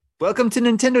Welcome to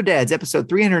Nintendo Dads, episode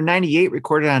 398,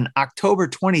 recorded on October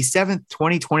 27th,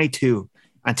 2022.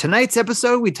 On tonight's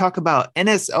episode, we talk about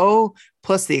NSO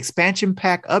plus the expansion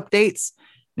pack updates.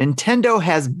 Nintendo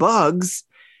has bugs.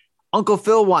 Uncle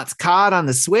Phil wants COD on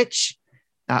the Switch,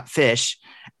 not fish.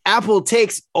 Apple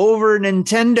takes over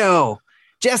Nintendo.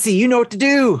 Jesse, you know what to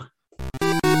do.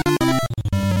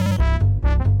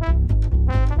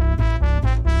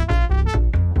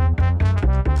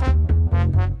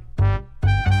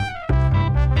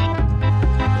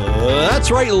 That's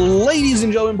right, ladies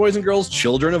and gentlemen, boys and girls,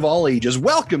 children of all ages.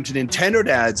 Welcome to Nintendo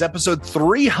Dads, episode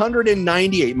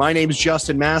 398. My name is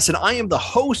Justin Mass, and I am the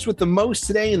host with the most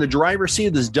today in the driver's seat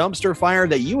of this dumpster fire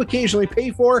that you occasionally pay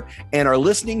for and are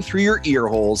listening through your ear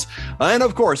holes. And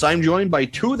of course, I'm joined by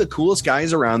two of the coolest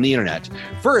guys around the internet.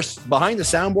 First, behind the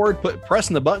soundboard,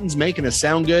 pressing the buttons, making us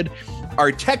sound good,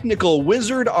 our technical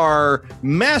wizard, our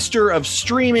master of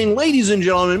streaming, ladies and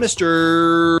gentlemen,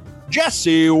 Mr.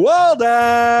 Jesse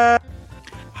Walden.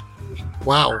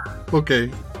 Wow.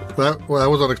 Okay. That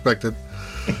was unexpected.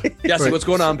 Jesse, right. What's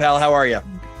going on, pal? How are you?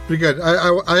 Pretty good.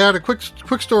 I had a quick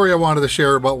story I wanted to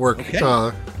share about work. Okay.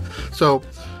 So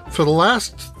for the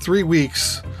last 3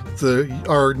 weeks,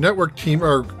 our network team,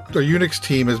 our Unix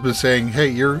team has been saying, hey,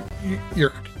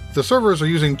 the servers are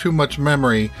using too much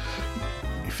memory.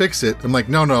 Fix it. I'm like,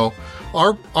 no.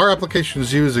 Our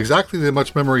applications use exactly as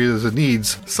much memory as it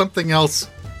needs. Something else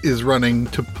is running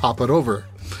to pop it over.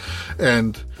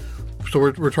 And so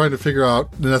we're trying to figure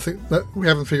out nothing. We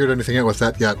haven't figured anything out with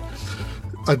that yet.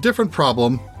 A different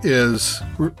problem is,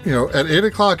 at 8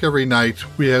 o'clock every night,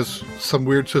 we have some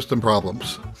weird system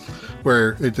problems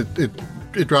where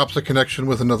it drops a connection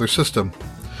with another system.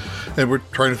 And we're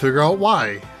trying to figure out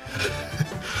why.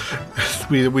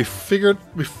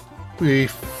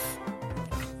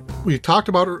 We talked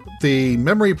about the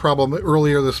memory problem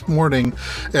earlier this morning,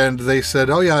 and they said,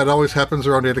 oh yeah, it always happens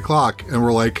around 8 o'clock. And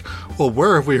we're like, well,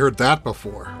 where have we heard that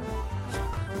before?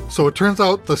 So it turns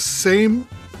out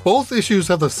both issues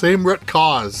have the same root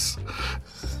cause.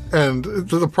 And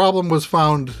the problem was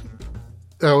found,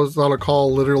 I was on a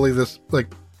call literally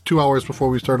 2 hours before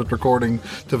we started recording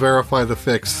to verify the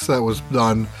fix that was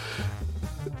done.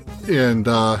 And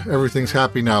everything's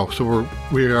happy now. So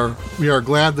we are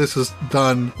glad this is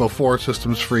done before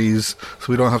systems freeze, so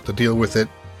we don't have to deal with it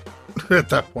at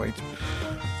that point.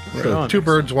 So two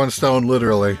birds, one stone,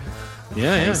 literally.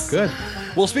 Yeah, good.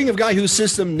 Well, speaking of guy whose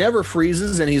system never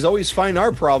freezes and he's always finding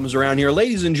our problems around here,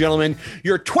 ladies and gentlemen,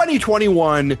 your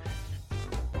 2021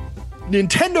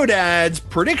 Nintendo Dad's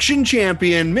prediction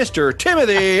champion, Mr.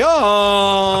 Timothy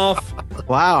Off.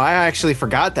 Wow, I actually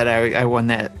forgot that I won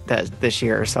that this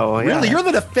year. So really, yeah. You're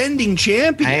the defending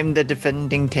champion. I am the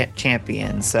defending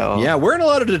champion. So yeah, wearing a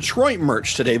lot of Detroit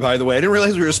merch today. By the way, I didn't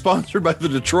realize we were sponsored by the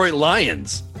Detroit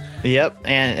Lions. Yep,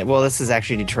 and well, this is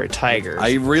actually Detroit Tigers.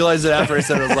 I realized it after I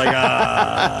said it. I was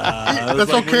like,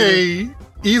 that's okay.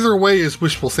 Either way is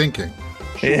wishful thinking.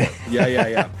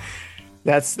 Yeah.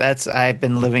 That's I've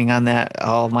been living on that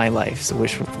all my life. So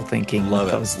wishful thinking. Love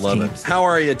it. How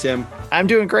are you, Tim? I'm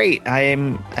doing great. I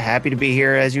am happy to be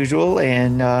here as usual,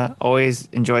 and always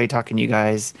enjoy talking to you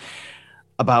guys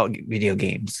about video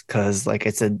games. Because, like I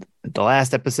said, the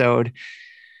last episode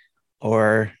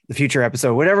or the future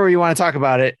episode, whatever you want to talk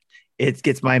about it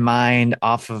gets my mind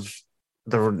off of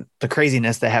the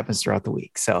craziness that happens throughout the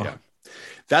week. So yeah.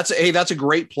 That's a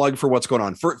great plug for what's going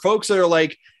on for folks that are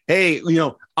like, hey,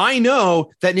 I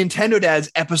know that Nintendo Dad's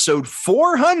episode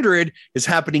 400 is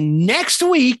happening next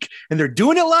week and they're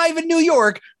doing it live in New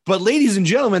York. But ladies and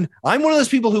gentlemen, I'm one of those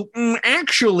people who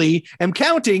actually am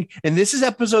counting, and this is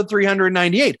episode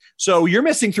 398. So you're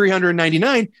missing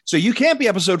 399. So you can't be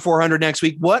episode 400 next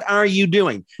week. What are you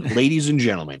doing? Ladies and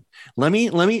gentlemen, let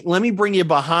me bring you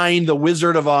behind the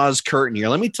Wizard of Oz curtain here.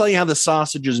 Let me tell you how the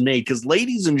sausage is made. Because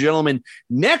ladies and gentlemen,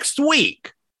 next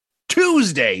week,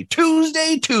 Tuesday,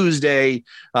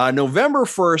 November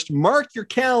 1st, mark your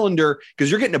calendar because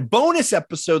you're getting a bonus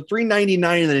episode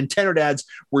 399 of the Nintendo Dads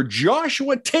where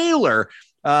Joshua Taylor,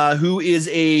 who is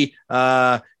a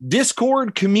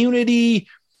Discord community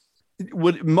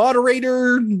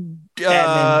moderator,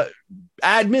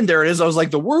 admin. There it is. I was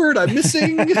like, the word I'm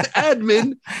missing,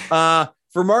 admin.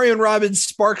 For Mario and Rabbids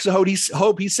Sparks of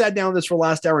Hope, he sat down this for the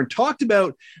last hour and talked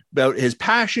about his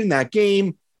passion, that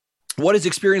game, what his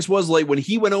experience was like when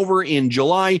he went over in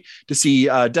July to see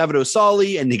David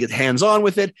O'Sully and to get hands-on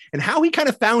with it, and how he kind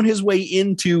of found his way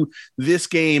into this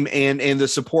game and the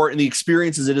support and the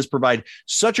experiences it has provided.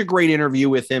 Such a great interview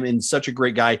with him and such a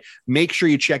great guy. Make sure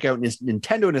you check out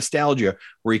Nintendo Nostalgia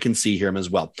where you can see him as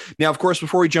well. Now, of course,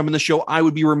 before we jump in the show, I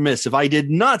would be remiss if I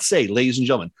did not say, ladies and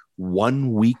gentlemen,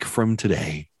 1 week from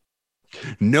today,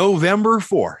 November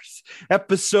 4th,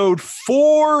 episode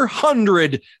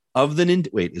 400 of the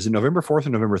wait, is it November 4th or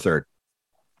November 3rd?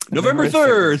 November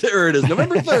 3rd. There it is.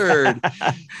 November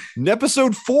 3rd.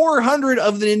 Episode 400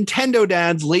 of the Nintendo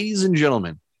Dads, ladies and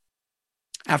gentlemen.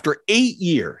 After 8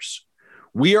 years,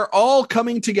 we are all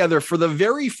coming together for the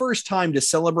very first time to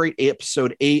celebrate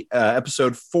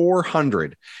episode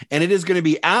 400. And it is going to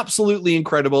be absolutely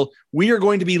incredible. We are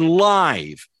going to be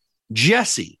live.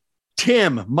 Jesse,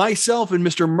 Tim, myself, and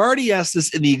Mr. Marty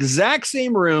Estes in the exact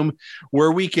same room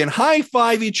where we can high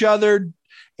five each other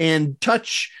and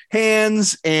touch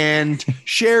hands and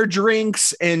share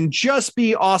drinks and just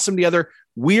be awesome together.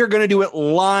 We are going to do it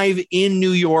live in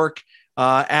New York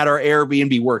at our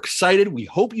Airbnb. We're excited. We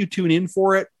hope you tune in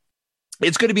for it.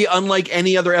 It's going to be unlike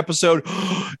any other episode.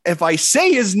 If I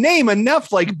say his name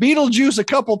enough, like Beetlejuice a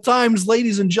couple times,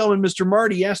 ladies and gentlemen, Mr.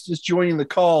 Marty Estes joining the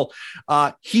call.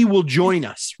 He will join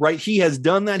us, right? He has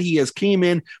done that. He has came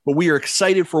in, but we are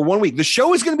excited for 1 week. The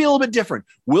show is going to be a little bit different.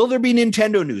 Will there be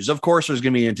Nintendo news? Of course, there's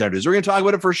going to be Nintendo news. We're going to talk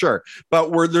about it for sure.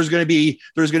 But there's going to be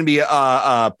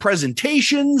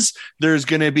presentations. There's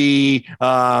going to be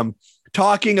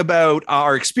talking about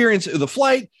our experience of the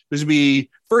flight. There's going to be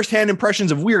firsthand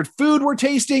impressions of weird food we're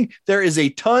tasting. There is a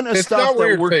ton of stuff. It's not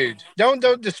weird food.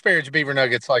 Don't disparage beaver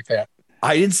nuggets like that.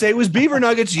 I didn't say it was beaver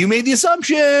nuggets. You made the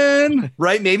assumption,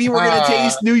 right? Maybe we're going to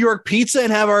taste New York pizza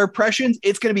and have our impressions.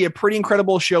 It's going to be a pretty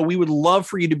incredible show. We would love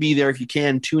for you to be there if you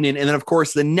can. Tune in. And then, of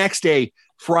course, the next day,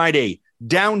 Friday,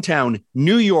 downtown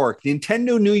New York,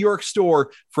 Nintendo New York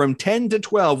store from 10 to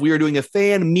 12. We are doing a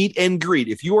fan meet and greet.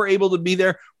 If you are able to be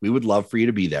there, we would love for you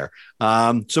to be there.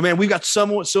 So, man, we've got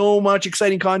so much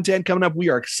exciting content coming up. We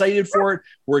are excited for it.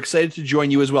 We're excited to join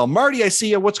you as well. Marty, I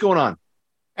see you. What's going on?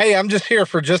 Hey, I'm just here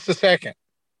for just a second.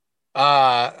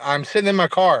 I'm sitting in my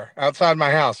car outside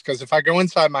my house because if I go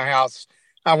inside my house,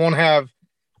 I won't have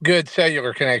good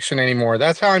cellular connection anymore.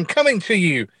 That's how I'm coming to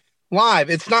you live.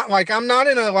 It's not like I'm not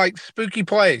in a spooky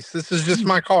place. This is just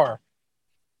my car.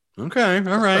 Okay.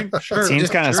 All right. Sure. Seems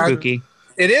kind of spooky.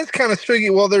 It is kind of spooky.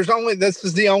 Well, this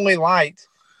is the only light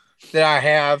that I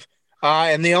have.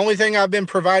 And the only thing I've been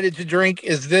provided to drink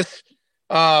is this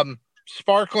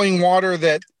sparkling water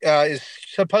that is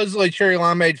supposedly cherry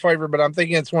limeade flavor, but I'm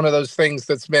thinking it's one of those things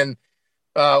that's been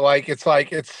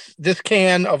it's this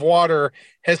can of water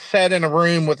has sat in a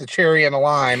room with a cherry and a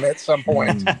lime at some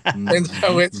point. And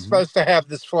so it's supposed to have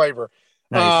this flavor.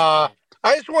 Nice.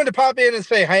 I just wanted to pop in and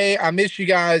say, hey, I miss you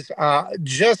guys.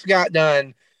 Just got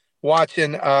done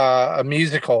watching a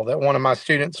musical that one of my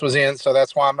students was in. So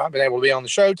that's why I'm not been able to be on the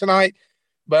show tonight,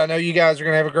 but I know you guys are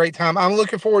going to have a great time. I'm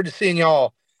looking forward to seeing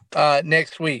y'all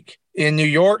next week in New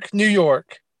York, New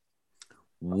York.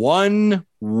 1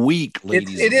 week,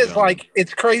 ladies. It is like,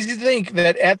 it's crazy to think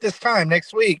that at this time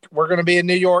next week, we're going to be in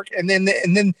New York. And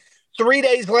then 3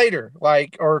 days later,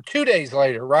 or 2 days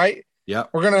later, right? Yeah.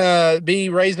 We're going to be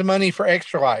raising money for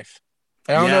Extra Life.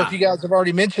 And I don't know if you guys have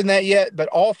already mentioned that yet, but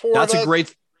all four of us. It's a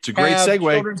great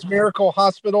segue. Children's Miracle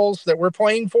Hospitals that we're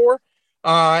playing for.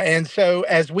 And so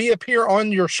as we appear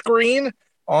on your screen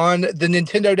on the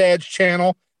Nintendo Dads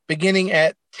channel, beginning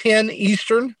at 10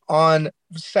 Eastern on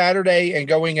Saturday and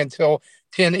going until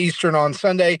 10 Eastern on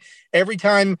Sunday, every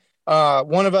time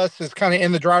one of us is kind of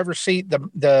in the driver's seat,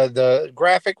 the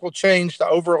graphic will change, the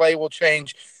overlay will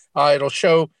change. It'll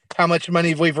show how much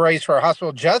money we've raised for our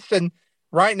hospital. Justin,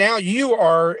 right now you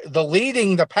are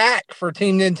leading the pack for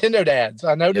Team Nintendo Dads.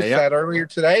 I noticed that earlier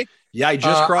today. Yeah, I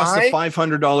just crossed the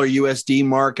 $500 USD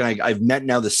mark, and I've met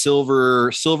now the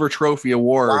silver trophy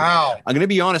award. Wow! I'm going to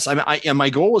be honest. And my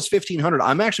goal was 1,500.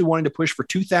 I'm actually wanting to push for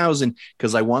 2,000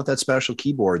 because I want that special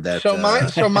keyboard. So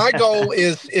my goal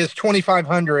is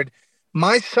 2,500.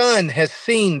 My son has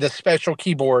seen the special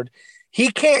keyboard.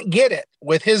 He can't get it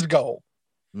with his goal,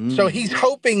 so he's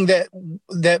hoping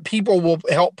that people will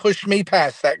help push me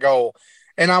past that goal.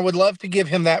 And I would love to give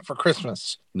him that for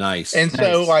Christmas. Nice. And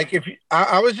so, if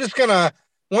I was just gonna,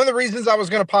 one of the reasons I was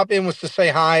gonna pop in was to say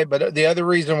hi, but the other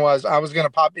reason was I was gonna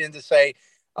pop in to say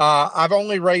I've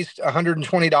only raised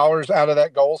 $120 out of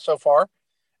that goal so far.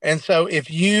 And so, if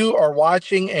you are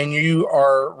watching and you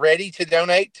are ready to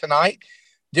donate tonight,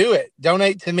 do it.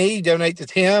 Donate to me. Donate to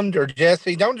Tim or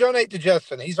Jesse. Don't donate to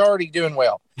Justin. He's already doing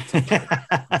well.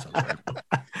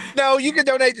 No, you can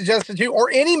donate to Justin too,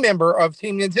 or any member of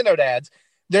Team Nintendo Dads.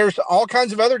 There's all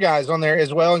kinds of other guys on there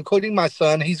as well, including my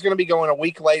son. He's going to be going a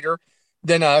week later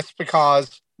than us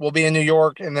because we'll be in New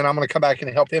York, and then I'm going to come back and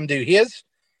help him do his,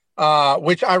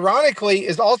 which ironically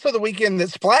is also the weekend that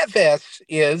Splatfest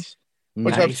is,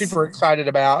 which I'm super excited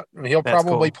about. He'll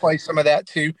probably play some of that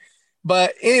too.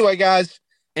 But anyway, guys.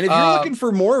 And if you're looking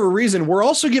for more of a reason, we're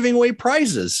also giving away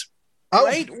prizes. Oh,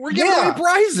 right? We're giving away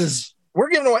prizes. We're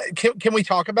giving away. Can we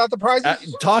talk about the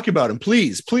prizes? Talk about them,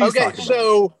 please. Please. Okay,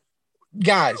 so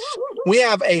guys, we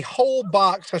have a whole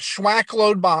box, a schwack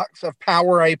load box of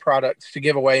PowerA products to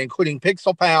give away, including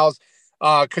Pixel Pals,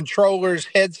 controllers,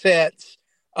 headsets,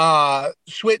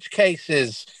 switch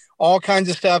cases, all kinds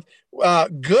of stuff.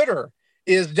 Gooder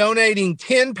is donating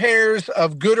 10 pairs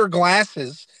of Gooder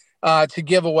glasses to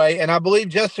give away. And I believe,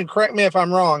 Justin, correct me if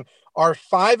I'm wrong, are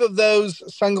 5 of those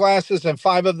sunglasses and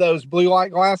 5 of those blue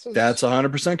light glasses? That's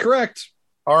 100% correct.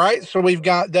 All right. So we've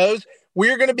got those.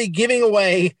 We're going to be giving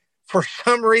away, for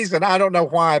some reason, I don't know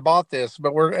why I bought this,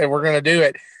 but we're going to do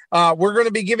it. We're going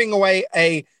to be giving away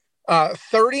a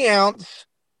 30-ounce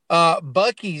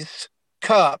Buc-ee's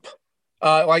cup,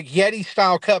 like Yeti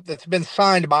style cup that's been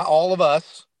signed by all of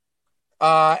us.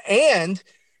 And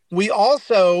we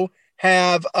also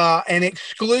have an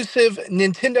exclusive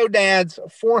Nintendo Dad's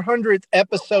 400th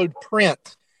episode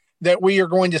print that we are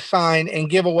going to sign and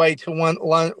give away to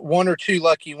one or two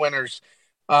lucky winners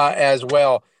as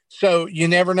well. So you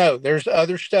never know. There's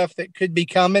other stuff that could be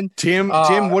coming. Tim,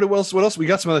 what else? We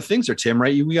got some other things there, Tim,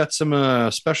 right? We got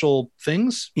some special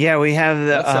things. Yeah, we have the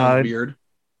That sounds weird.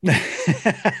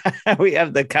 we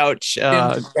have the couch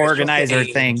organizer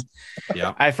thing.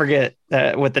 Yeah, I forget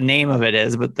what the name of it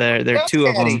is, but there are 2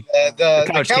 of them. The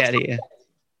couch caddy.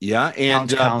 Yeah,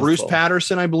 and Bruce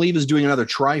Patterson, I believe, is doing another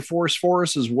Triforce for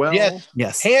us as well.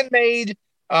 Yes. Handmade,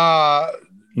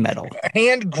 metal,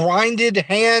 hand grinded,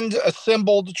 hand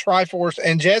assembled Triforce.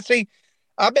 And Jesse,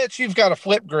 I bet you've got a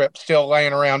flip grip still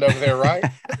laying around over there, right?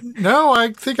 No,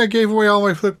 I think I gave away all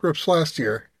my flip grips last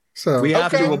year. So we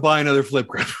have to buy another flip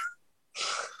grip.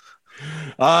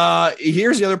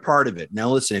 Here's the other part of it. Now,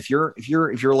 listen, if you're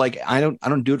like, I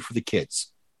don't do it for the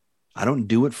kids, I don't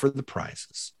do it for the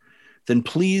prizes, then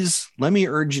please let me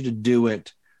urge you to do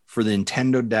it for the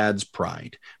Nintendo Dad's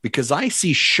pride, because I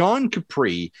see Sean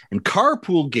Capri and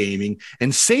Carpool Gaming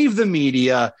and Save the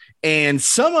Media and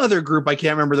some other group I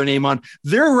can't remember their name on.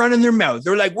 They're running their mouth.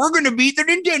 They're like, we're going to beat the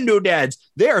Nintendo Dads.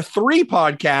 There are 3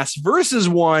 podcasts versus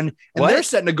 1, and they're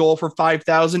setting a goal for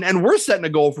 5,000, and we're setting a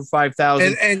goal for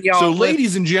 5,000. And y'all, so,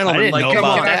 ladies and gentlemen, like, come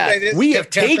on, we have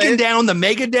taken down the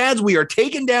Mega Dads. We are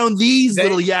taking down these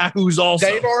little yahoos. Also,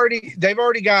 they've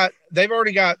already got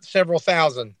several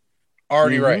thousand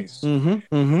already raised.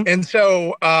 And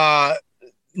so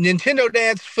Nintendo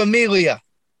Dad's Familia.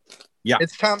 Yeah.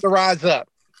 It's time to rise up.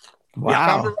 Wow. It's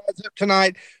time to rise up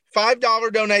tonight.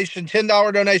 $5 donation,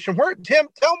 $10 donation. Tim,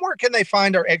 tell them where can they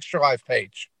find our Extra Life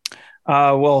page?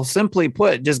 Well, simply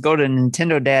put, just go to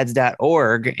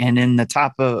nintendodads.org, and in the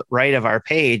top right of our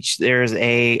page, there's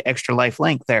a Extra Life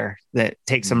link there that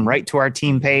takes them right to our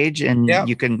team page, and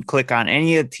you can click on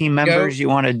any of the team members you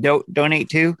want to donate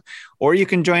to, or you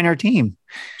can join our team.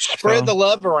 Spread the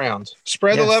love around.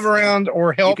 Spread the love around,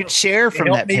 or help. You can share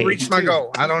from that page. Help me reach my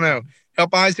goal. I don't know.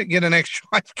 Help Isaac get an Extra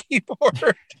Life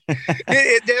keyboard.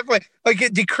 it definitely, like,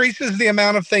 it decreases the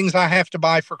amount of things I have to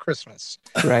buy for Christmas.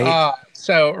 Right.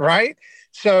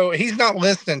 So he's not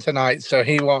listening tonight, so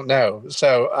he won't know.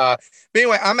 So, but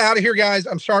anyway, I'm out of here, guys.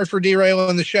 I'm sorry for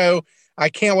derailing the show. I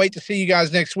can't wait to see you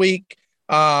guys next week.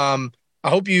 I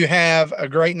hope you have a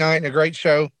great night and a great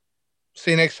show.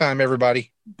 See you next time,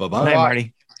 everybody. Bye-bye. Bye,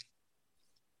 Marty.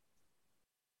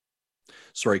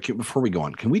 Sorry, before we go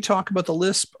on, can we talk about the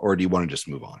Lisp, or do you want to just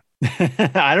move on?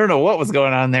 I don't know what was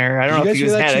going on there. I don't know if he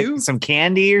had some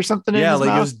candy or something. Yeah, in his like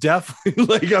mouth. it was definitely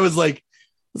like I was like,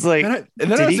 it's like, and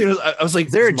then I was like,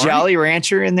 is there a Jolly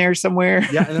Rancher in there somewhere?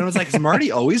 Yeah, and then I was like, has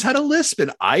Marty always had a Lisp,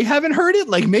 and I haven't heard it?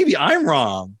 Like, maybe I'm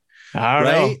wrong. I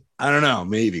don't know. I don't know.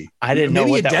 Maybe I didn't know.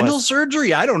 Maybe what a dental was.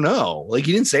 surgery. I don't know. Like,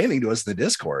 he didn't say anything to us in the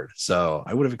Discord, so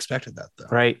I would have expected that, though.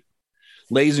 Right.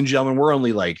 Ladies and gentlemen, we're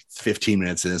only like 15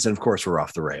 minutes in this, and of course, we're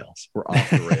off the rails. We're off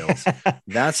the rails.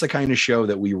 That's the kind of show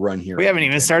that we run here. We haven't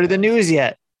even started the news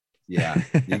yet. Yeah.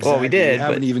 Exactly. Well, we did. We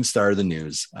haven't even started the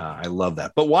news. I love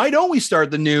that. But why don't we start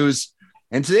the news?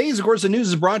 And today's, of course, the news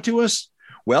is brought to us,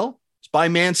 well, it's by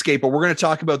Manscaped, but we're going to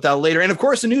talk about that later. And of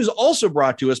course, the news is also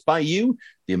brought to us by you,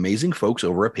 the amazing folks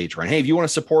over at Patreon. Hey, if you want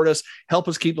to support us, help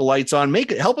us keep the lights on,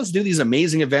 help us do these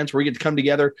amazing events where we get to come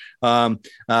together,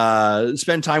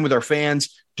 spend time with our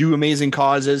fans, do amazing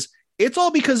causes. It's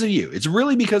all because of you. It's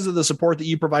really because of the support that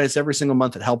you provide us every single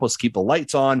month that help us keep the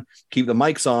lights on, keep the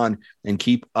mics on, and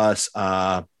keep us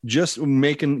just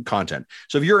making content.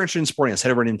 So if you're interested in supporting us,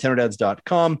 head over to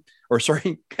nintendodads.com, or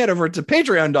sorry, head over to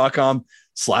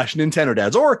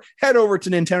patreon.com/NintendoDads, or head over to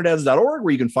nintendodads.org,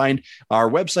 where you can find our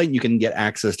website and you can get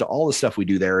access to all the stuff we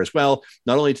do there as well,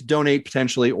 not only to donate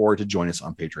potentially or to join us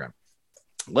on Patreon.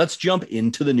 Let's jump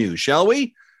into the news, shall we?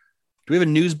 Do we have a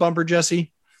news bumper,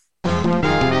 Jesse?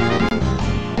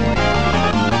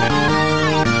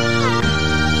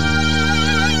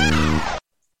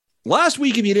 Last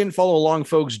week, if you didn't follow along,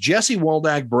 folks, Jesse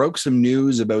Waldack broke some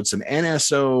news about some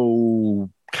NSO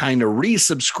kind of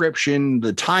resubscription.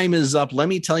 The time is up. Let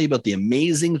me tell you about the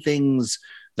amazing things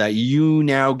that you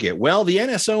now get. Well, the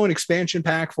NSO and expansion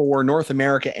pack for North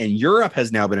America and Europe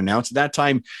has now been announced. At that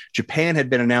time, Japan had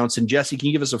been announced. And Jesse, can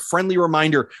you give us a friendly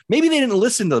reminder? Maybe they didn't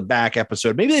listen to the back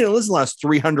episode. Maybe they didn't listen to the last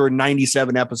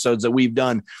 397 episodes that we've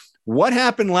done. What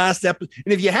happened last episode?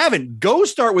 And if you haven't, go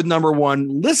start with number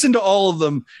 1, listen to all of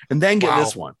them, and then get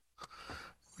this one.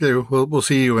 Yeah, we'll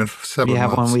see you in 7 months. You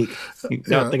have 1 week.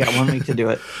 They got 1 week to do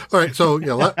it. All right. So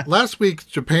last week,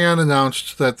 Japan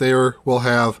announced that they will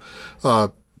have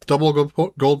double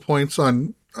gold points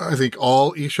on, I think,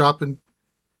 all eShop and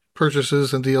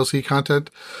purchases and DLC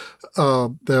content.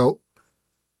 Will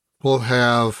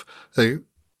have a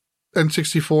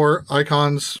N64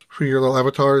 icons for your little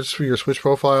avatars for your Switch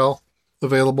profile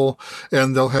available,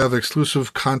 and they'll have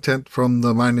exclusive content from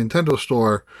the My Nintendo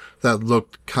store that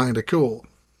looked kind of cool,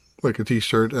 like a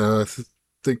T-shirt. I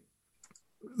think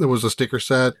there was a sticker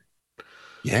set.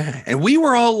 Yeah, and we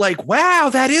were all like, wow,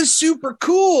 that is super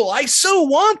cool. I so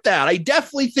want that. I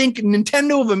definitely think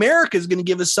Nintendo of America is going to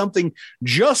give us something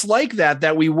just like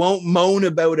that we won't moan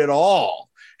about at all.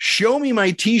 Show me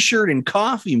my T-shirt and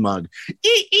coffee mug.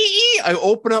 I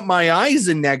open up my eyes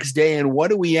the next day, and what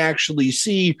do we actually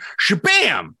see?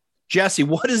 Shabam! Jesse,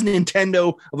 what does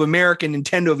Nintendo of America,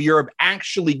 Nintendo of Europe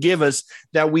actually give us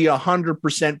that we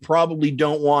 100% probably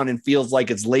don't want and feels like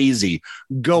it's lazy?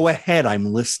 Go ahead,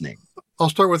 I'm listening. I'll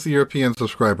start with the European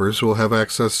subscribers who will have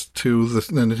access to the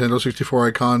Nintendo 64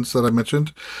 icons that I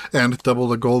mentioned and double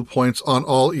the gold points on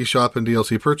all eShop and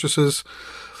DLC purchases.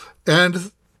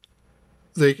 And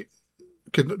they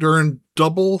can earn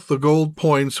double the gold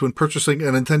points when purchasing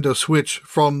a Nintendo Switch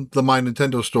from the My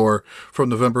Nintendo store from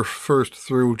November 1st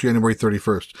through January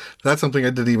 31st. That's something I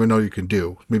didn't even know you can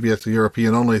do. Maybe that's a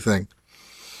European only thing.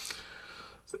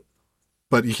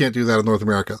 But you can't do that in North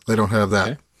America. They don't have that.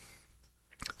 Okay.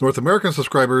 North American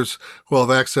subscribers will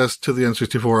have access to the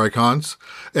N64 icons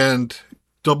and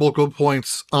double gold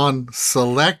points on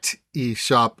select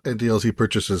eShop and DLC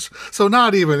purchases. So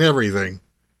not even everything,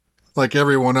 like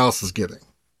everyone else is getting.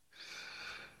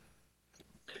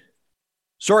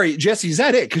 Sorry, Jesse, is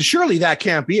that it? Because surely that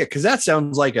can't be it, because that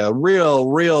sounds like a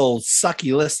real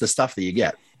sucky list of stuff that you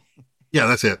get. Yeah,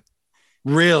 that's it.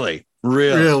 Really?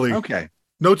 Okay.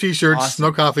 No T-shirts, awesome.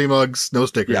 No coffee mugs, no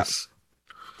stickers. Yeah.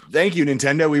 Thank you,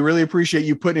 Nintendo. We really appreciate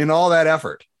you putting in all that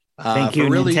effort. Thank you,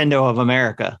 Nintendo of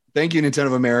America. Thank you, Nintendo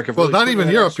of America. Well, not even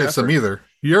Europe gets them either.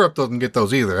 Europe doesn't get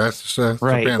those either. That's just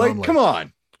right. Japan like, only.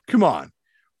 Come on.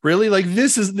 Really? Like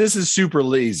this is super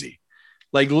lazy.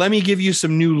 Like, let me give you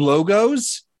some new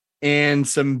logos and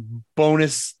some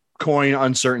bonus coin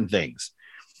on certain things.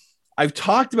 I've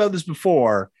talked about this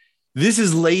before. This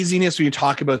is laziness when you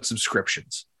talk about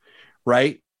subscriptions,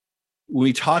 right? When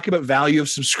we talk about value of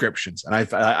subscriptions, and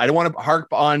I don't want to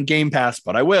harp on Game Pass,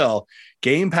 but I will.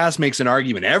 Game Pass makes an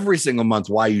argument every single month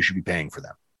why you should be paying for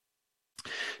them.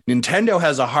 Nintendo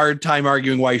has a hard time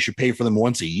arguing why you should pay for them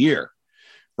once a year,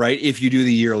 right? If you do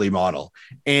the yearly model.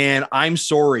 And I'm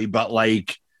sorry, but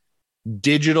like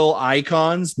digital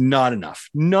icons, not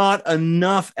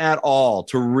enough at all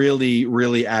to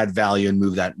really add value and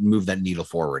move that needle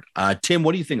forward. Tim,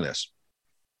 what do you think of this?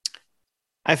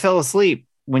 I fell asleep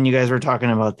when you guys were talking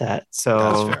about that.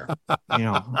 So, that's fair.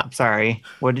 I'm sorry.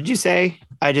 What did you say?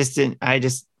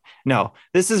 No,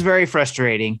 this is very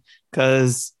frustrating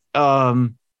because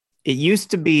it used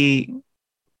to be,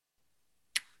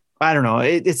 I don't know.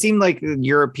 It seemed like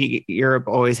Europe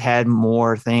always had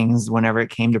more things whenever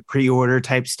it came to pre-order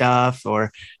type stuff,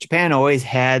 or Japan always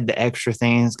had the extra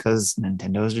things because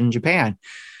Nintendo's in Japan.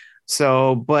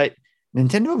 So, but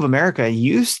Nintendo of America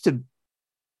used to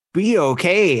be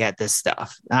okay at this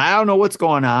stuff. I don't know what's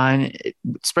going on,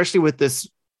 especially with this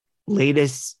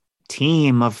latest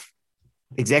team of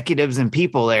executives and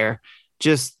people there.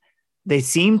 Just they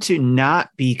seem to not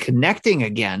be connecting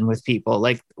again with people.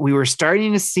 Like we were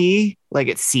starting to see, like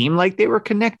it seemed like they were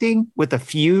connecting with a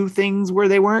few things where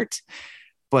they weren't,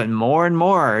 but more and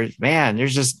more, man,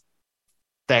 there's just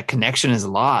that connection is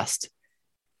lost.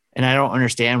 And I don't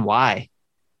understand why.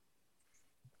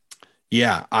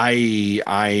 Yeah,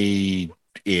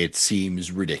 it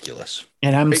seems ridiculous.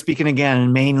 And I'm speaking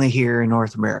again mainly here in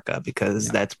North America because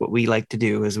that's what we like to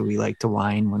do is we like to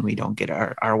whine when we don't get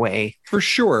our way. For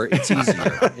sure. It's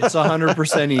easier. It's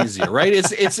 100% easier, right?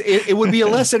 It would be a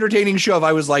less entertaining show if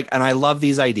I was like, and I love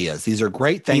these ideas. These are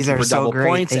great. Thank you for double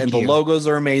points. And the logos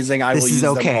are amazing. I will use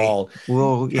them all.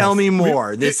 Tell me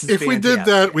more. If we did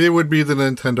that, we would be the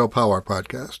Nintendo Power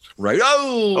Podcast. Right.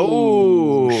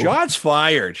 Oh, shots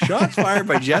fired. Shots fired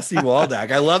by Jesse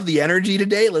Waldack. I love the energy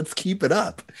today. Let's keep it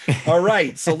up. All right.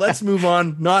 So let's move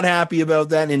on. Not happy about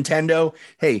that, Nintendo.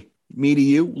 Hey, me to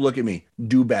you. Look at me.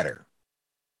 Do better.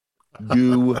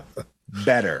 Do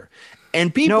better.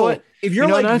 And people, if you're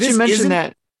like, this isn't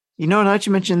that, now that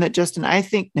you mentioned that, Justin, I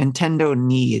think Nintendo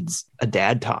needs a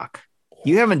dad talk.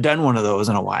 You haven't done one of those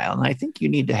in a while, and I think you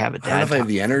need to have a dad talk. I don't know if I have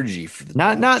the energy for the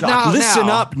not listen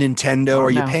up, Nintendo. Are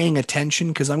you paying attention?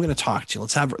 Because I'm going to talk to you.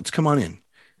 Let's come on in.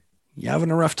 You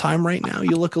having a rough time right now?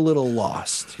 You look a little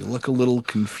lost. You look a little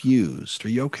confused. Are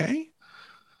you okay?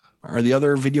 Are the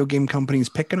other video game companies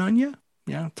picking on you?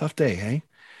 Yeah, tough day, hey?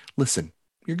 Listen,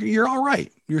 you're all right.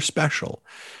 You're special.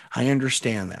 I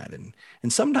understand that.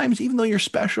 And sometimes, even though you're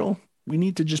special, we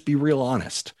need to just be real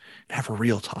honest and have a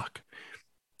real talk.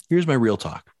 Here's my real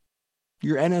talk.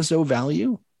 Your NSO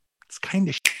value, it's kind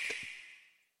of shit.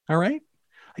 All right?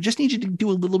 I just need you to do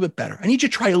a little bit better. I need you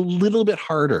to try a little bit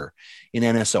harder in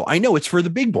NSO. I know it's for the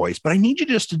big boys, but I need you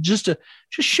just to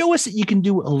show us that you can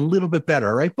do a little bit better.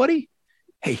 All right, buddy?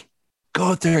 Hey, go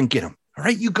out there and get him. All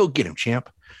right, you go get him,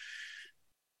 champ.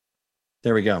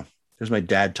 There we go. There's my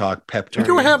dad talk pep talk.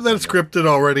 Do I have that scripted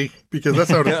already? Because that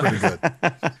sounded pretty good.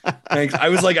 Thanks. I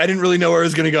was like, I didn't really know where I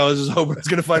was going to go. I was just hoping I was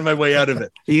going to find my way out of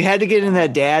it. You had to get in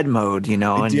that dad mode,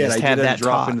 and just have that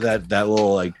drop talk. into that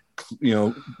little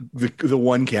the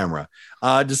one camera.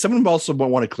 Does someone also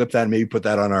want to clip that and maybe put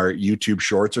that on our YouTube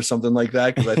shorts or something like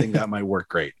that? Because I think that might work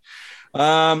great.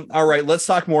 All right, let's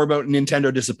talk more about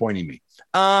Nintendo disappointing me.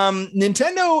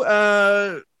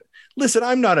 Nintendo, listen,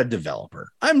 I'm not a developer.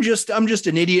 I'm just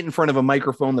an idiot in front of a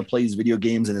microphone that plays video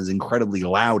games and is incredibly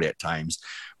loud at times.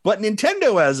 But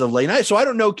Nintendo, as of late, so I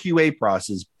don't know QA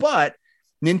process, but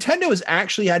Nintendo has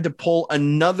actually had to pull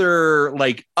another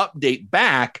update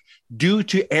back due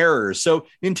to errors. So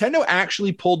Nintendo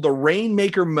actually pulled the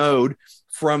Rainmaker mode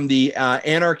from the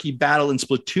Anarchy Battle in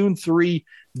Splatoon 3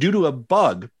 due to a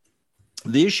bug.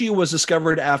 The issue was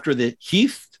discovered after the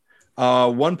Heath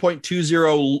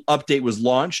 1.20 update was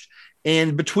launched.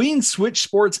 And between Switch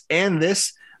Sports and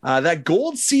this, that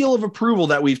gold seal of approval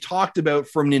that we've talked about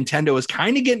from Nintendo is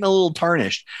kind of getting a little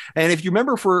tarnished. And if you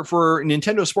remember for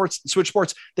Nintendo Switch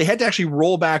Sports, they had to actually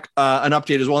roll back an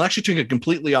update as well and actually took it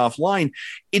completely offline.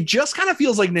 It just kind of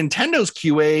feels like Nintendo's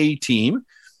QA team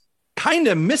kind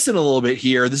of missing a little bit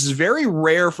here. This is very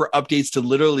rare for updates to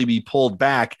literally be pulled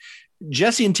back.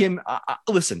 Jesse and Tim,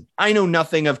 listen, I know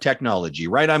nothing of technology,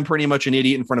 right? I'm pretty much an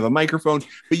idiot in front of a microphone,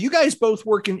 but you guys both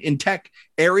work in tech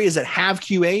areas that have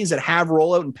QAs, that have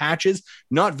rollout and patches,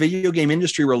 not video game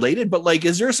industry related, but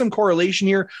is there some correlation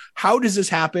here? How does this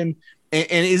happen? And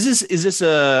is this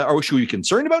or should we be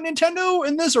concerned about Nintendo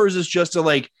in this, or is this just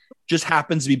just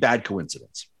happens to be bad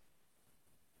coincidence?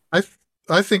 I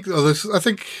think it's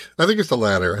the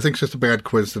latter. I think it's just a bad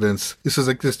coincidence. This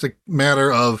is just a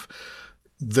matter of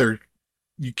their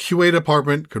QA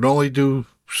department could only do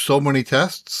so many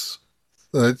tests.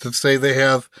 Let's say they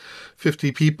have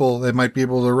 50 people, they might be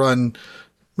able to run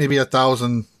maybe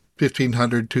 1,000,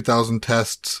 1,500, 2,000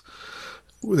 tests.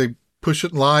 They push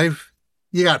it live.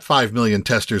 You got 5 million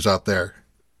testers out there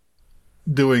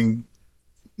doing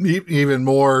even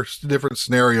more different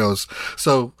scenarios.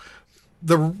 So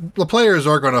the players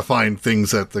are going to find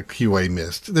things that the QA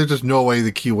missed. There's just no way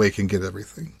the QA can get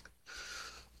everything.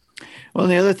 Well,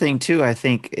 the other thing too, I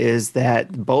think, is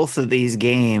that both of these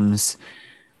games,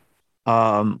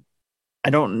 I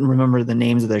don't remember the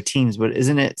names of their teams, but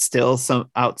isn't it still some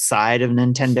outside of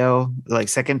Nintendo,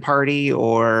 second party,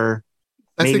 or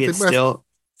maybe it's still?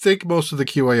 I think most of the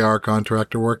QA are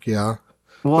contractor work, yeah.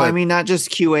 Well, I mean, not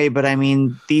just QA, but I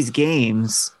mean these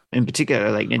games in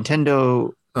particular, like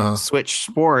Nintendo Switch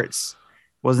Sports.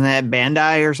 Wasn't that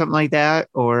Bandai or something like that,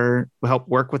 or help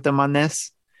work with them on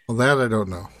this? Well, that I don't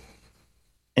know.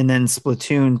 And then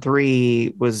Splatoon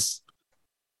 3 is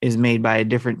made by a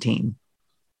different team.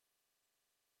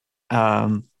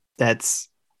 That's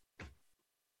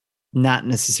not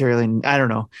necessarily, I don't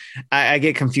know. I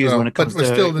get confused when it comes to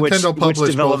still, Nintendo which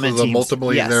development both of them. teams.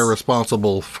 Ultimately, yes. They're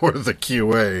responsible for the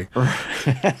QA.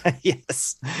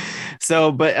 Yes.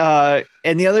 So, but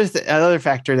and the other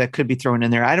factor that could be thrown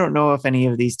in there, I don't know if any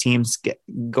of these teams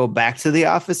go back to the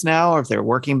office now, or if they're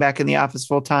working back in the office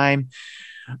full time.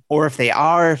 or if they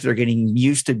are, if they're getting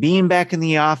used to being back in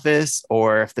the office,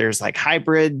 or if there's like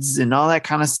hybrids and all that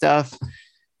kind of stuff.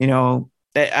 You know,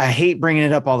 I hate bringing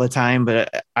it up all the time,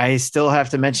 but I still have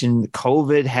to mention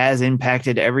COVID has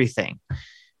impacted everything.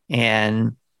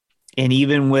 And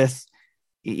even with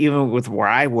where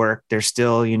I work, there's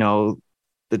still, you know,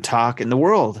 the talk in the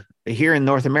world here in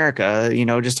North America, you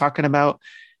know, just talking about,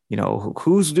 you know,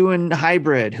 who's doing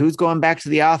hybrid, who's going back to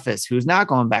the office, who's not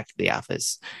going back to the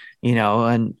office, you know,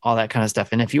 and all that kind of stuff.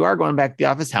 And if you are going back to the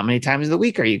office, how many times a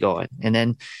week are you going? And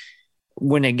then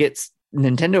when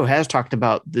Nintendo has talked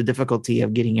about the difficulty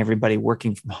of getting everybody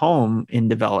working from home in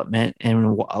development.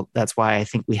 And that's why I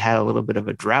think we had a little bit of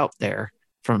a drought there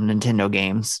from Nintendo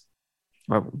games,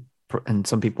 and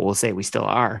some people will say we still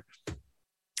are.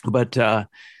 But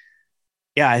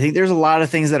yeah, I think there's a lot of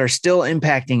things that are still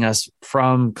impacting us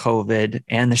from COVID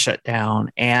and the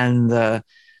shutdown and the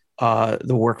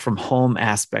work from home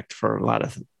aspect for a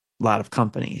lot of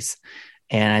companies.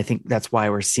 And I think that's why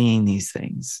we're seeing these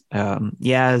things.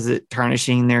 Yeah, is it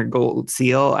tarnishing their gold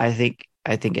seal? I think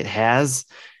it has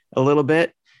a little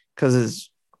bit, because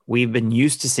we've been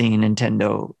used to seeing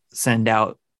Nintendo send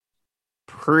out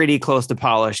pretty close to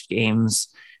polished games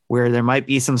where there might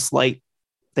be some slight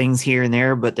things here and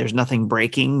there, but there's nothing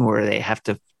breaking where they have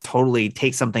to totally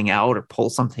take something out or pull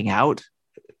something out.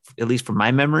 At least from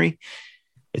my memory,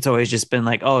 it's always just been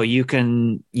like, oh, you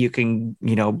can, you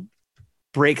know,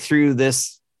 break through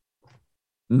this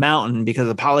mountain because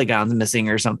the polygon's missing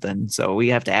or something. So we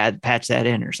have to patch that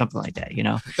in or something like that, you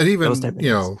know? And even,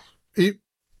 you know,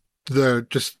 they're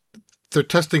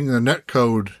testing the net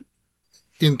code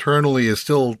internally is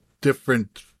still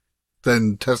different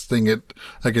than testing it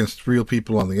against real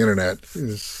people on the internet.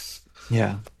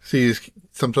 Yeah. See,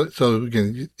 so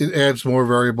again, it adds more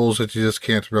variables that you just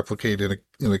can't replicate in a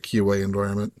QA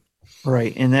environment.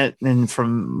 Right. And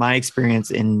from my experience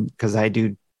because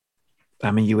I'm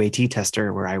a UAT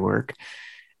tester where I work,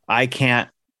 I can't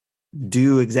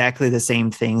do exactly the same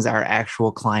things our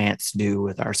actual clients do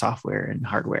with our software and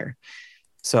hardware.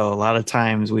 So a lot of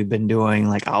times we've been doing,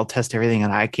 like, I'll test everything that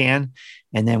I can,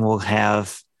 and then we'll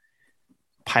have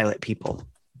pilot people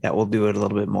that will do it a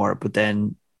little bit more. But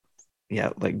then,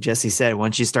 yeah, like Jesse said,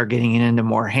 once you start getting it into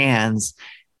more hands,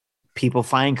 people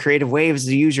find creative ways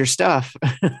to use your stuff.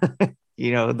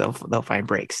 You know, they'll find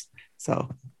breaks. So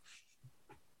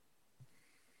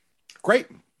great.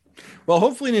 Well,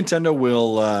 hopefully Nintendo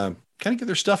will kind of get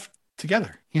their stuff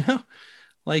together, you know,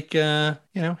 like, you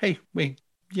know, hey, wait,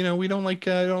 you know, we don't like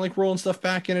rolling stuff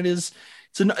back. And it's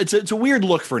a weird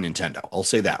look for Nintendo. I'll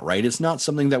say that, right? It's not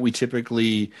something that we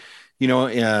typically, you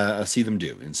know, see them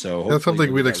do. And so that's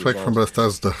something we'd expect from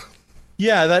Bethesda.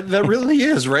 Yeah, that really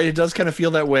is, right? It does kind of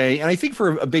feel that way. And I think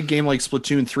for a big game like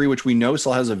Splatoon 3, which we know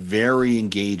still has a very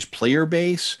engaged player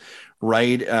base,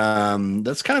 right?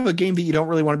 That's kind of a game that you don't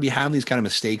really want to be having these kind of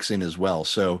mistakes in as well.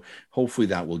 So hopefully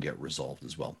that will get resolved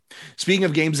as well. Speaking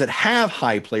of games that have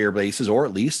high player bases, or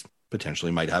at least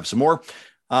potentially might have some more,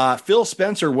 Phil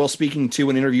Spencer, while speaking to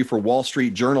an interview for Wall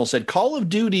Street Journal, said Call of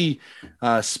Duty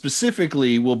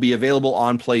specifically will be available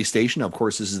on PlayStation. Of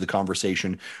course, this is the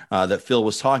conversation that Phil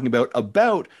was talking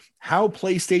about how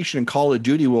PlayStation and Call of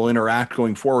Duty will interact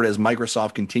going forward as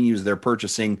Microsoft continues their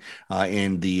purchasing,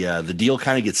 and the deal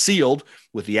kind of gets sealed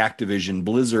with the Activision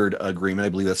Blizzard agreement. I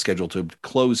believe that's scheduled to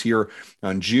close here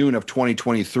on June of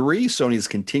 2023. Sony has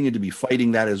continued to be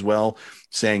fighting that as well,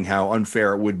 saying how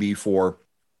unfair it would be for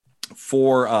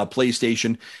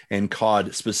PlayStation and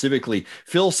COD specifically.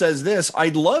 Phil says this: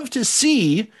 I'd love to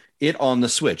see it on the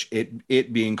Switch,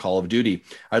 it being Call of Duty.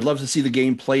 I'd love to see the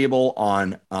game playable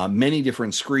on many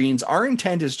different screens. Our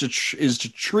intent is to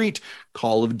treat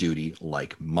Call of Duty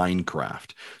like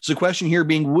Minecraft. So the question here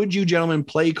being, would you gentlemen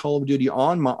play Call of Duty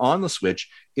on the Switch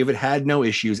if it had no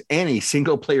issues and a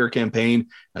single player campaign,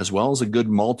 as well as a good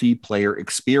multiplayer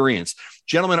experience?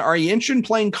 Gentlemen, are you interested in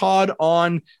playing COD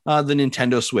on the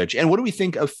Nintendo Switch? And what do we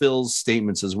think of Phil's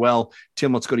statements as well?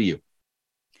 Tim, let's go to you.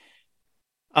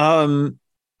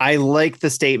 I like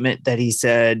the statement that he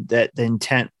said that the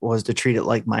intent was to treat it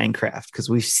like Minecraft, because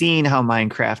we've seen how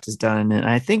Minecraft is done. And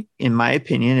I think, in my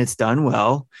opinion, it's done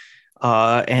well.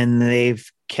 And they've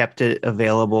kept it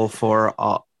available for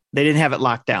all. They didn't have it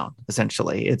locked down.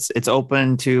 Essentially, it's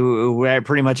open to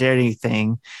pretty much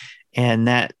anything. And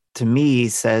that, to me,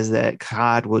 says that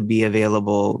COD would be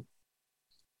available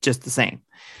just the same.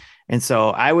 And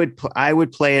so I would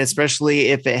play it, especially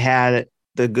if it had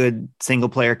the good single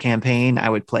player campaign, I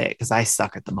would play it because I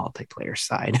suck at the multiplayer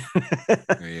side.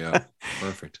 There you go.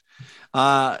 Perfect.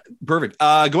 Perfect.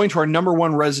 Going to our number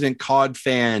one resident COD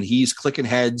fan. He's clicking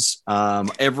heads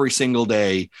every single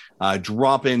day,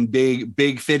 dropping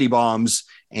big fitty bombs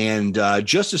and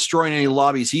just destroying any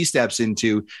lobbies he steps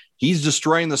into. He's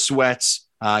destroying the sweats.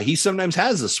 He sometimes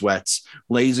has the sweats.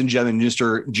 Ladies and gentlemen,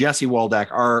 Mr. Jesse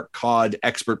Waldeck, our COD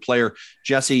expert player.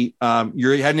 Jesse,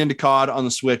 you're heading into COD on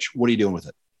the Switch. What are you doing with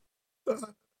it?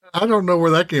 I don't know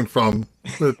where that came from.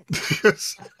 But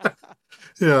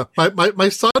yeah, my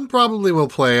son probably will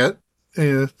play it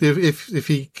if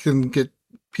he can get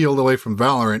peeled away from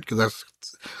Valorant, because that's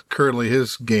currently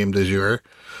his game du jour,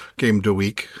 game du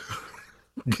week.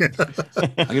 I'm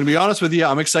going to be honest with you.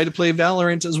 I'm excited to play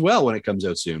Valorant as well when it comes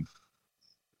out soon.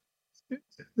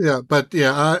 Yeah, but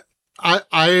yeah,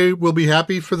 I will be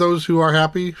happy for those who are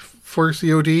happy for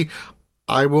COD.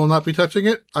 I will not be touching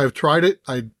it. I've tried it.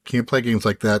 I can't play games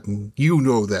like that, and you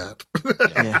know that.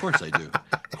 Yeah, of course I do.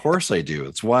 Of course I do.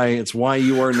 It's why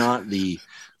you are not the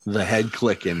head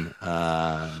clicking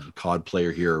COD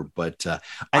player here. But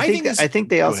I think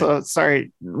they also.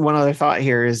 Sorry, one other thought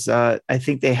here is I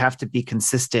think they have to be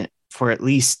consistent for at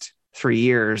least 3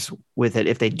 years with it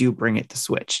if they do bring it to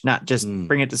Switch, not just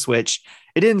bring it to Switch.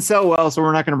 It didn't sell well, so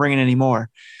we're not going to bring it anymore.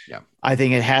 Yeah, I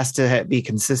think it has to be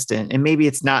consistent, and maybe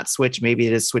it's not Switch, maybe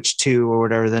it is Switch 2 or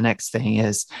whatever the next thing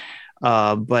is.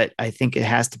 But I think it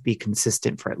has to be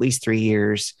consistent for at least 3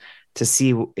 years to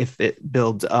see if it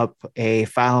builds up a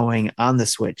following on the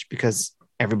Switch, because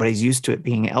everybody's used to it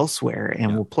being elsewhere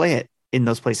and will play it in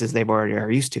those places they've already are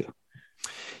used to.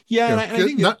 Yeah, and I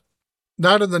think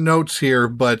not in the notes here,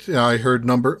 but I heard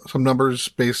some numbers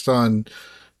based on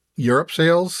Europe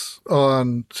sales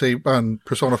on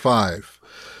Persona 5.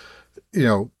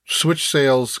 Switch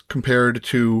sales compared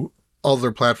to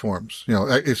other platforms.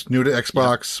 It's new to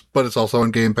Xbox, but it's also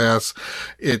on Game Pass.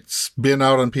 It's been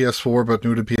out on PS4, but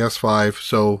new to PS5.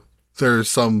 So there's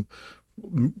some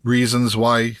reasons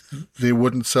why they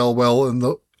wouldn't sell well in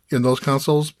those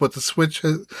consoles. But the Switch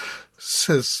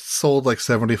has sold like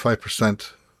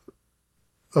 75%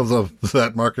 of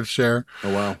that market share.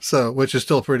 Oh wow! So, which is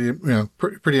still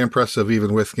pretty impressive,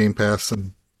 even with Game Pass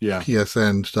and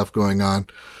PSN stuff going on.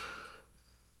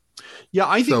 Yeah,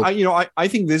 I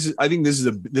think this is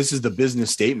the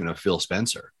business statement of Phil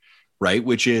Spencer, right?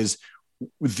 Which is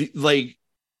the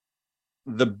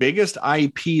biggest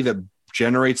IP that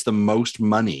generates the most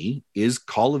money is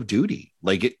Call of Duty.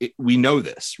 We know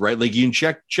this, right? Like, you can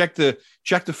check the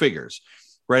figures.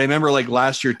 Right. I remember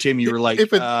last year, Tim, you were like,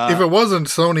 if it wasn't,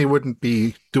 Sony wouldn't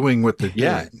be doing what they're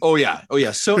doing. Oh yeah.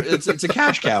 So it's a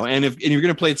cash cow. And you're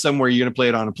going to play it somewhere, you're going to play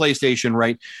it on a PlayStation.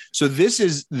 Right. So this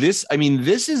is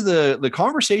the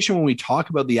conversation when we talk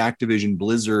about the Activision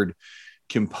Blizzard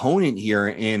component here.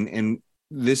 And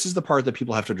this is the part that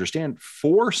people have to understand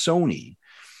for Sony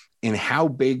and how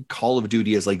big Call of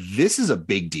Duty is. This is a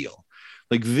big deal.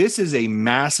 This is a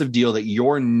massive deal that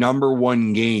your number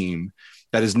one game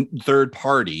that is third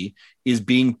party is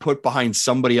being put behind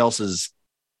somebody else's,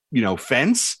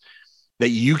 fence that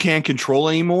you can't control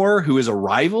anymore, who is a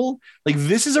rival.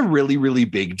 This is a really, really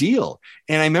big deal.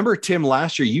 And I remember, Tim,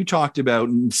 last year you talked about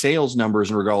sales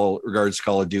numbers in regards to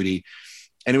Call of Duty.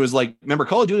 And it was remember,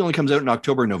 Call of Duty only comes out in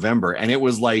October, November. And it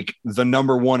was the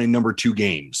number one and number two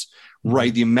games.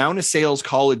 Right. The amount of sales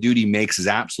Call of Duty makes is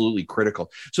absolutely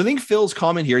critical. So I think Phil's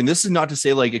comment here, and this is not to say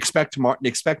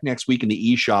expect next week in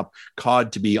the eShop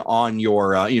COD to be on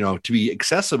your, to be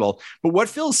accessible. But what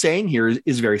Phil's saying here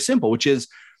is very simple, which is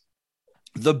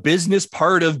the business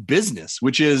part of business,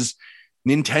 which is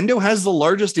Nintendo has the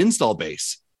largest install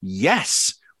base.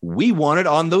 Yes. We want it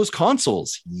on those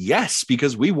consoles. Yes,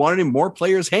 because we want it in more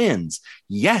players' hands.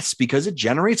 Yes, because it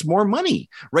generates more money,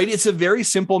 right? It's a very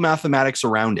simple mathematics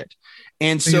around it.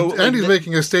 And so, and he's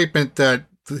making a statement that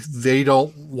they're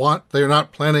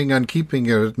not planning on keeping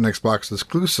it an Xbox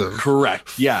exclusive.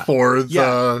 Correct. Yeah. For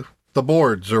the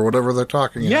boards or whatever they're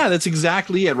talking about. Yeah, that's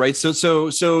exactly it, right? So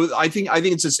I think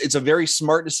it's a very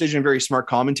smart decision, very smart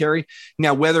commentary.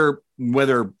 Now, whether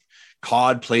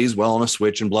COD plays well on a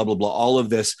Switch and blah, blah, blah, all of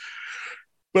this.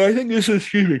 But I think this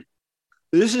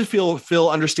is Phil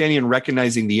understanding and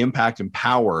recognizing the impact and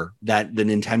power that the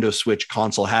Nintendo Switch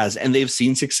console has. And they've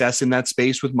seen success in that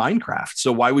space with Minecraft.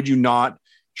 So why would you not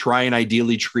try and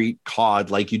ideally treat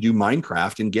COD like you do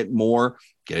Minecraft and get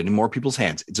it in more people's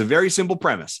hands? It's a very simple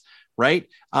premise, right?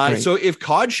 Right. So if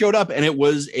COD showed up and it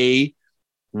was a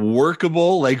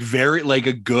workable, a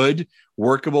good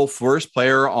workable first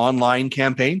player online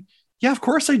campaign, yeah, of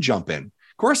course I jump in.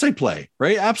 Of course I'd play,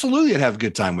 right? Absolutely. I'd have a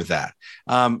good time with that.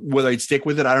 Whether I'd stick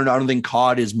with it, I don't know. I don't think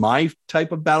COD is my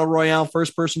type of battle royale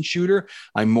first person shooter.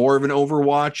 I'm more of an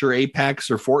Overwatch or Apex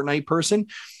or Fortnite person.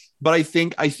 But I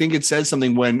think it says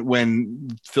something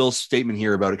when Phil's statement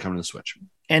here about it coming to the Switch.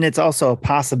 And it's also a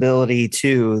possibility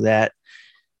too that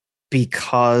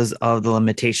because of the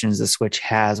limitations the Switch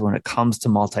has when it comes to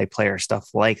multiplayer stuff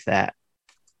like that,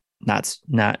 not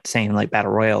saying like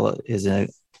Battle Royale is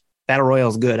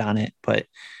good on it, but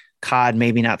COD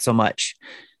maybe not so much.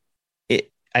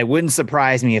 I wouldn't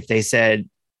surprise me if they said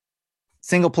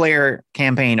single player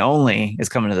campaign only is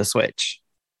coming to the Switch.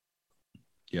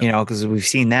 Yep. You know, because we've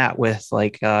seen that with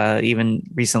like even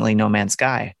recently No Man's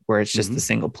Sky, where it's just the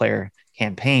single player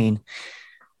campaign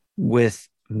with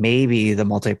maybe the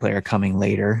multiplayer coming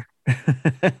later.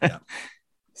 Yeah.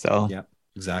 So yeah,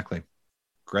 exactly.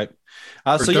 Great.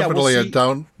 So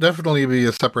definitely be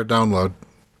a separate download.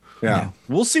 Yeah.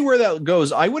 We'll see where that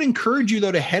goes. I would encourage you,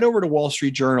 though, to head over to Wall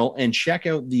Street Journal and check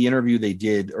out the interview they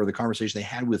did or the conversation they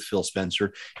had with Phil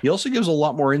Spencer. He also gives a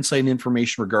lot more insight and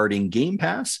information regarding Game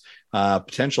Pass,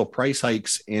 potential price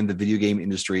hikes in the video game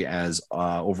industry as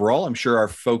overall. I'm sure our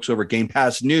folks over at Game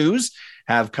Pass News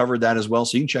have covered that as well.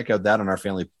 So you can check out that on our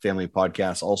family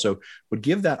podcast. Also would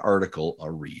give that article a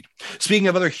read. Speaking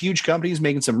of other huge companies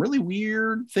making some really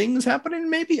weird things happening,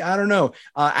 maybe, I don't know.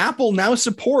 Apple now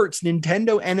supports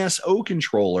Nintendo NSO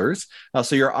controllers.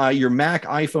 So your Mac,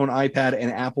 iPhone, iPad,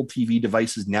 and Apple TV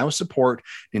devices now support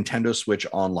Nintendo Switch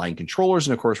Online controllers.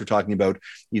 And of course, we're talking about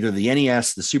either the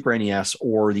NES, the Super NES,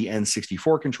 or the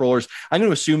N64 controllers. I'm going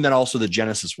to assume that also the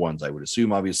Genesis ones, I would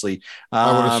assume, obviously.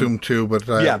 I would assume too, but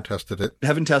I haven't tested it.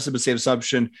 Haven't tested, but same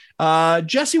assumption.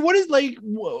 Jesse, what is like?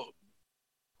 Whoa,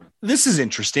 this is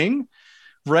interesting,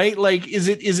 right? Like, is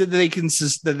it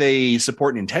that they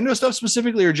support Nintendo stuff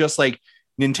specifically, or just like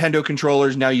Nintendo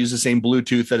controllers now use the same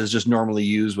Bluetooth that is just normally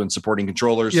used when supporting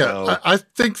controllers? Yeah, so. I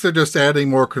think they're just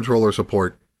adding more controller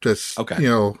support. Just okay,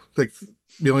 like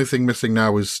the only thing missing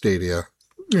now is Stadia.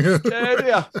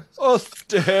 Stadia. Oh,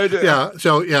 Stadia. Yeah.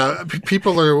 So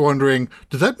people are wondering,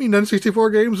 does that mean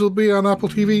N64 games will be on Apple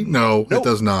TV? No, nope. It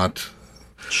does not.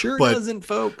 Sure doesn't,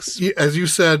 folks. As you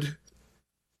said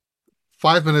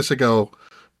 5 minutes ago,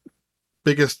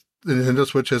 the Nintendo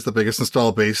Switch has the biggest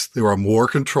install base. There are more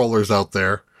controllers out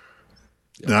there,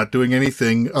 not doing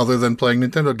anything other than playing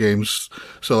Nintendo games.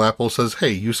 So Apple says,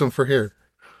 "Hey, use them for here."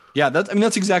 Yeah,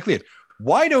 that's exactly it.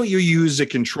 Why don't you use a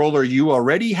controller you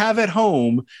already have at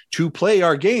home to play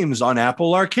our games on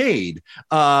Apple Arcade?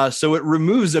 So it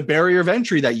removes a barrier of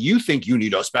entry that you think you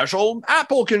need a special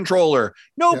Apple controller.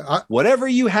 Nope, whatever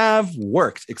you have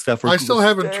works, except for I still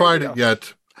haven't tried it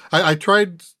yet. I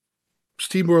tried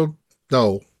SteamWorld.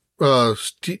 No,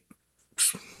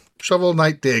 Shovel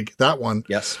Knight Dig, that one.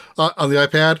 Yes, on the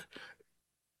iPad.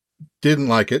 Didn't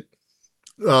like it.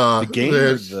 The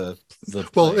game.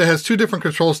 Well, it has two different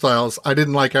control styles. I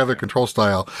didn't like either control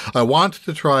style. I wanted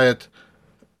to try it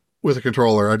with a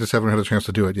controller. I just haven't had a chance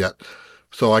to do it yet.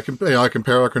 So I can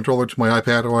pair a controller to my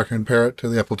iPad, or I can pair it to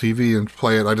the Apple TV and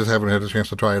play it. I just haven't had a chance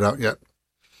to try it out yet.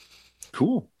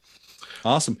 Cool.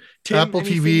 Awesome. Tim, Apple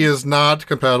TV is not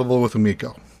compatible with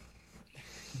Amico.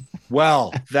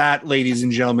 Well, that, ladies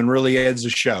and gentlemen, really ends the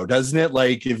show, doesn't it?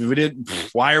 Like, if it didn't,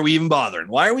 why are we even bothering?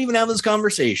 Why are we even having this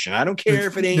conversation? I don't care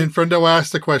if it ain't. Ninfrendo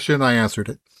asked the question, I answered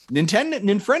it.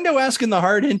 Ninfrendo asking the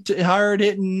hard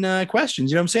hitting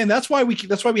questions. You know what I'm saying? That's why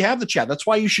we have the chat. That's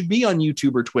why you should be on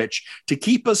YouTube or Twitch, to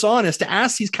keep us honest, to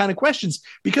ask these kind of questions,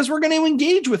 because we're going to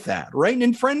engage with that, right?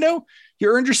 Ninfrendo, you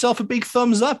earned yourself a big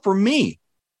thumbs up from me.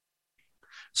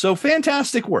 So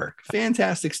fantastic work.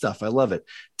 Fantastic stuff. I love it.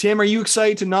 Tim, are you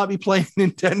excited to not be playing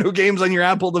Nintendo games on your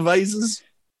Apple devices?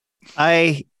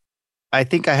 I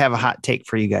think I have a hot take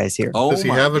for you guys here. Oh, does he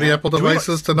have any Apple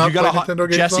devices to not play Nintendo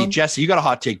games on? Jesse, you got a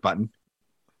hot take button.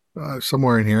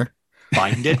 Somewhere in here.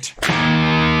 Find it.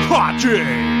 Hot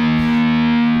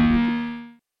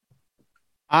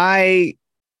take!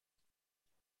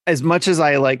 As much as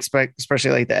I like,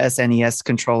 especially like the SNES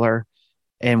controller,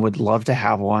 and would love to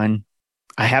have one,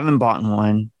 I haven't bought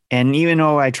one. And even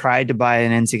though I tried to buy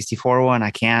an N64 one,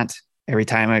 I can't. Every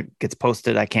time it gets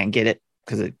posted, I can't get it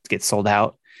because it gets sold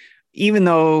out. Even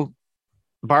though,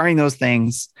 barring those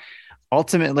things,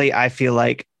 ultimately, I feel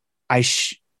like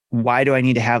why do I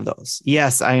need to have those?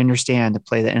 Yes, I understand to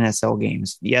play the NSO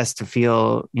games. Yes, to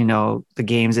feel, the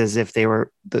games as if they were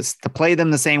to play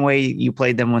them the same way you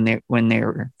played them when they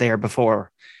were there before.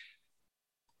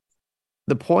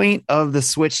 The point of the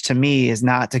Switch to me is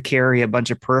not to carry a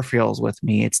bunch of peripherals with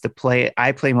me. It's to play.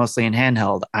 I play mostly in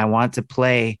handheld. I want to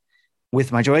play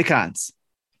with my Joy-Cons.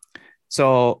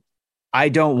 So I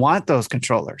don't want those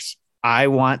controllers. I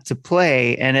want to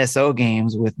play NSO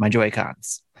games with my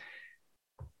Joy-Cons.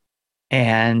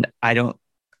 And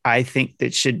I think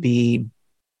that should be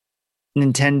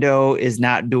Nintendo is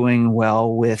not doing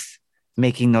well with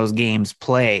making those games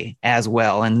play as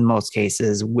well in most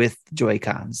cases with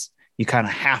Joy-Cons. You kind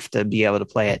of have to be able to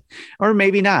play it, or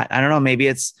maybe not. I don't know. Maybe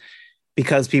it's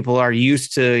because people are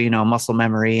used to, muscle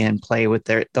memory and play with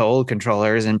the old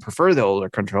controllers and prefer the older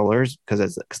controllers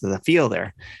because of the feel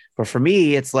there. But for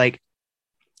me, it's like,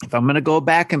 if I'm going to go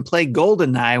back and play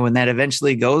GoldenEye when that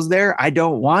eventually goes there, I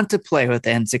don't want to play with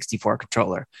the N64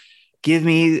 controller. Give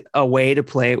me a way to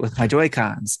play it with my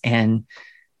Joy-Cons and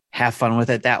have fun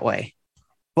with it that way.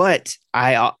 But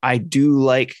I do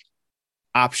like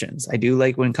options. I do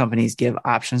like when companies give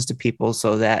options to people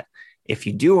so that if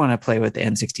you do want to play with the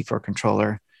N64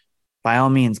 controller, by all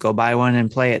means, go buy one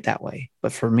and play it that way.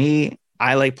 But for me,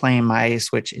 I like playing my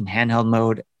Switch in handheld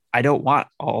mode. I don't want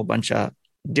a bunch of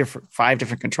 5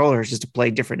 different controllers just to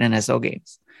play different NSO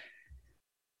games.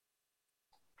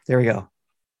 There we go.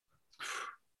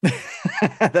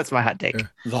 That's my hot take. Yeah.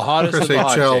 The hottest of the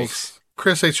hot takes.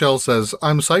 Chris HL says,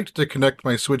 I'm psyched to connect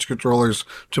my Switch controllers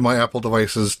to my Apple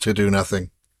devices to do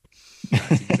nothing.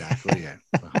 That's exactly it.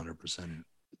 100%.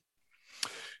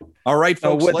 All right,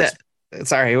 folks.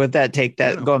 With that take,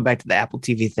 going back to the Apple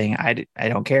TV thing, I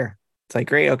don't care. It's like,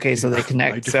 great. Okay. So they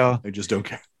connect. I just don't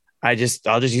care. I'll just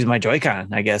use my Joy-Con,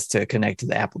 I guess, to connect to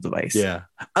the Apple device. Yeah.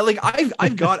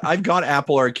 I've got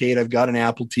Apple Arcade. I've got an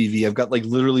Apple TV. I've got like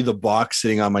literally the box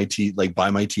sitting on my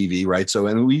by my TV. Right. So,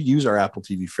 and we use our Apple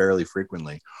TV fairly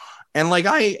frequently. And like,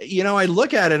 I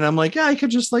look at it and I'm like, yeah, I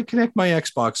could just like connect my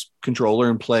Xbox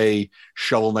controller and play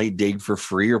Shovel Knight Dig for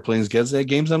free or playing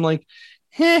games. I'm like,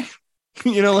 I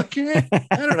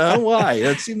don't know why.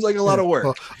 That seems like a lot of work.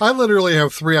 Well, I literally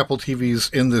have 3 Apple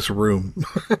TVs in this room.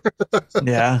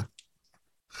 Yeah.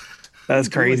 That's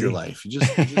crazy. Your life. You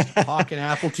just hawking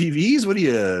Apple TVs. What are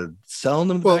you selling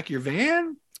them back your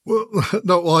van? Well,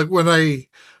 no. Like when I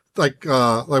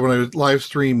live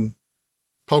stream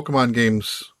Pokemon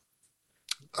games,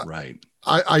 right?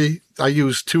 I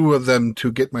use 2 of them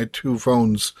to get my 2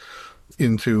 phones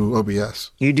into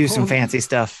OBS. You do some fancy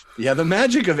stuff. Yeah, the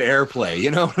magic of AirPlay.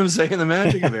 You know what I'm saying? The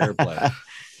magic of AirPlay.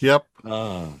 Yep.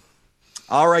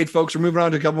 All right, folks, we're moving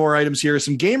on to a couple more items here.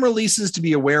 Some game releases to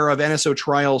be aware of. NSO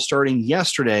trial starting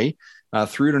yesterday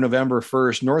through to November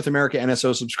 1st. North America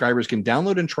NSO subscribers can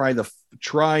download and try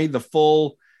the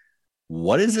full.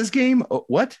 What is this game?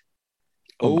 What?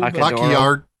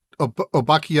 Obakiadoro.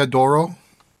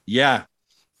 Yeah,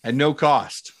 at no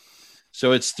cost.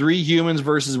 So it's 3 humans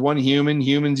versus 1 human.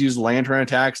 Humans use lantern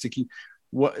attacks to keep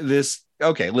this.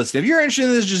 Okay, listen, if you're interested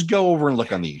in this, just go over and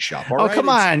look on the eShop. All right? Come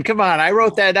on. I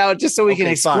wrote that out just so we can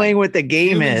explain what the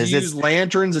game is. Use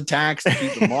lanterns attacks to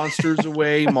keep the monsters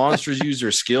away. Monsters use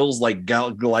their skills like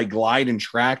glide and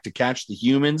track to catch the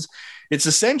humans. It's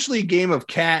essentially a game of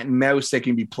cat and mouse that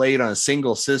can be played on a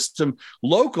single system,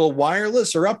 local,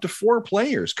 wireless, or up to 4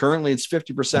 players. Currently, it's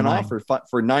 50% off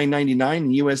for $9.99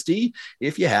 in USD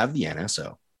if you have the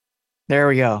NSO. There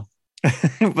we go.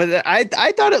 But I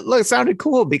thought it sounded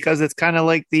cool because it's kind of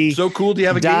like the so cool. Do you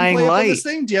have a gameplay on this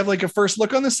thing? Do you have like a first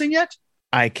look on this thing yet?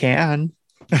 I can.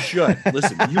 You should.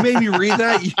 Listen, you made me read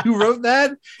that. You wrote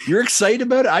that. You're excited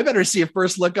about it. I better see a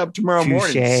first look up tomorrow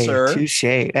morning, sir. Touche.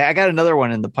 I got another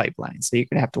one in the pipeline, so you're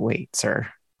gonna have to wait, sir.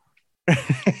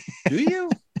 Do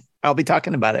you? I'll be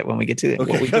talking about it when we get to it.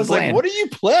 Okay, I was like, what are you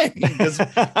playing? Because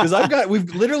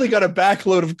we've literally got a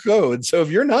backload of code. So if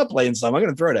you're not playing some, I'm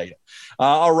going to throw it at you.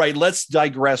 All right, let's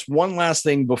digress. One last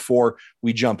thing before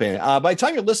we jump in. By the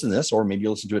time you're listening to this, or maybe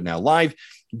you listen to it now live,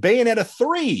 Bayonetta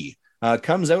 3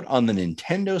 comes out on the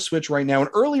Nintendo Switch right now, and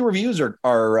early reviews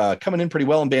are coming in pretty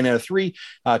well on Bayonetta 3.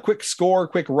 Quick score,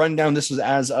 quick rundown. This is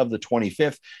as of the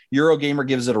 25th. Eurogamer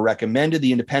gives it a recommended.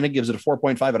 The Independent gives it a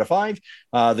 4.5 out of 5.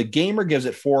 The Gamer gives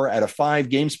it 4 out of 5.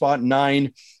 GameSpot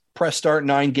 9. Press Start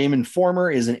 9. Game Informer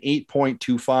is an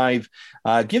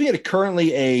 8.25, giving it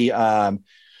currently a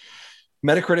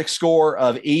Metacritic score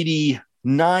of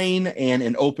 89 and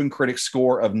an Open Critic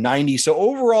score of 90. So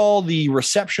overall, the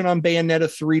reception on Bayonetta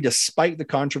 3, despite the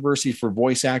controversy for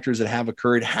voice actors that have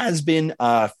occurred, has been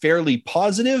fairly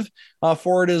positive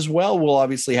for it as well. We'll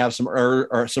obviously have some of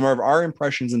our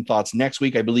impressions and thoughts next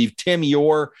week. I believe, Tim,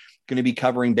 you're going to be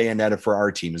covering Bayonetta for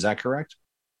our team. Is that correct?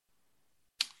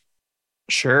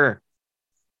 Sure.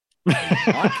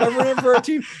 Not covering it for our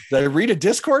team. Did I read a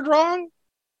Discord wrong?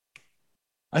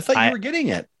 I thought you were getting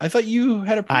it. I thought you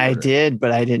had a pre-order. I did,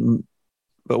 but I didn't.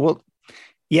 But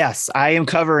yes, I am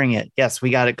covering it. Yes, we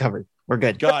got it covered. We're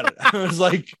good. Got it. I was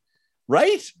like,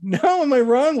 right? No, am I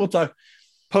wrong? We'll talk.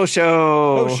 Post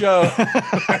show. Post show.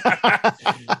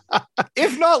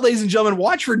 If not, ladies and gentlemen,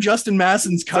 watch for Justin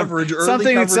Masson's coverage.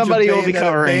 Somebody will be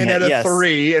covering Bayonetta it. Yes.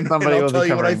 3, and I'll tell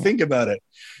you what I think about it.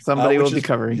 Somebody will be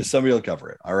covering it. Somebody will cover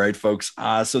it. All right, folks.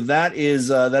 So that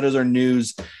is our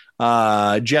news.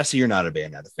 Jesse, you're not a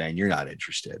Bayonetta fan. You're not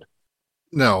interested.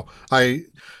 No, I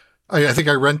think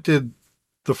I rented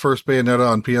the first Bayonetta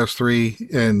on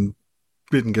PS3 and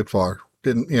didn't get far.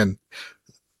 And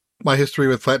my history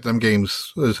with Platinum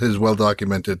Games is well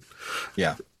documented.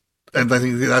 Yeah. And I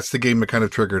think that's the game that kind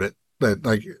of triggered it. That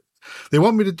like they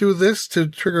want me to do this to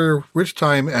trigger Rich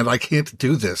Time, and I can't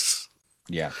do this.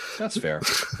 Yeah, that's fair.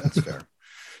 That's fair.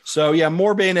 So yeah,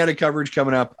 more Bayonetta coverage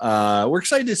coming up. We're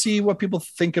excited to see what people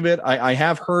think of it. I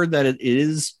have heard that it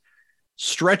is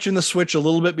stretching the Switch a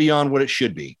little bit beyond what it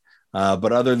should be.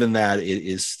 But other than that, it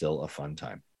is still a fun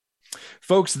time.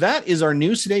 Folks, that is our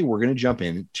news today. We're going to jump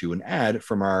into an ad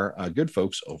from our good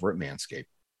folks over at Manscaped.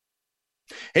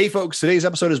 Hey, folks, today's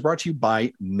episode is brought to you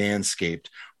by Manscaped.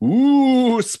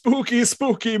 Ooh, spooky,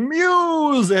 spooky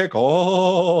music.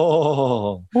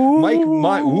 Oh,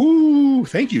 ooh,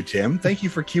 thank you, Tim. Thank you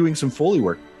for cueing some Foley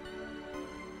work.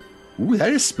 Ooh, that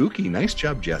is spooky. Nice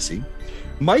job, Jesse.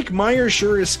 Mike Myers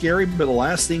sure is scary, but the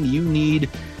last thing you need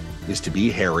is to be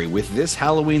hairy. With this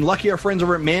Halloween, lucky our friends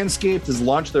over at Manscaped has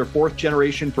launched their 4th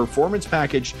generation performance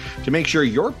package to make sure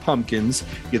your pumpkins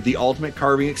get the ultimate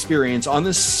carving experience on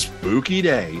this spooky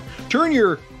day. Turn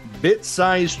your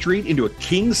bit-sized treat into a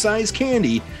king-size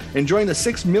candy and join the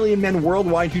 6 million men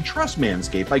worldwide who trust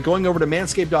Manscaped by going over to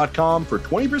manscaped.com for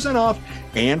 20% off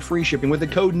and free shipping with the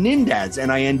code NINDADS,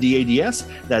 N-I-N-D-A-D-S.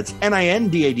 That's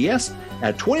N-I-N-D-A-D-S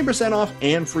at 20% off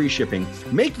and free shipping.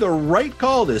 Make the right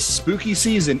call this spooky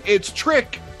season. It's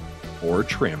trick or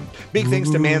trim. Big thanks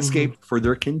to Manscaped for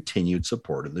their continued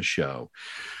support of the show.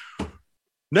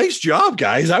 Nice job,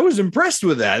 guys. I was impressed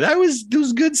with that. It was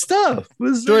good stuff.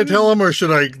 Do I tell him or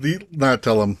should I not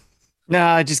tell him?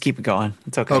 No, just keep it going.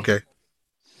 It's okay. Okay.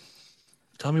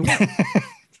 Tell me what.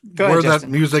 Go ahead, where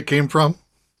Justin. that music came from?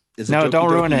 Is it No, Doki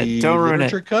don't ruin Doki it. Don't ruin it.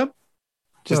 Literature Cup?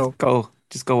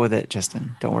 Just go with it,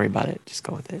 Justin. Don't worry about it. Just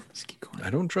go with it. Just keep going. I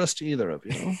don't trust either of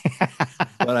you,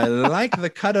 but I like the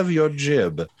cut of your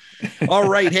jib. All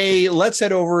right. Hey, let's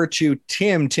head over to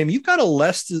Tim. Tim, you've got a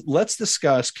let's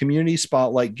discuss community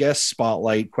spotlight, guest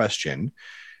spotlight question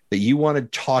that you want to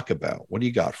talk about. What do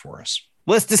you got for us?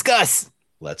 Let's discuss.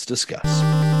 Let's discuss.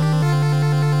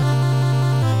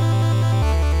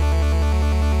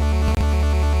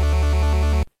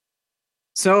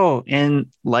 So, in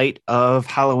light of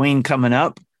Halloween coming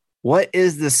up, what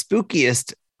is the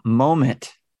spookiest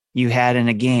moment you had in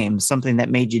a game? Something that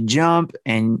made you jump?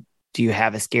 And do you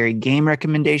have a scary game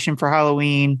recommendation for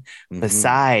Halloween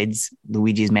besides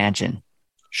Luigi's Mansion?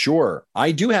 Sure.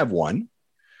 I do have one.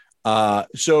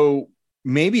 So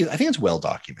maybe I think it's well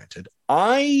documented.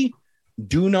 I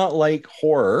do not like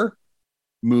horror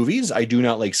movies. I do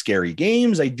not like scary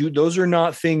games. Those are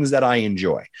not things that I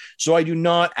enjoy. So I do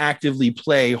not actively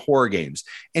play horror games.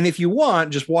 And if you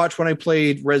want, just watch when I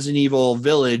played Resident Evil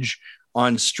Village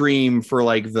on stream for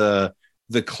like the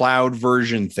cloud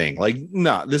version thing. Like,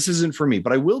 no, this isn't for me.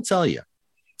 But I will tell you,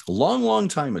 a long, long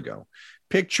time ago,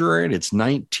 picture it, it's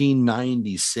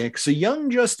 1996. A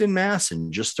young Justin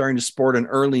Masson, just starting to sport an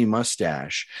early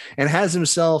mustache and has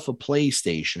himself a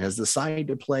PlayStation, has decided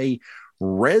to play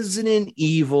Resident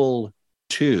Evil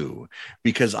 2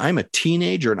 because I'm a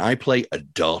teenager and I play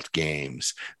adult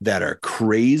games that are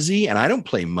crazy. And I don't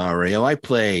play Mario. I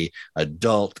play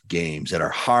adult games that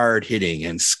are hard hitting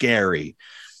and scary.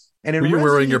 And were you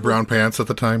wearing your brown pants at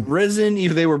the time? Resident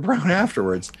Evil, they were brown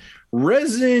afterwards.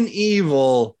 Resident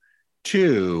Evil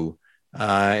 2.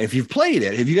 If you've played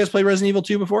it, have you guys played Resident Evil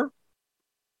 2 before?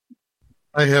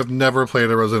 I have never played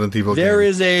a Resident Evil game. There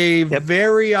is a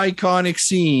very iconic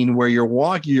scene where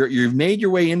you've made your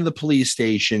way into the police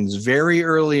stations very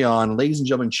early on. Ladies and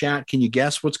gentlemen, chat, can you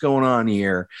guess what's going on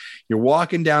here? You're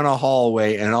walking down a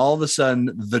hallway and all of a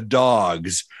sudden the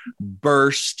dogs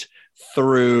burst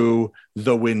through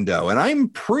the window. And I'm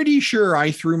pretty sure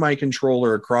I threw my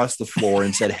controller across the floor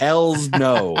and said, "Hell's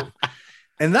no."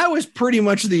 And that was pretty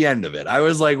much the end of it. I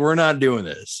was like, we're not doing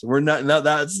this. We're not. No,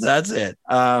 that's it.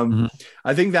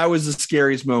 I think that was the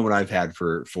scariest moment I've had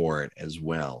for it as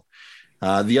well.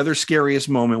 The other scariest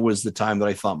moment was the time that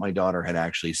I thought my daughter had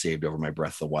actually saved over my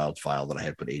Breath of the Wild file that I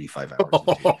had put 85 hours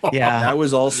into. Yeah. That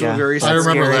was also very I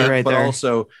remember scary, that. Right but there.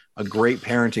 also a great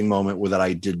parenting moment where that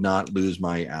I did not lose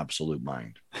my absolute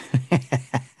mind.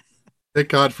 Thank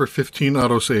God for 15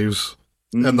 autosaves.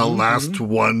 And the last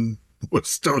one was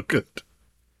still good.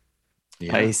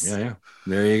 Yeah, Nice. yeah.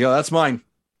 There you go. That's mine.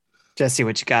 Jesse,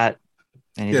 what you got?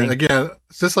 Anything? Yeah, again,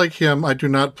 just like him, I do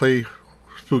not play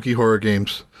spooky horror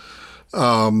games.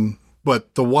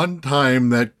 But the one time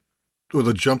that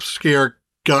the jump scare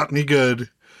got me good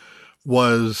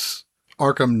was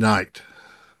Arkham Knight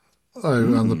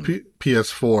on the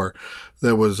PS4.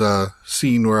 There was a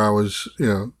scene where I was,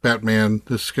 Batman,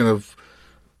 just kind of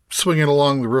swinging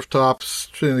along the rooftops,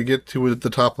 trying to get to the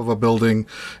top of a building.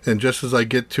 And just as I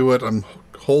get to it, I'm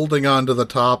holding on to the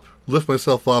top, lift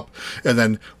myself up, and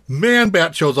then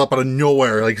Man-Bat shows up out of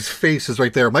nowhere. Like, his face is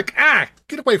right there. I'm like,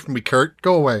 get away from me, Kurt.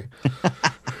 Go away.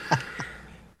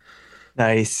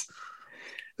 Nice.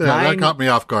 Yeah, that caught me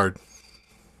off guard.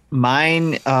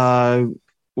 Mine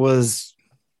was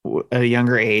at a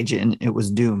younger age, and it was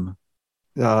Doom.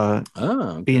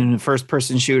 Being a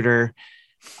first-person shooter,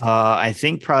 I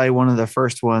think probably one of the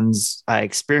first ones I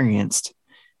experienced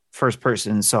first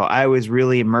person. So I was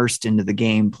really immersed into the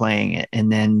game playing it.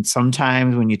 And then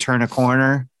sometimes when you turn a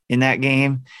corner in that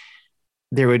game,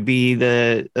 there would be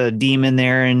the demon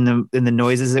there and the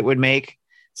noises it would make,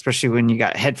 especially when you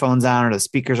got headphones on or the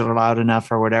speakers are loud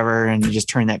enough or whatever. And you just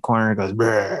turn that corner, it goes,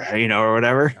 or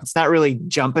whatever. It's not really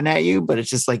jumping at you, but it's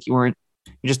just like you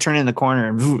just turn in the corner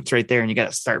and it's right there and you got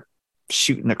to start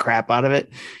shooting the crap out of it.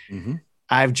 Mm-hmm.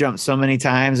 I've jumped so many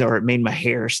times, or it made my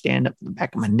hair stand up the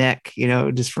back of my neck,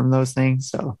 just from those things.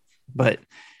 So, but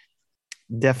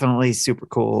definitely super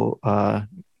cool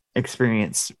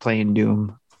experience playing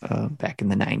Doom back in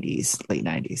the 90s, late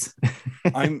 90s.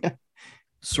 I'm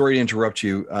sorry to interrupt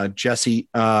you, Jesse.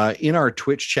 In our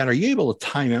Twitch chat, are you able to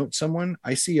time out someone?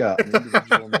 I see an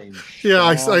individual named Yeah,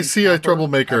 I see a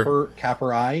troublemaker.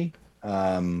 Capper I.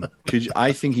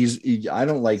 I think I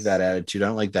don't like that attitude. I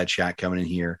don't like that chat coming in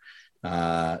here.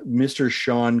 Mr.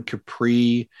 Sean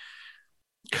Capri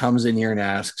comes in here and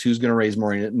asks who's going to raise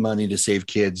more money to save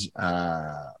kids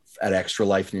at Extra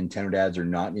Life, Nintendo Dads or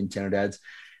not Nintendo Dads.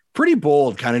 Pretty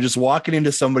bold, kind of just walking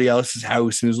into somebody else's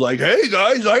house and is like, hey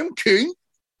guys, I'm king,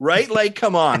 right? Like,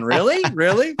 come on, really?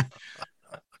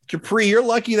 Capri, you're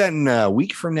lucky that in a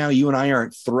week from now you and I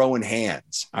aren't throwing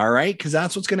hands, all right? Because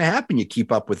that's what's going to happen. You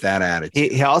keep up with that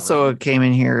attitude. He also came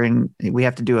in here and we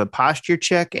have to do a posture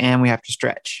check and we have to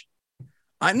stretch.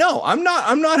 I'm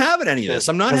not having any of this.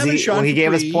 I'm not having Sean. He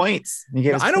gave us points.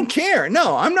 I don't care.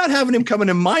 No, I'm not having him come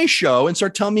into my show and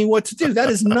start telling me what to do.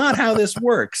 That is not how this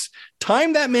works.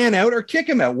 Time that man out or kick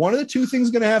him out. One of the two things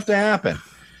is going to have to happen.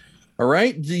 All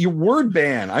right. Your word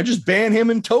ban. I just ban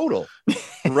him in total.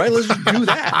 All right. Let's just do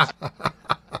that.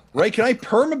 Right. Can I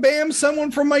permabam someone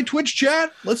from my Twitch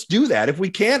chat? Let's do that. If we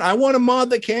can, I want a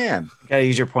mod that can. You gotta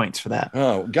use your points for that.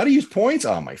 Oh, gotta use points.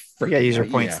 Oh my freaking. You gotta use your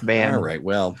points to ban. All right.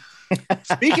 Well,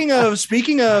 speaking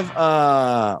of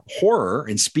horror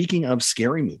and speaking of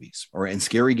scary movies and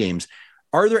scary games,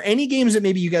 are there any games that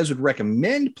maybe you guys would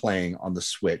recommend playing on the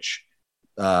Switch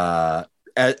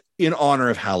in honor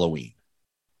of Halloween?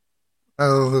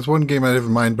 There's one game I have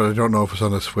in mind, but I don't know if it's on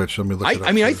the Switch. Let me look it up.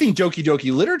 I think Doki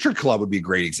Doki Literature Club would be a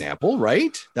great example,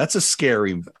 right? That's a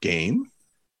scary game.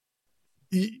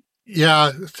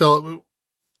 Yeah. So,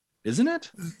 isn't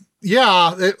it?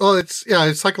 Yeah. It's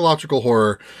psychological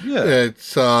horror. Yeah.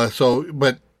 It's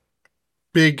but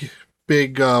big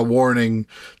warning.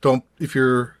 If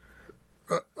you're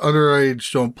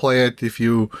underage, don't play it. If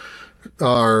you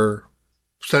are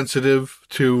sensitive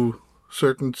to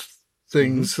certain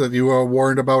things that you are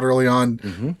warned about early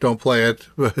on, don't play it.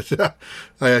 But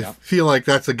I feel like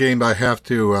that's a game I have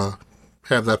to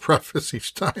have that preface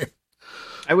each time.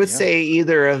 I would say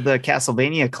either of the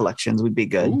Castlevania collections would be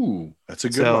good. Ooh, that's a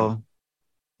good one.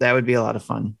 That would be a lot of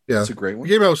fun. Yeah, that's a great one.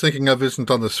 The game I was thinking of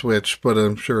isn't on the Switch, but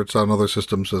I'm sure it's on other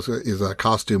systems. Is a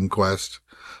Costume Quest,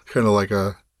 kind of like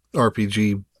a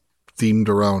RPG themed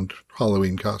around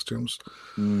Halloween costumes,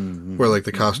 where like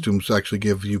the costumes actually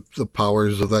give you the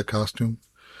powers of that costume.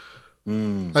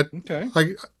 Okay.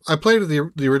 I played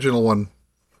the original one.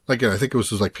 Again, I think it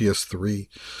was like PS3,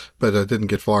 but I didn't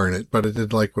get far in it. But I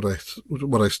did like what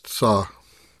I saw.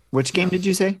 Which game did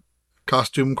you say?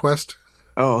 Costume Quest.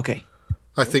 Oh, okay.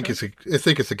 I think it's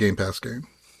a Game Pass game.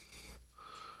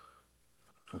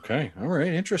 Okay. All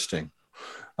right. Interesting.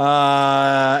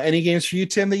 Any games for you,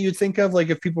 Tim, that you'd think of? Like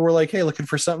if people were like, hey, looking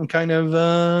for something kind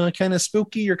of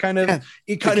spooky or kind of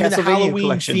in the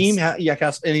Halloween theme.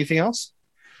 Anything else?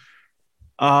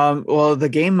 Well, the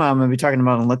game I'm going to be talking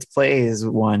about on Let's Play is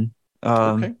one.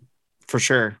 Okay. For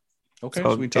sure. Okay.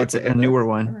 So it's a newer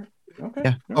one. Right. Okay.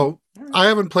 Yeah. Oh, I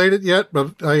haven't played it yet,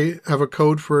 but I have a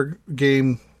code for a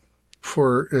game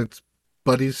for its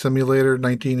Buddy Simulator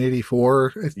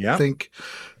 1984. I think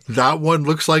that one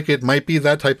looks like it might be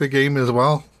that type of game as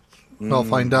well. I'll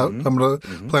find out. I'm going to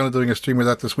plan on doing a stream of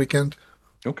that this weekend.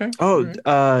 Okay.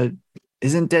 Oh,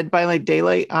 Isn't Dead by like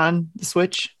Daylight on the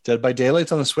Switch? Dead by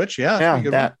Daylight's on the Switch. Yeah, that's a pretty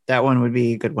good one. That one would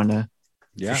be a good one to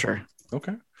Yeah. for sure.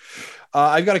 Okay.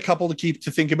 I've got a couple to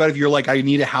think about. If you're like, I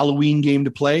need a Halloween game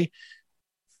to play.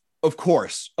 Of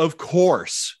course.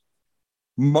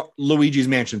 Luigi's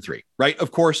Mansion 3, right?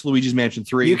 Of course, Luigi's Mansion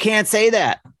 3. You can't say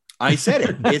that. I said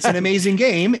it. It's an amazing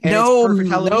game. And it's a perfect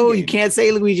Halloween game. You can't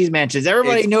say Luigi's Mansions.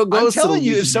 Everybody goes. I'm telling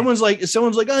you, if someone's like,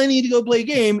 oh, I need to go play a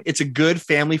game, it's a good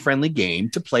family-friendly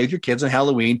game to play with your kids on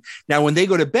Halloween. Now, when they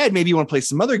go to bed, maybe you want to play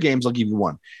some other games. I'll give you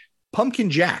one. Pumpkin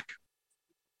Jack.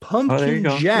 Pumpkin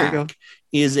Jack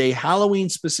is a Halloween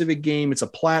specific game. It's a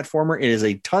platformer. It is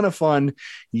a ton of fun.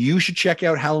 You should check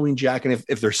out Halloween Jack. And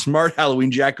if they're smart, Halloween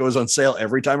Jack goes on sale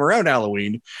every time around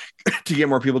Halloween to get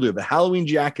more people to do it. But Halloween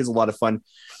Jack is a lot of fun.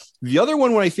 The other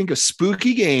one, when I think of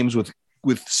spooky games with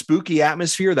spooky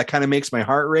atmosphere, that kind of makes my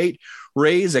heart rate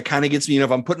raise. That kind of gets me, if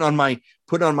I'm putting on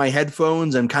my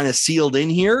headphones and kind of sealed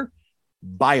in here,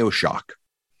 BioShock.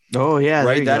 Oh yeah.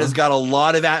 Right. That has got a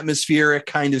lot of atmospheric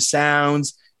kind of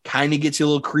sounds, kind of gets you a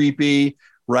little creepy.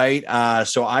 Right.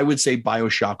 So I would say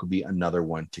BioShock would be another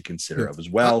one to consider of as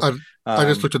well. I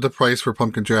just looked at the price for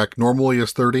Pumpkin Jack. Normally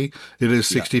is $30. It is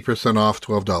 60% off,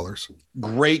 $12.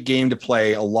 Great game to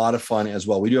play. A lot of fun as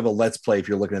well. We do have a Let's Play if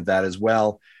you're looking at that as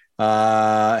well.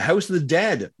 House of the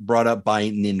Dead, brought up by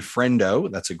Ninfrendo.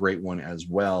 That's a great one as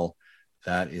well.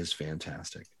 That is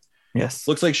fantastic. Yes.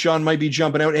 Looks like Sean might be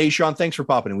jumping out. Hey, Sean, thanks for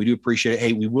popping in. We do appreciate it.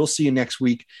 Hey, we will see you next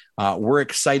week. We're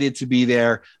excited to be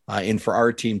there and for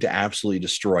our team to absolutely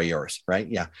destroy yours, right?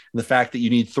 Yeah. And the fact that you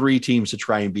need 3 teams to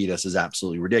try and beat us is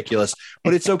absolutely ridiculous,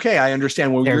 but it's okay. I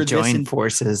understand when you're joint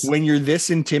forces. When you're this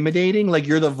intimidating, like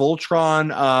you're the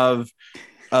Voltron of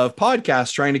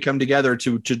podcasts trying to come together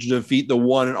to defeat the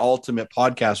one and ultimate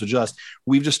podcast with us.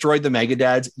 We've destroyed the Mega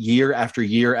Dads year after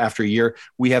year after year.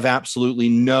 We have absolutely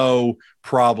no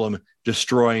problem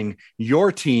destroying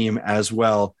your team as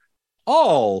well,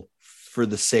 all for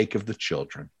the sake of the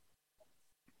children.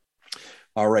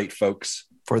 All right, folks.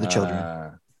 For the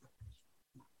children.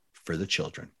 For the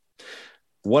children.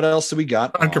 What else do we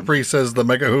got? Ron Capri says the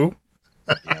Mega Who.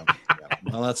 Yeah.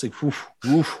 Well, that's like,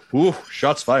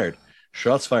 shots fired.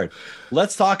 Shots fired.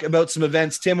 Let's talk about some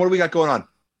events. Tim, what do we got going on?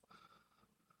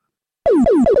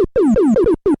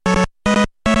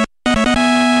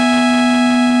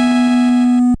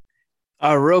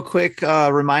 A real quick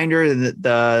reminder that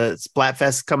the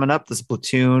Splatfest coming up, the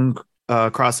Splatoon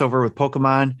crossover with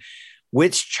Pokemon.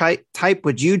 Which type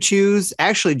would you choose?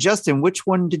 Actually, Justin, which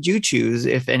one did you choose,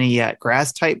 if any yet?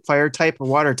 Grass type, fire type, or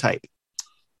water type?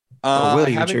 Or will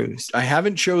you choose? I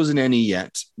haven't chosen any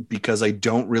yet because I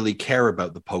don't really care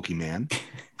about the Pokemon.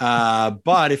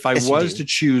 But if I was to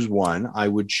choose one, I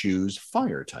would choose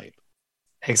fire type.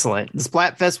 Excellent. The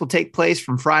Splatfest will take place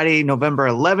from Friday, November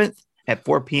 11th at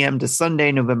 4 p.m. to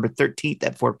Sunday, November 13th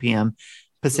at 4 p.m.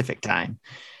 Pacific time.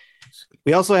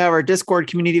 We also have our Discord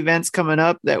community events coming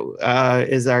up. That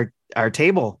is our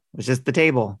table. It's just the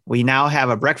table. We now have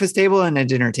a breakfast table and a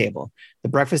dinner table. The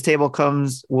breakfast table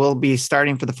will be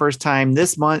starting for the first time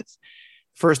this month.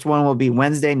 First one will be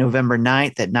Wednesday, November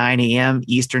 9th at 9 a.m.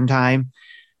 Eastern time.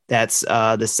 That's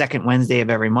the second Wednesday of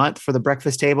every month for the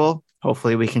breakfast table.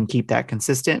 Hopefully we can keep that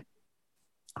consistent,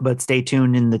 but stay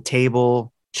tuned in the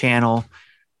table channel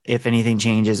if anything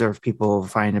changes or if people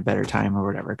find a better time or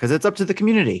whatever, because it's up to the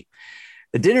community.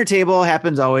 The dinner table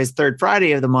happens always third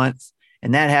Friday of the month.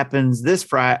 And that happens this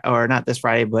Friday, or not this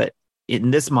Friday, but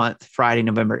in this month, Friday,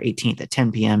 November 18th at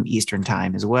 10 p.m. Eastern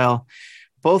time as well.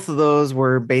 Both of those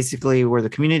were basically where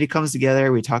the community comes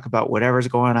together. We talk about whatever's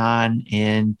going on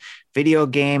in video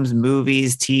games,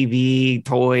 movies, TV,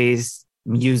 toys,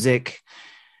 music,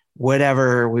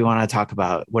 whatever we want to talk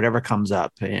about, whatever comes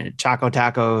up, Choco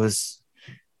Tacos,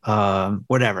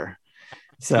 whatever.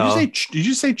 So did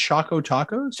you say Choco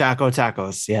Tacos? Choco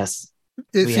Tacos, yes.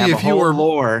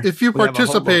 If you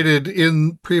participated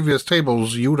in previous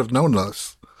tables, you would have known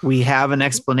us. We have an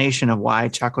explanation of why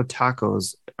Choco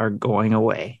Tacos are going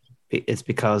away. It's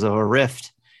because of a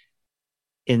rift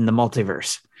in the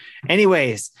multiverse.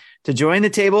 Anyways, to join the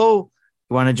table,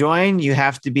 you want to join, you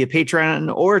have to be a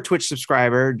Patreon or a Twitch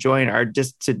subscriber. Join our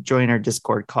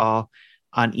Discord call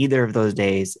on either of those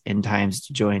days and times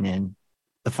to join in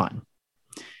the fun.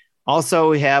 Also,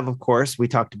 we have, of course, we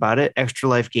talked about it, Extra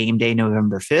Life Game Day,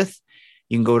 November 5th.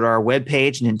 You can go to our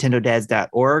webpage,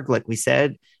 nintendodads.org. Like we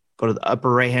said, go to the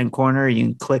upper right-hand corner. You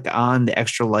can click on the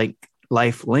Extra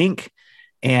Life link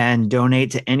and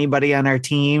donate to anybody on our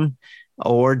team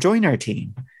or join our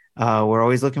team. We're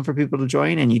always looking for people to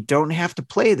join, and you don't have to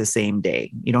play the same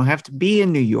day. You don't have to be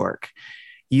in New York.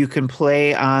 You can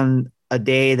play on a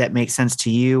day that makes sense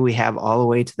to you. We have all the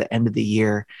way to the end of the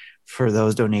year for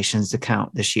those donations to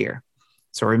count this year.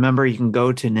 So remember, you can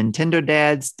go to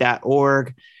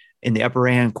nintendodads.org. In the upper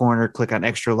right-hand corner, click on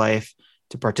Extra Life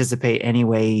to participate any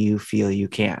way you feel you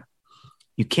can.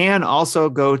 You can also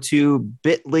go to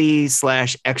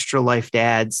bit.ly/Extra Life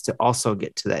Dads to also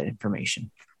get to that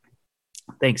information.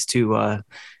 Thanks to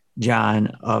John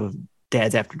of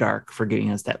Dads After Dark for giving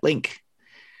us that link.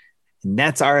 And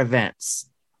that's our events.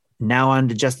 Now on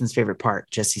to Justin's favorite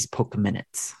part, Jesse's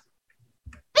Pokeminutes.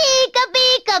 Pika,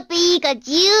 pika,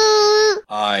 Pikachu!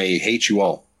 I hate you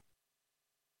all.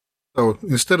 So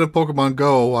instead of Pokemon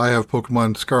Go, I have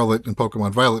Pokemon Scarlet and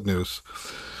Pokemon Violet news.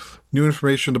 New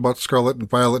information about Scarlet and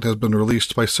Violet has been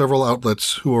released by several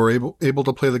outlets who are able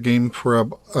to play the game for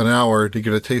an hour to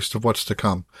get a taste of what's to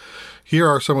come. Here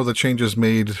are some of the changes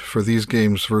made for these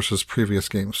games versus previous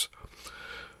games.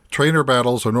 Trainer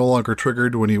battles are no longer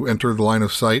triggered when you enter the line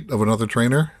of sight of another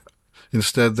trainer.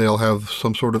 Instead, they'll have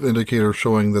some sort of indicator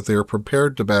showing that they are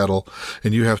prepared to battle,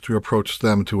 and you have to approach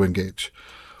them to engage.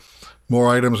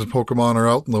 More items and Pokemon are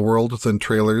out in the world than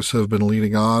trailers have been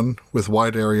leading on, with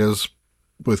wide areas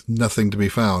with nothing to be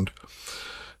found.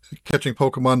 Catching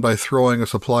Pokemon by throwing a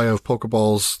supply of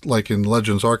Pokeballs like in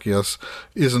Legends Arceus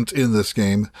isn't in this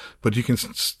game, but you can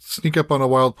sneak up on a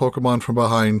wild Pokemon from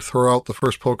behind, throw out the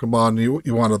first Pokemon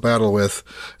you want to battle with,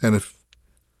 and if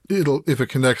it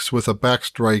connects with a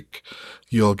backstrike,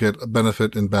 you'll get a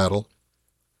benefit in battle.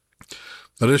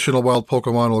 Additional wild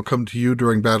Pokemon will come to you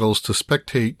during battles to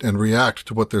spectate and react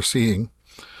to what they're seeing.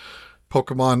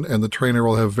 Pokemon and the trainer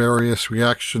will have various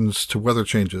reactions to weather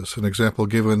changes. An example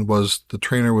given was the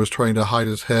trainer was trying to hide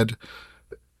his head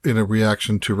in a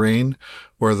reaction to rain,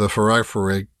 where the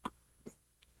Farigiraf,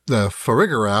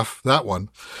 that one,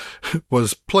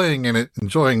 was playing in it,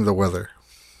 enjoying the weather.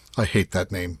 I hate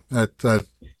that name.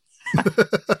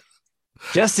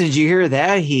 Justin, did you hear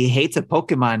that? He hates a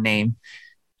Pokemon name.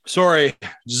 Sorry,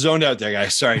 zoned out there,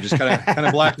 guys. Sorry, just kind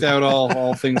of blacked out.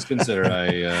 All things considered,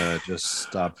 I just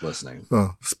stopped listening.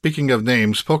 Well, speaking of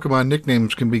names, Pokemon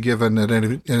nicknames can be given at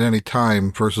any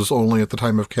time versus only at the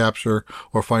time of capture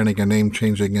or finding a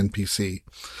name-changing NPC.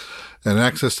 And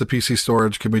access to PC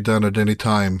storage can be done at any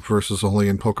time versus only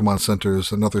in Pokemon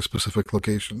centers and other specific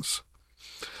locations.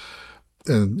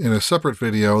 And in a separate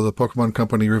video, the Pokemon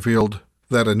Company revealed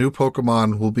that a new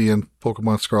Pokemon will be in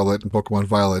Pokemon Scarlet and Pokemon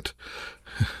Violet.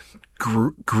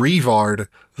 Greavard,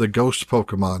 the ghost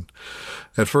Pokemon.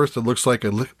 At first, it looks like a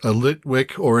lit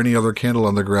wick or any other candle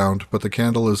on the ground, but the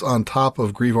candle is on top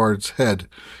of Greavard's head.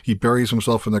 He buries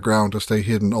himself in the ground to stay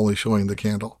hidden, only showing the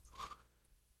candle.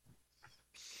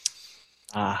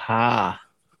 Aha.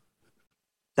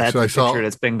 That's So a picture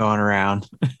that's been going around.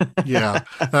 Yeah.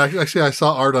 Actually, I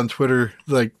saw art on Twitter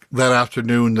like that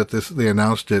afternoon that they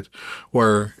announced it,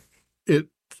 where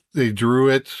they drew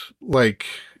it like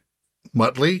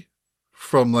Muttley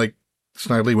from like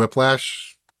Snidely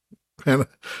Whiplash and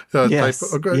Yes,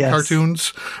 type of yes.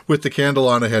 cartoons with the candle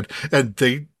on a head, and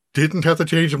they didn't have to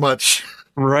change much.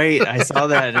 Right. I saw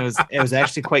that. And it was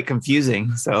actually quite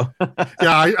confusing. So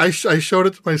Yeah, I showed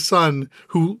it to my son,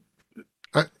 who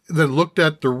then looked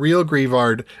at the real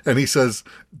Greavard, and he says,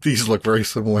 these look very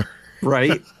similar.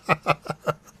 right.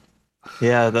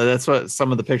 Yeah, that's what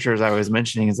some of the pictures I was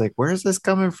mentioning is like, where's this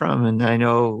coming from? And I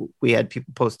know we had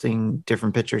people posting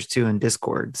different pictures too in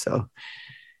Discord. So,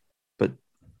 but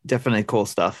definitely cool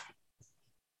stuff.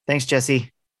 Thanks,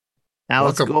 Jesse. Now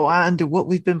Welcome. let's go on to what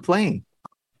we've been playing.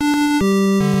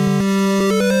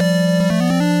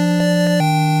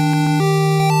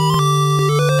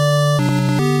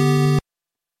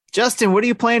 Justin, what are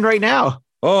you playing right now?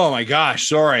 Oh my gosh,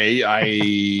 sorry.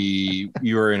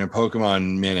 You were in a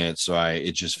Pokemon minute, so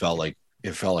it just felt like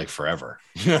forever.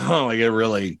 You know, like it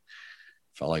really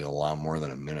felt like a lot more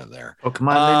than a minute there.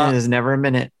 Pokemon Minute is never a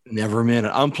minute. Never a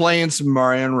minute. I'm playing some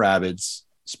Mario and Rabbids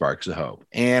Sparks of Hope,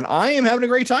 and I am having a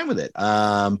great time with it.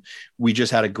 We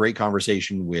just had a great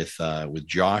conversation with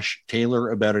Josh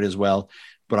Taylor about it as well,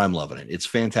 but I'm loving it. It's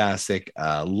fantastic.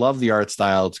 Love the art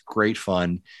style. It's great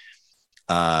fun.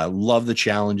 Love the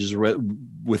challenges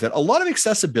with it. A lot of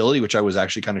accessibility, which I was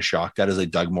actually kind of shocked at as I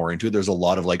dug more into it. There's a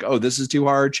lot of like, oh, this is too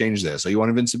hard, change this. So you want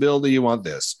invincibility, you want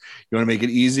this. You want to make it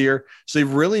easier. So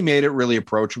they've really made it really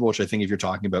approachable, which I think if you're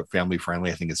talking about family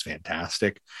friendly, I think is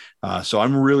fantastic. So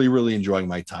I'm really, really enjoying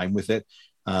my time with it.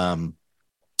 I'll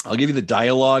give you the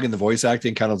dialogue and the voice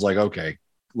acting kind of like, okay,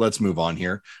 let's move on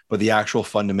here. But the actual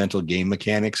fundamental game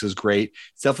mechanics is great.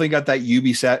 It's definitely got that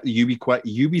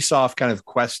Ubisoft kind of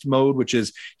quest mode, which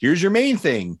is here's your main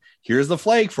thing. Here's the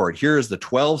flag for it. Here's the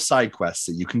 12 side quests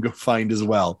that you can go find as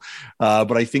well.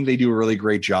 But I think they do a really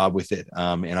great job with it.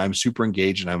 And I'm super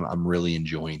engaged, and I'm really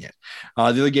enjoying it. The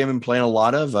other game I'm playing a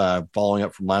lot of, following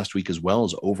up from last week as well,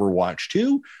 is Overwatch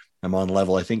 2. I'm on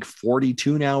level, I think,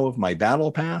 42 now of my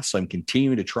battle pass. So I'm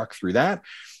continuing to truck through that.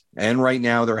 And right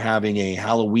now they're having a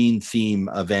Halloween theme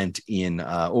event in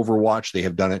Overwatch. They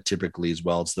have done it typically as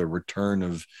well. It's the return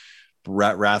of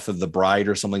Wrath of the Bride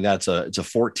or something like that. It's a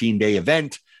 14-day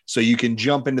event. So you can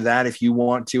jump into that if you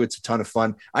want to. It's a ton of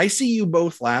fun. I see you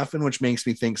both laughing, which makes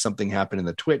me think something happened in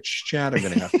the Twitch chat. I'm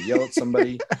going to have to yell at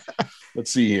somebody.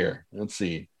 Let's see here. Let's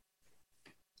see.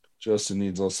 Justin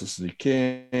needs all assistance he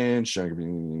can.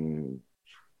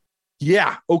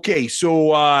 Yeah. Okay.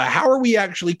 So how are we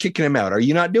actually kicking him out? Are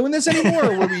you not doing this anymore?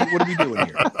 Or what are we doing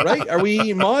here? Right? Are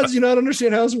we mods? You not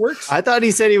understand how this works? I thought he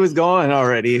said he was going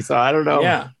already, so I don't know.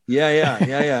 Yeah.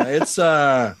 It's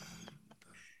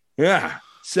yeah.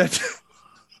 Set.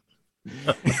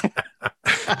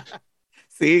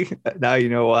 See, now you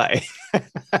know why.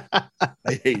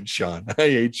 I hate Sean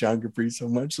Capri so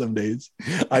much some days.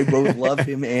 I both love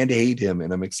him and hate him,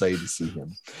 and I'm excited to see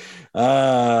him.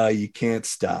 You can't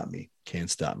stop me.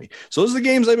 So those are the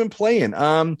games I've been playing.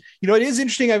 It is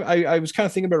interesting. I was kind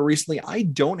of thinking about it recently. I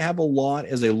don't have a lot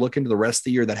as I look into the rest of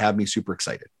the year that have me super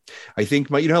excited. I think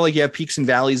like you have peaks and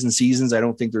valleys and seasons. I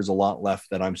don't think there's a lot left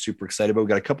that I'm super excited about. We've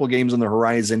got a couple of games on the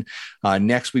horizon.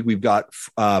 Next week, we've got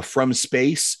From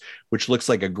Space, which looks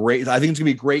like I think it's going to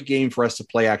be a great game for us to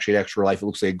play actually at Extra Life. It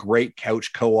looks like a great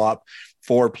couch co-op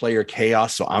 4-player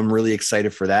chaos. So I'm really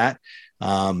excited for that.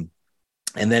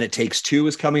 And then It Takes Two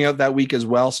is coming out that week as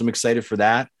well. So I'm excited for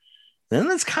that. Then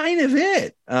that's kind of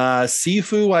it.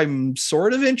 Sifu, I'm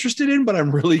sort of interested in, but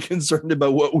I'm really concerned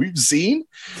about what we've seen.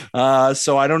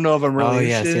 So I don't know if I'm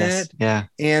really interested in it. Yeah.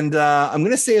 And I'm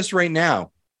going to say this right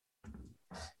now.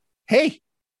 Hey,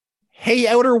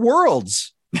 Outer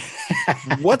Worlds.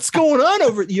 What's going on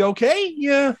over? You okay?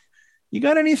 Yeah. You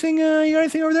got anything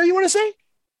over there you want to say?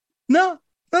 No.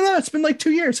 It's been like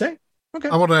 2 years. Hey. Okay.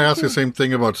 I want to ask the same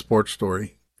thing about Sports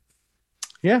Story.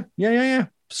 Yeah.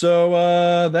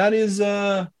 So that is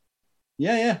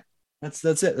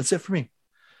That's it. That's it for me.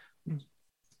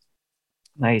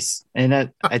 Nice. And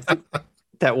I think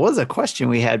that was a question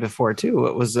we had before too.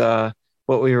 It was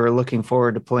what we were looking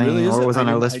forward to playing, Really, or was on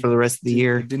our list for the rest of the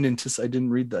year. I didn't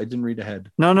read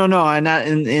ahead. No. I'm not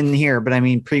in here, but I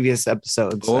mean previous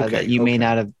episodes that you may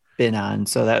not have been on.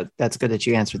 So that's good that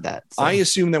you answered that. So. I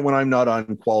assume that when I'm not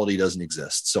on, quality doesn't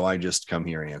exist. So I just come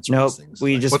here and answer these things.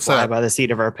 We just fly by the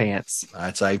seat of our pants.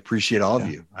 I appreciate all of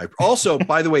you. I also,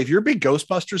 by the way, if you're a big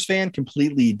Ghostbusters fan,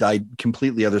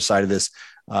 completely other side of this.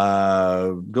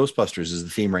 Ghostbusters is the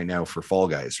theme right now for Fall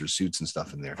Guys. There's suits and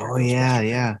stuff in there. Oh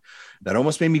yeah. That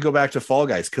almost made me go back to Fall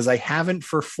Guys because I haven't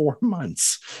for 4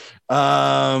 months.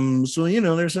 So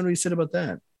there's something to be said about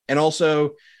that. And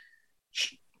also,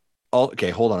 okay,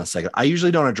 hold on a second. I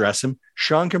usually don't address him.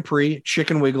 Sean Capri,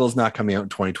 Chicken Wiggle is not coming out in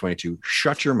 2022.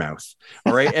 Shut your mouth.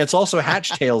 All right. And it's also Hatch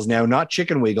Tales now, not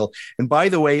Chicken Wiggle. And by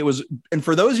the way, and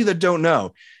for those of you that don't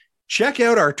know, check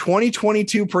out our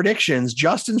 2022 predictions.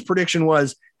 Justin's prediction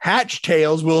was Hatch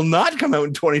Tales will not come out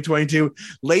in 2022.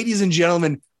 Ladies and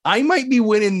gentlemen, I might be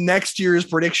winning next year's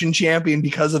prediction champion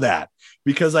because of that,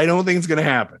 because I don't think it's going to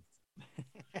happen.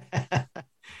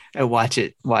 Watch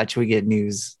it. We get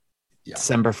news. Yeah.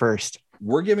 December 1st.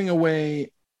 We're giving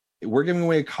away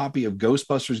a copy of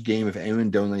Ghostbusters game if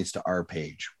anyone donates to our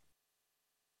page.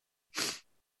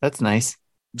 That's nice.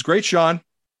 It's great, Sean.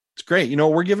 It's great. You know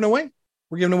what we're giving away?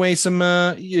 We're giving away some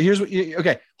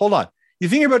okay, hold on.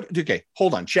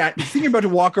 Hold on, chat. You think you're about to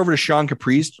walk over to Sean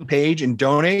Capri's page and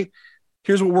donate?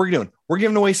 Here's what we're doing. We're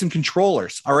giving away some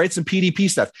controllers, all right, some PDP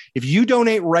stuff. If you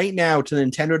donate right now to the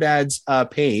Nintendo Dads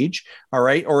page, all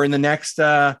right, or in the next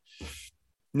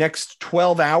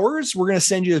 12 hours, we're going to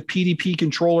send you the PDP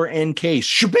controller and case.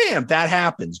 Shabam! That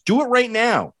happens. Do it right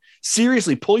now.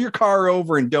 Seriously, pull your car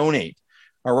over and donate.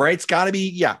 All right. It's got to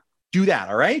be, do that.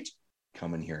 All right.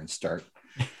 Come in here and start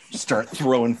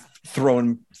throwing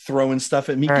stuff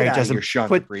at me. All right, Get out Justin, of here, Sean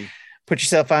put Capri.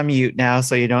 yourself on mute now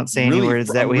so you don't say any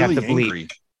words that we have to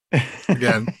bleep.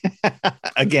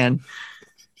 Again.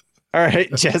 All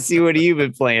right, Jesse, what have you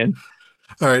been playing?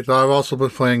 All right. So I've also been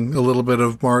playing a little bit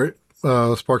of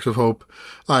Sparks of Hope.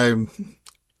 I'm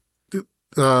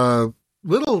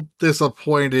little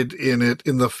disappointed in it,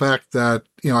 in the fact that,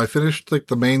 I finished like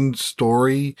the main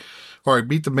story, or I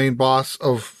beat the main boss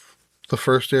of the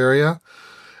first area,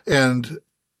 and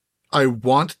I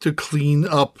want to clean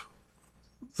up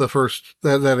the first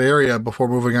that area before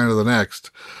moving on to the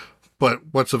next. But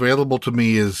what's available to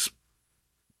me is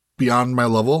beyond my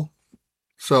level,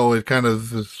 so it kind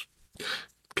of is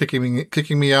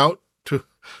kicking me out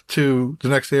to the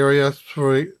next area,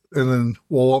 and then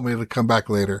will want me to come back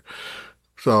later.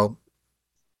 So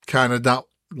kind of not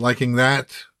liking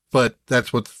that, but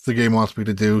that's what the game wants me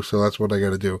to do, so that's what I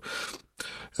got to do.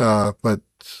 But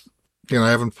I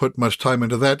haven't put much time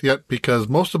into that yet because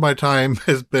most of my time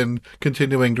has been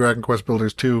continuing Dragon Quest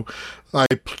Builders 2. I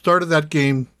started that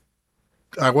game.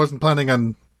 I wasn't planning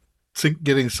on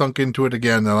getting sunk into it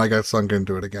again, and I got sunk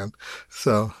into it again.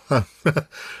 So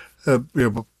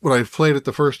when I played it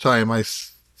the first time, I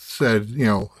said,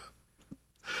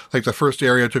 like the first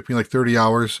area took me like 30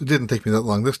 hours. It didn't take me that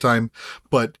long this time,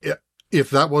 but if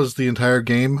that was the entire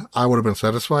game, I would have been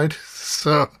satisfied.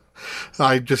 So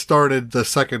I just started the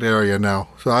second area now.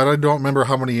 So I don't remember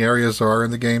how many areas there are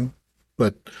in the game,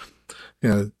 but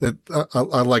I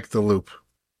like the loop.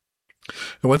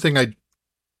 And one thing I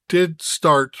did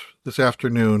start this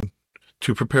afternoon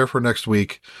to prepare for next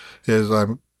week is I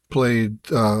booted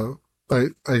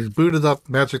up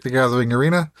Magic the Gathering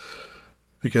Arena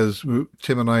because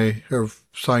Tim and I have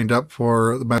signed up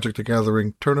for the Magic the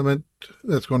Gathering tournament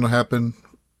that's going to happen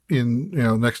in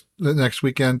next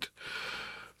weekend.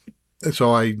 And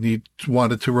so I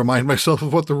wanted to remind myself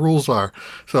of what the rules are.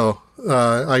 So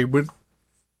the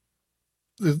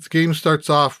game starts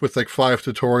off with like 5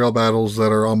 tutorial battles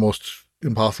that are almost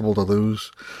impossible to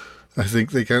lose. I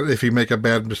think if you make a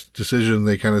bad decision,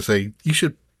 they kind of say you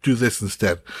should do this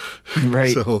instead.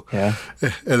 Right. So yeah.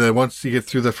 And then once you get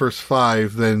through the first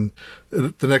 5, then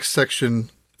the next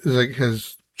section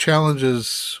has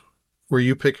challenges where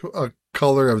you pick a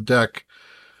color of deck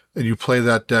and you play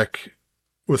that deck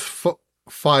with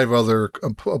 5 other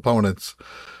opponents.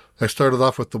 I started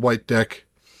off with the white deck,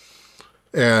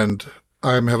 and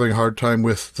I'm having a hard time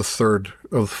with the third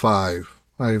of 5.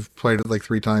 I've played it like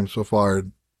 3 times so far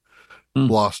and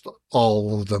lost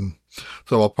all of them.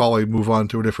 So I'll probably move on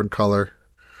to a different color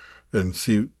and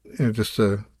see, just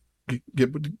to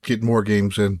get more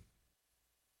games in.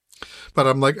 But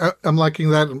I'm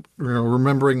liking that,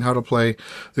 remembering how to play.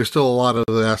 There's still a lot of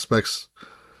the aspects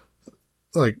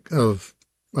I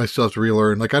still have to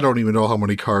relearn. Like, I don't even know how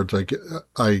many cards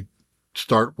I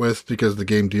start with because the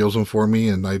game deals them for me,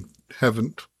 and I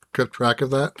haven't kept track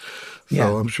of that. Yeah.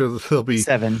 So I'm sure that there'll be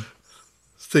 7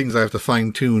 things I have to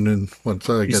fine tune, and once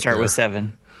I get start there. with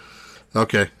 7.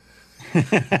 Okay.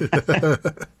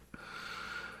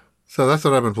 So that's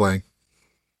what I've been playing.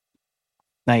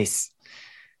 Nice.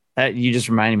 You just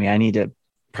reminded me. I need to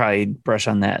probably brush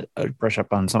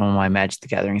up on some of my Magic the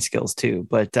Gathering skills too.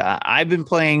 But I've been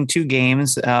playing 2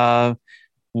 games.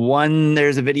 One,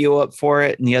 there's a video up for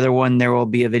it, and the other one, there will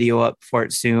be a video up for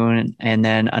it soon. And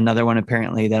then another one,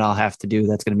 apparently, that I'll have to do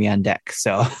that's going to be on deck.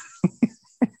 So,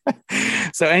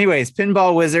 anyways,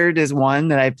 Pinball Wizard is one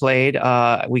that I played.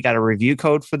 We got a review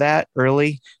code for that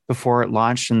early before it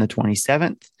launched on the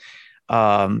 27th.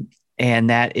 And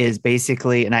that is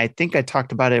basically, and I think I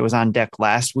talked about it, it was on deck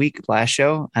last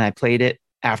show, and I played it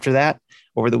after that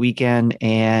over the weekend.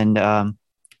 And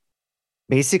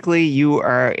basically, you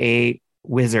are a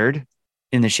wizard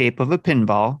in the shape of a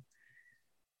pinball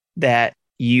that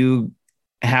you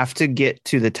have to get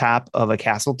to the top of a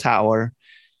castle tower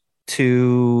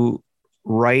to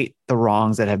right the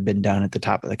wrongs that have been done at the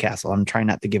top of the castle. I'm trying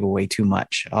not to give away too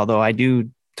much, although I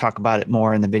do talk about it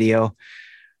more in the video.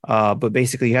 But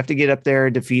basically, you have to get up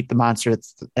there, defeat the monster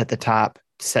that's at the top,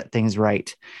 set things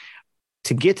right.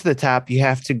 To get to the top, you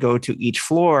have to go to each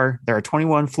floor. There are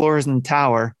 21 floors in the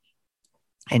tower,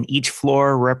 and each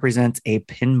floor represents a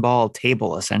pinball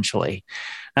table, essentially.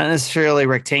 Not necessarily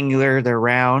rectangular, they're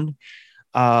round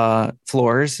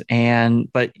floors,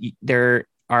 but there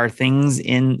are things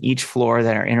in each floor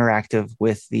that are interactive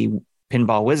with the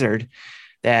Pinball Wizard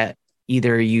that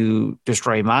either you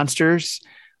destroy monsters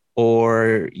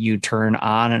or you turn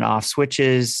on and off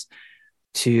switches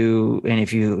and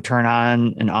if you turn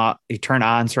on and off, you turn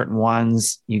on certain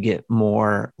ones, you get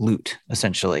more loot,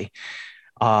 essentially.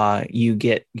 You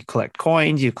collect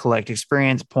coins, you collect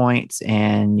experience points,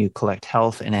 and you collect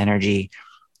health and energy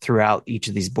throughout each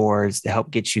of these boards to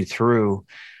help get you through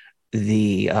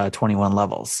the 21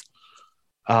 levels.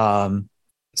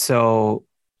 So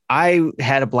I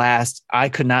had a blast. I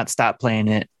could not stop playing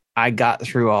it. I got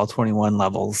through all 21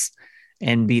 levels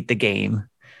and beat the game.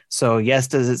 So yes,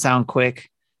 does it sound quick?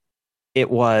 It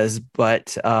was,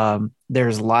 but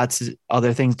there's lots of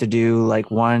other things to do. Like,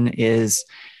 one is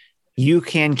you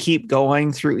can keep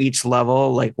going through each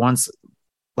level. Like,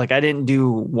 I didn't do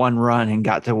one run and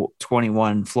got to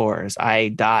 21 floors. I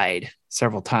died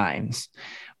several times,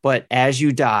 but as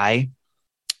you die,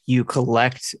 you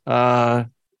collect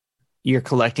you're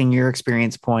collecting your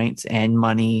experience points and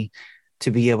money to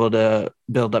be able to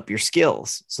build up your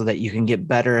skills so that you can get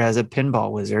better as a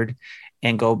pinball wizard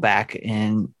and go back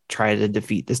and try to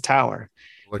defeat this tower.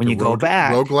 Like when you go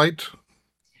back, roguelite?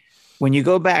 When you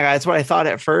go back, that's what I thought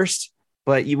at first,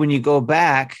 but when you go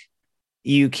back,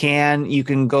 you can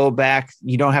go back.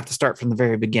 You don't have to start from the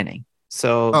very beginning.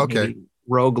 So okay,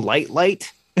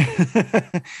 roguelite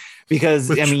because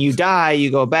you die,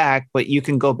 you go back, but you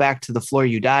can go back to the floor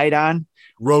you died on.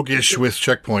 Roguish with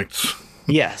checkpoints.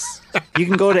 Yes, you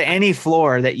can go to any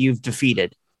floor that you've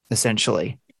defeated,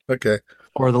 essentially. Okay.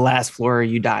 Or the last floor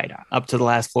you died on, up to the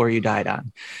last floor you died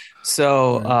on.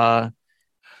 So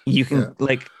you can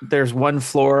there's one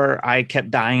floor I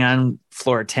kept dying on,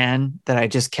 floor 10, that I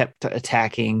just kept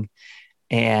attacking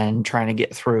and trying to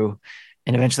get through.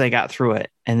 And eventually I got through it.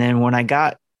 And then when I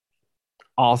got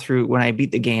when I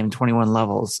beat the game 21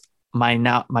 levels,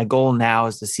 my goal now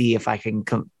is to see if I can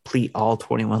complete all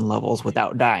 21 levels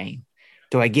without dying.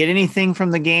 Do I get anything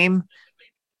from the game?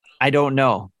 I don't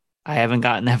know. I haven't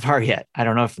gotten that far yet. I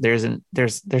don't know if there's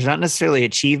not necessarily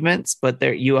achievements, but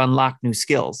you unlock new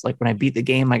skills. Like when I beat the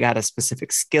game, I got a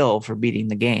specific skill for beating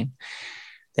the game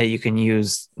that you can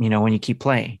use, when you keep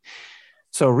playing.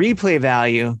 So replay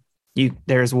value,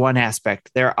 there's one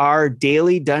aspect. There are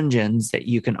daily dungeons that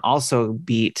you can also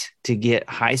beat to get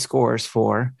high scores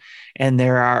for. And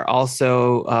there are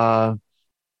also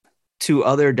 2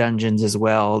 other dungeons as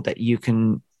well that you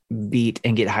can beat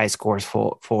and get high scores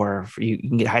for. You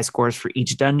can get high scores for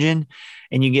each dungeon,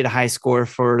 and you get a high score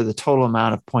for the total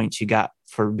amount of points you got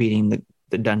for beating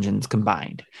the dungeons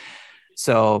combined.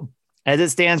 So as it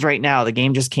stands right now, the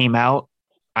game just came out.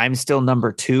 I'm still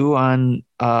number 2 on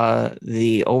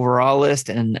the overall list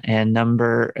and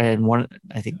one,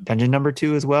 I think dungeon number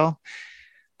 2 as well.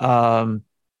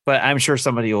 But I'm sure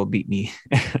somebody will beat me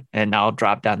and I'll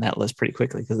drop down that list pretty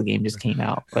quickly because the game just came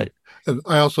out. But and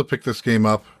I also picked this game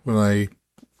up when I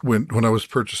was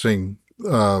purchasing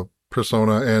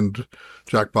Persona and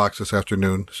Jackbox this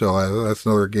afternoon. So that's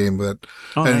another game that,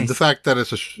 nice. The fact that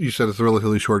you said it's a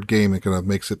relatively short game, it kind of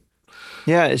makes it.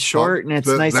 Yeah, it's short and it's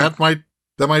nice. That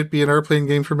might be an airplane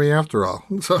game for me after all.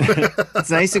 So it's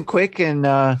nice and quick, and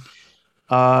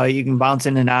you can bounce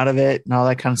in and out of it and all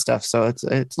that kind of stuff. So it's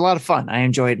a lot of fun. I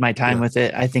enjoyed my time with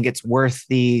it. I think it's worth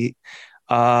the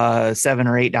 $7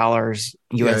 or $8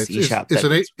 US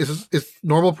eShop. Its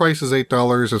normal price is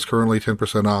 $8. It's currently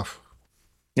 10% off.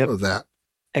 Yep. Of that.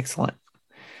 Excellent.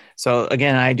 So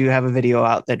again, I do have a video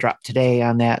out that dropped today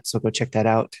on that. So go check that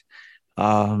out.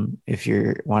 If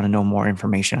you want to know more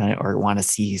information on it or want to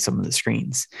see some of the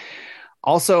screens.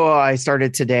 Also, I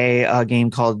started today a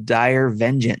game called Dire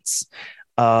Vengeance.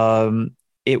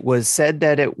 It was said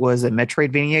that it was a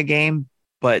Metroidvania game,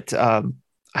 but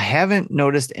I haven't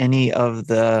noticed any of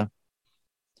the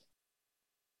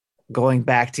going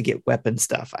back to get weapon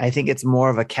stuff. I think it's more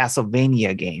of a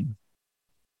Castlevania game.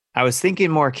 I was thinking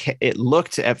more, it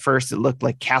looked like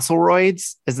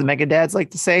Castleroids, as the Mega Dads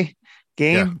like to say,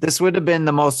 game. Yeah. This would have been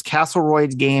the most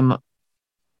Castleroids game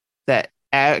that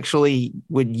actually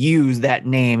would use that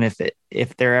name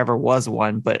if there ever was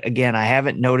one. But again, I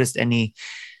haven't noticed any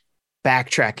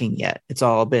backtracking yet. It's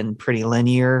all been pretty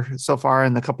linear so far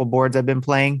in the couple boards I've been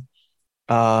playing.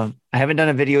 I haven't done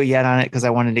a video yet on it because I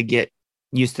wanted to get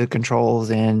used to the controls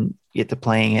and get to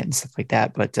playing it and stuff like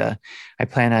that. But I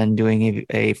plan on doing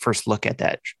a first look at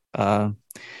that,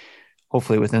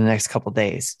 hopefully within the next couple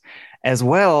days. As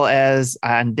well as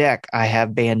on deck, I have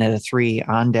Bayonetta 3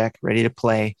 on deck, ready to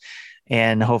play.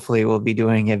 And hopefully we'll be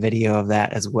doing a video of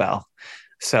that as well.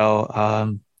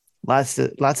 So lots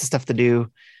of stuff to do.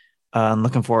 I'm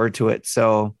looking forward to it.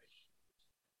 So,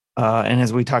 and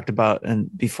as we talked about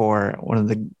before, one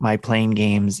of my playing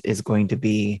games is going to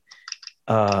be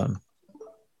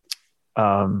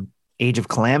Age of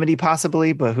Calamity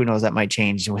possibly, but who knows, that might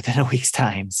change within a week's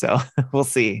time. So we'll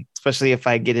see, especially if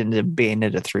I get into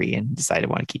Bayonetta 3 and decide I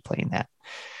want to keep playing that.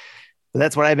 But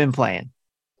that's what I've been playing.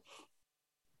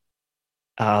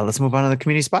 Let's move on to the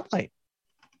community spotlight.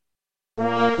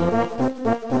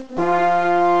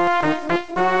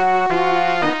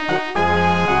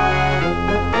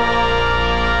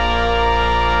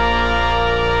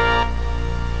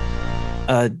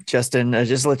 Justin,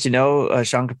 just to let you know,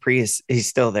 Sean Capri he's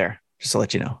still there, just to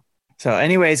let you know. So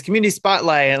anyways, community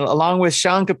spotlight, along with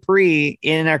Sean Capri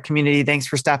in our community. Thanks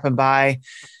for stopping by.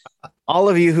 All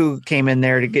of you who came in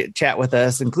there to chat with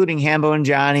us, including Hambo and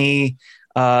Johnny,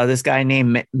 this guy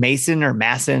named Mason or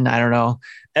Masson, I don't know,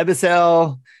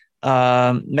 Ebicel,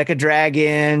 Mecha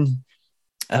Dragon,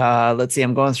 Let's see.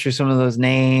 I'm going through some of those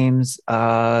names.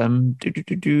 Bushin,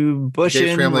 Gates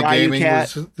Family Gaming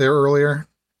Cat. was there earlier.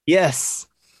 Yes.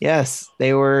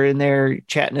 They were in there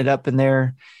chatting it up in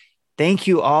there. Thank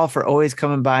you all for always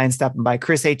coming by and stopping by.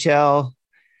 Chris HL.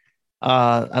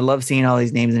 I love seeing all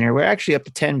these names in here. We're actually up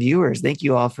to 10 viewers. Thank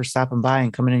you all for stopping by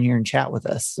and coming in here and chat with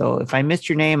us. So if I missed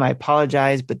your name, I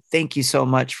apologize, but thank you so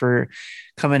much for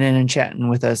coming in and chatting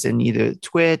with us in either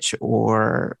Twitch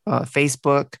or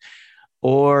Facebook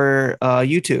or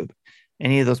YouTube.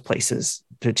 Any of those places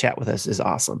to chat with us is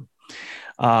awesome.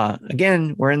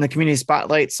 Again, we're in the community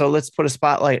spotlight, so let's put a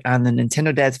spotlight on the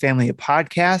Nintendo Dad's Family of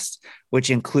Podcasts, which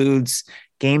includes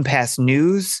Game Pass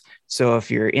News. So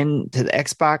if you're into the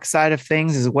Xbox side of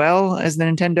things as well as the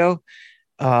Nintendo,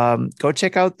 go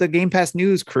check out the Game Pass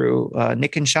News crew,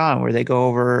 Nick and Sean, where they go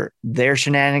over their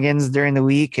shenanigans during the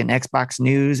week and Xbox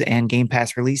news and Game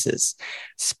Pass releases,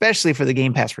 especially for the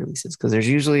Game Pass releases, because there's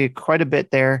usually quite a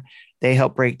bit there. They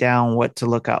help break down what to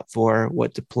look out for,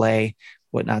 what to play,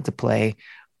 what not to play.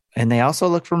 And they also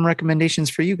look for recommendations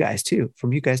for you guys too,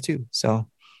 So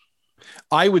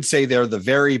I would say they're the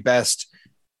very best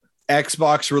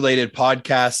Xbox related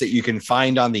podcasts that you can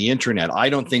find on the internet. I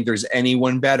don't think there's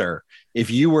anyone better. If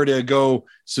you were to go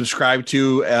subscribe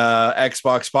to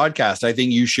Xbox podcast, I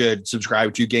think you should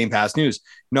subscribe to Game Pass News,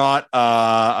 not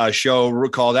a show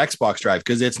called Xbox Drive,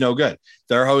 because it's no good.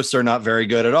 Their hosts are not very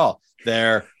good at all.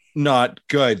 They're not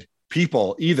good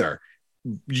people either.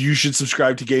 You should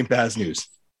subscribe to Game Pass News.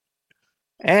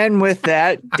 And with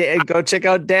that, go check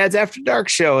out Dad's After Dark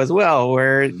show as well,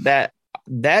 where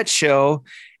that show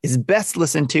is best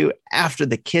listened to after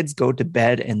the kids go to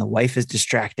bed and the wife is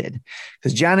distracted.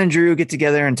 Because John and Drew get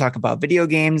together and talk about video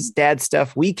games, dad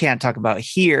stuff we can't talk about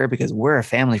here because we're a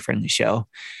family-friendly show,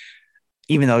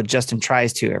 even though Justin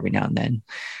tries to every now and then.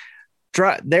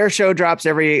 Their show drops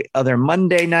every other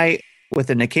Monday night with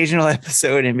an occasional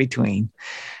episode in between.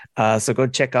 So go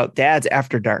check out Dad's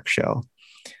After Dark show.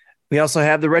 We also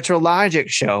have the Retro Logic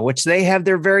show, which they have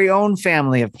their very own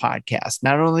family of podcasts.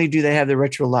 Not only do they have the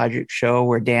Retro Logic show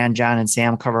where Dan, John, and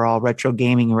Sam cover all retro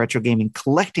gaming and retro gaming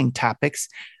collecting topics,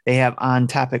 they have On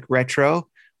Topic Retro,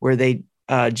 where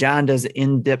John does an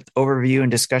in-depth overview and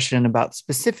discussion about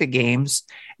specific games.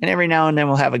 And every now and then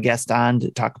we'll have a guest on to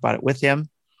talk about it with him.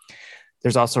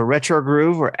 There's also Retro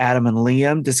Groove, where Adam and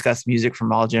Liam discuss music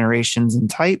from all generations and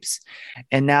types.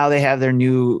 And now they have their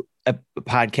new a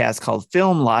podcast called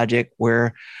Film Logic,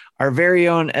 where our very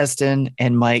own Eston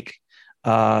and Mike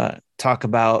talk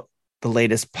about the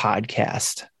latest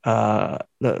podcast,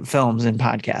 the films and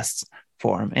podcasts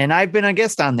form. And I've been a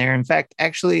guest on there. In fact,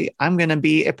 actually, I'm going to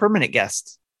be a permanent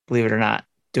guest, believe it or not,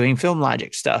 doing Film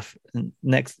Logic stuff. And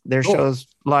their shows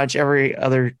launch every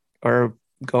other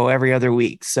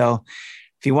week. So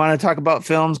if you want to talk about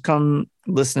films, come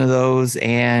listen to those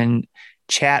and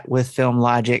chat with Film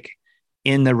Logic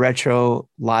in the Retro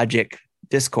Logic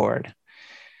Discord.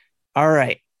 All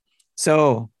right.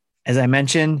 So as I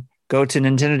mentioned, go to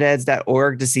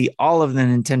nintendodads.org to see all of the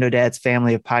Nintendo Dads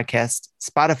family of podcasts,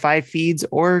 Spotify feeds,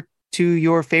 or to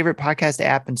your favorite podcast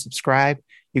app and subscribe.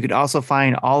 You can also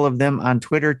find all of them on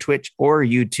Twitter, Twitch, or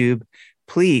YouTube.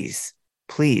 Please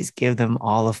give them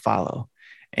all a follow.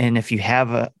 And if you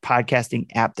have a podcasting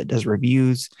app that does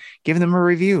reviews, give them a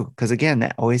review, because again,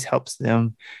 that always helps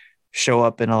them show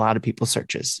up in a lot of people's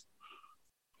searches.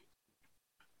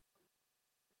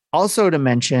 Also to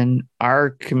mention, our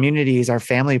communities, our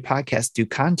family podcasts do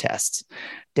contests.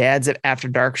 Dad's After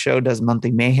Dark show does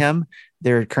monthly mayhem.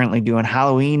 They're currently doing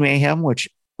Halloween mayhem, which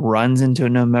runs into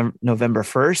November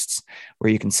 1st, where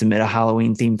you can submit a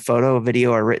Halloween themed photo,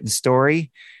 video, or written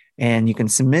story. And you can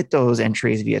submit those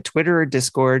entries via Twitter or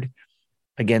Discord.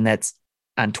 Again, that's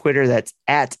on Twitter. That's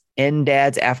at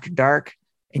 @NDadsAfterDark.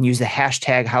 And use the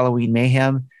hashtag Halloween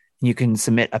Mayhem. And you can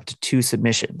submit up to 2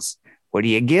 submissions. What do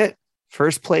you get?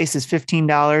 First place is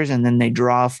 $15, and then they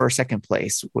draw for second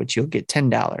place, which you'll get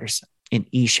 $10 in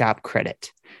eShop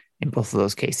credit in both of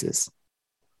those cases.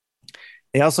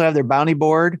 They also have their bounty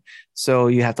board, so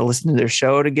you have to listen to their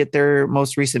show to get their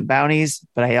most recent bounties.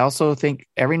 But I also think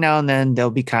every now and then they'll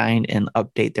be kind and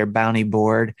update their bounty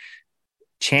board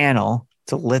channel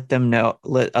to let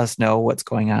us know what's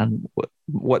going on,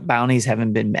 what bounties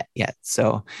haven't been met yet.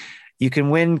 So you can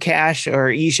win cash or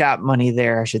eShop money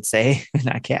there, I should say.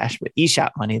 Not cash, but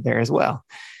eShop money there as well.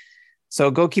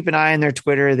 So go keep an eye on their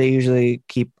Twitter. They usually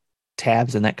keep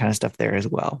tabs and that kind of stuff there as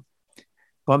well.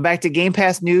 Going back to Game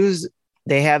Pass News,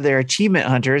 they have their achievement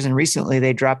hunters, and recently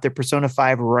they dropped their Persona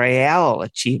 5 Royale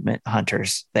achievement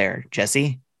hunters there, Jesse,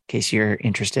 in case you're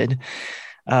interested.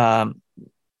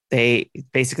 They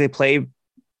basically play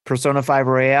Persona 5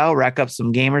 Royale, rack up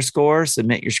some gamer score,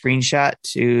 submit your screenshot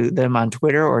to them on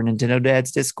Twitter or Nintendo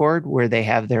Dad's Discord, where they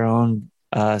have their own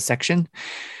section.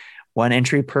 1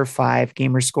 entry per 5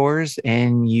 gamer scores,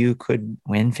 and you could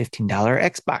win $15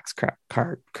 Xbox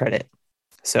card credit.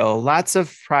 So lots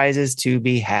of prizes to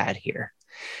be had here.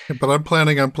 But I'm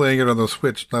planning on playing it on the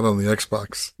Switch, not on the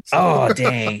Xbox. So. Oh,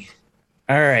 dang.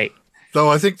 All right. Though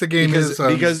I think the game is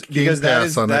on because Game that Pass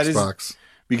is- on that is- Xbox.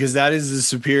 Because that is the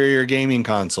superior gaming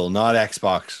console, not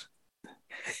Xbox.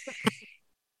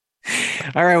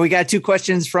 All right. We got 2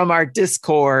 questions from our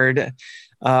Discord.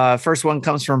 First one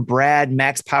comes from Brad.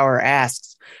 Max Power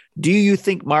asks, do you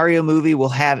think Mario movie will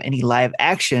have any live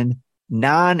action,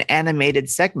 non-animated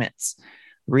segments?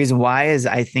 The reason why is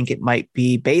I think it might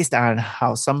be based on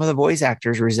how some of the voice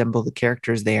actors resemble the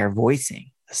characters they are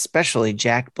voicing, especially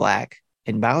Jack Black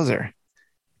and Bowser.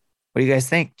 What do you guys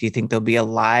think? Do you think there'll be a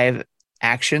live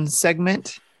action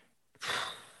segment?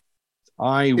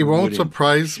 It won't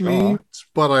surprise me,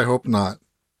 but I hope not.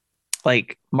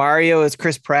 Like Mario is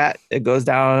Chris Pratt. It goes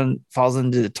down, falls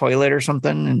into the toilet or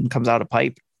something, and comes out a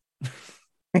pipe.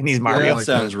 And he's Mario. That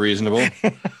sounds reasonable.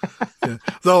 Yeah.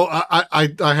 Though I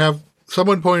have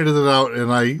someone pointed it out,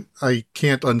 and I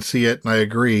can't unsee it, and I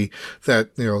agree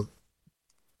that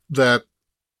that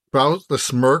the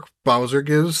smirk Bowser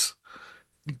gives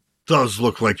does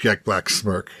look like Jack Black's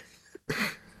smirk.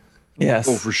 Yes.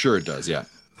 Oh, for sure it does. Yeah.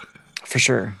 For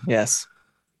sure. Yes.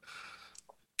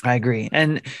 I agree.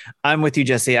 And I'm with you,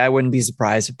 Jesse. I wouldn't be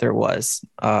surprised if there was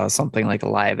something like a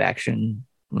live action.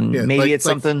 Yeah, Maybe it's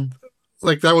something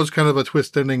like that was kind of a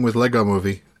twist ending with Lego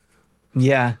Movie.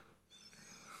 Yeah.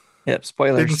 Yep.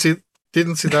 Spoilers.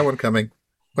 Didn't see that one coming.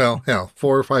 Well, hell,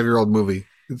 4 or 5 year old movie.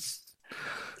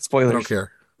 Spoilers. I don't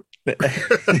care.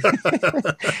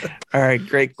 All right,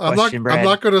 great question, Brad. I'm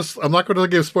not gonna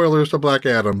give spoilers to Black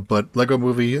Adam, but Lego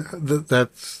Movie.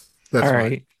 That's all fine.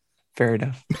 right. Fair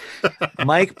enough.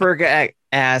 Mike Berger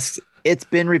asks, it's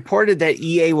been reported that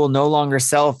EA will no longer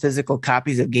sell physical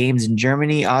copies of games in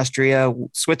Germany, Austria,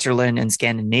 Switzerland, and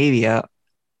Scandinavia.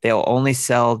 They'll only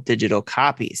sell digital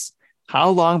copies. How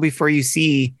long before you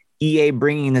see EA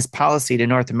bringing this policy to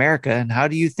North America, and how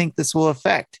do you think this will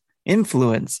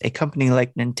influence a company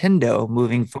like Nintendo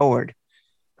moving forward?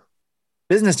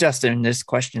 Business Justin, this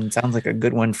question sounds like a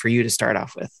good one for you to start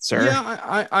off with, sir.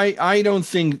 Yeah, I don't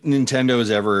think Nintendo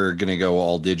is ever going to go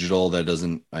all digital. That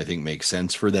doesn't, I think, make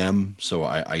sense for them. So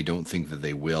I don't think that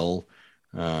they will.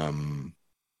 I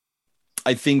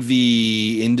think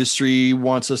the industry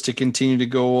wants us to continue to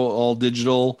go all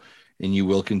digital, and you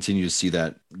will continue to see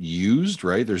that used,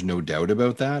 right? There's no doubt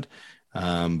about that.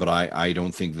 But I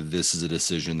don't think that this is a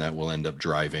decision that will end up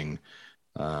driving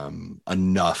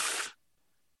enough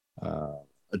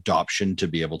adoption to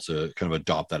be able to kind of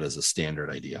adopt that as a standard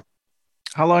idea.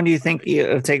 How long do you think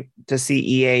it'll take to see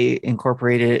EA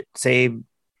incorporate it, say,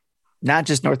 not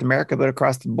just North America, but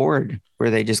across the board,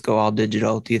 where they just go all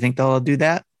digital? Do you think they'll do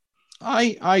that?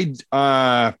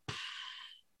 Or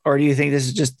do you think this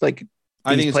is just like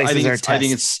I think it's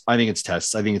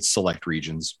tests. I think it's select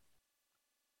regions.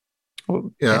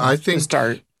 Well, yeah, I think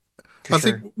start. I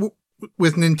think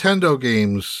with Nintendo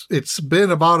games, it's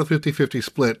been about a 50-50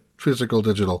 split, physical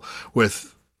digital,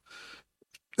 with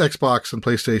Xbox and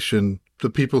PlayStation. The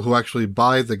people who actually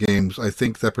buy the games, I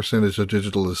think that percentage of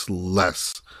digital is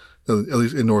less, at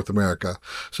least in North America.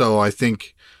 So I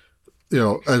think,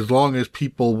 as long as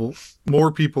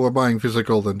more people are buying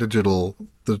physical than digital,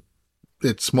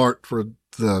 it's smart for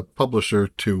the publisher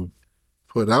to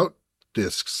put out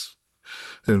discs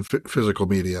in physical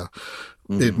media.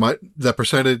 It might, that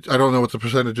percentage, I don't know what the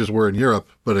percentages were in Europe,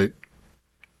 but it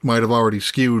might have already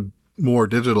skewed more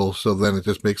digital. So then it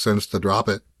just makes sense to drop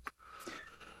it.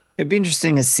 It'd be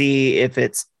interesting to see if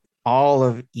it's all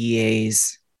of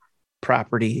EA's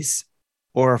properties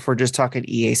or if we're just talking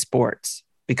EA Sports,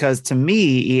 because to me,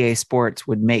 EA Sports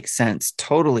would make sense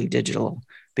totally digital,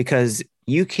 because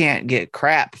you can't get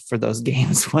crap for those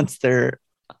games once they're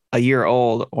a year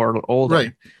old or older.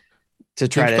 Right. To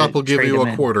try GameStop to will give you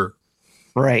a quarter.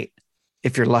 Right.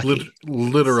 If you're lucky.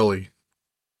 Literally.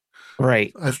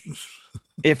 Right.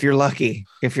 If you're lucky.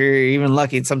 If you're even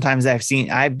lucky. Sometimes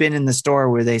I've been in the store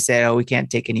where they say, oh, we can't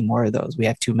take any more of those. We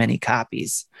have too many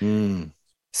copies.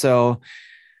 So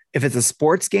if it's a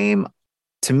sports game,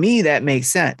 to me, that makes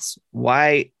sense.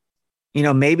 Why,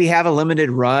 maybe have a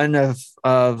limited run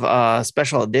of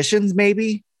special editions,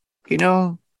 maybe,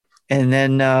 and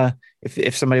then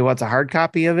if somebody wants a hard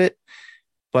copy of it.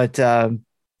 But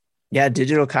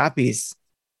digital copies,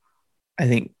 I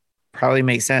think, probably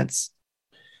make sense.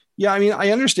 Yeah, I mean, I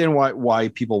understand why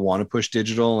people want to push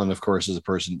digital, and of course, as a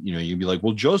person, you'd be like,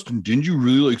 "Well, Justin, didn't you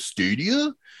really like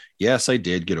Stadia?" Yes, I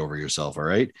did. Get over yourself, all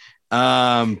right.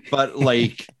 But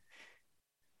like,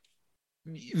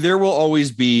 there will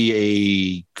always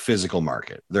be a physical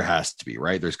market. There has to be,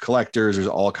 right? There's collectors. There's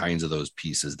all kinds of those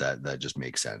pieces that just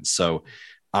make sense. So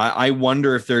I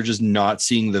wonder if they're just not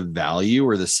seeing the value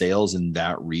or the sales in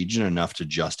that region enough to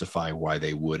justify why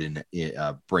they would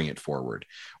bring it forward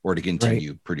or to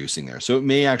continue producing there. So it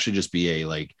may actually just be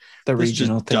the this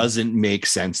regional just thing. Doesn't make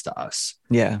sense to us.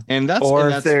 Yeah. And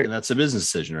that's a business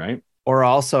decision, right? Or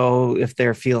also if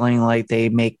they're feeling like they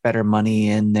make better money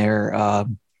in their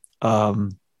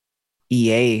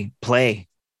EA Play.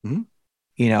 Mm-hmm.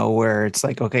 Where it's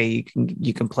like, okay,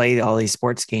 you can play all these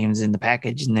sports games in the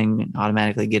package and then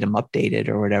automatically get them updated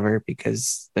or whatever,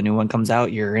 because the new one comes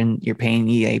out, you're paying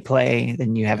EA Play,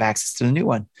 then you have access to the new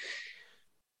one.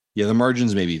 Yeah, the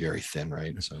margins may be very thin,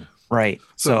 right? Right.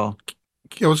 So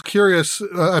I was curious.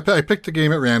 I picked a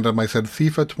game at random. I said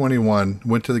FIFA 21.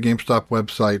 Went to the GameStop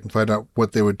website and find out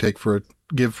what they would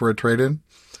give for a trade-in.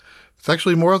 It's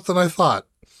actually more than I thought.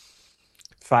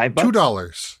 $5.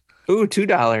 $2. Ooh,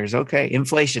 $2. Okay.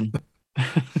 Inflation.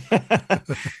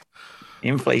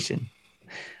 Inflation.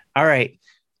 All right.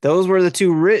 Those were the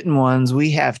 2 written ones.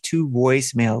 We have 2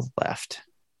 voicemails left.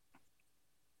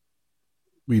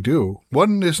 We do.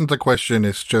 One isn't a question.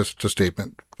 It's just a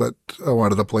statement, but I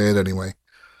wanted to play it anyway.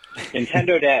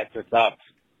 Nintendo Dads, what's up?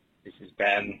 This is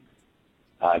Ben.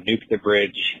 Nuke the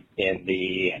Bridge in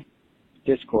the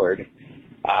Discord.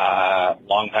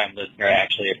 Longtime listener,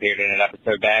 actually appeared in an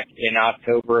episode back in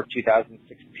October of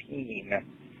 2016.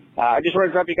 I just wanted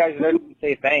to drop you guys a note and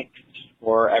say thanks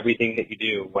for everything that you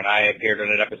do. When I appeared in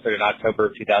an episode in October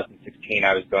of 2016,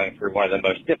 I was going through one of the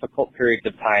most difficult periods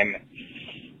of time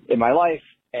in my life,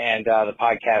 and the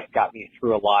podcast got me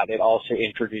through a lot. It also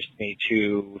introduced me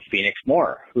to Phoenix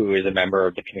Moore, who is a member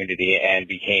of the community and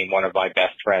became one of my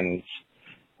best friends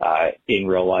in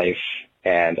real life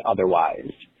and otherwise.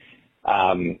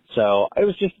 So it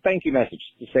was just a thank you message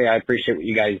to say I appreciate what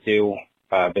you guys do.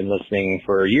 I've been listening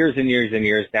for years and years and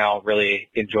years now. Really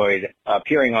enjoyed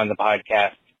appearing on the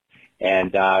podcast,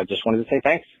 and just wanted to say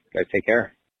thanks. Guys, take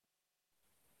care.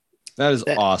 That is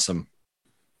awesome.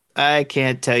 I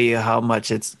can't tell you how much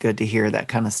it's good to hear that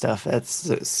kind of stuff.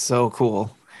 That's so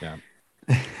cool. Yeah.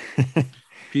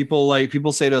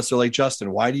 People say to us, they're like,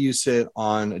 Justin, why do you sit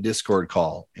on a Discord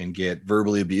call and get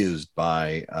verbally abused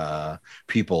by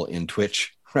people in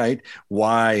Twitch? Right?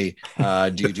 Why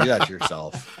do you do that to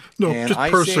yourself? No, and just I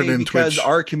person say in because Twitch.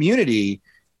 our community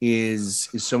is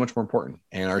so much more important,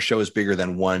 and our show is bigger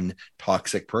than one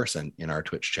toxic person in our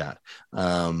Twitch chat.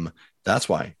 That's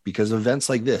why, because of events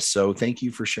like this. So thank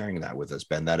you for sharing that with us,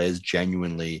 Ben. That is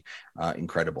genuinely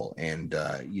incredible. And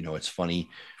it's funny,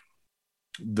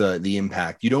 the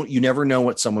impact. You never know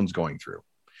what someone's going through,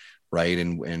 right?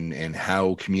 And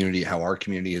how our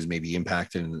community is maybe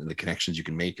impacted, and the connections you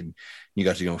can make. And you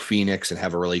got to go to Phoenix and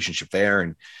have a relationship there,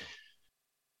 and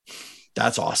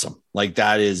that's awesome. Like,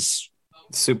 that is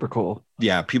super cool.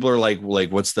 Yeah, people are like,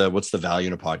 what's the value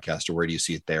in a podcast, or where do you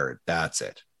see it there? That's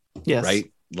it. Yes.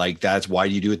 Right. Like, that's why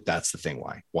do you do it? That's the thing.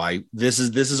 Why this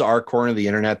is our corner of the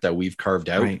internet that we've carved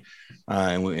out, right.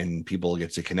 And people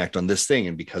get to connect on this thing.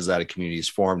 And because that a community is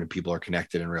formed and people are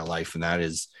connected in real life, and that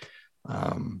is,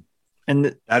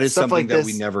 that is something like that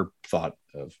we never thought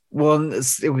of. Well,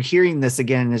 hearing this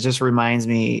again, it just reminds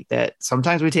me that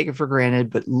sometimes we take it for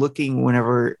granted, but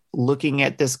whenever looking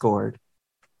at Discord,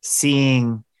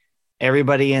 seeing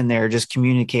everybody in there just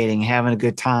communicating, having a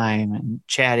good time and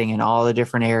chatting in all the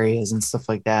different areas and stuff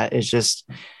like that. It's just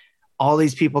all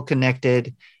these people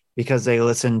connected because they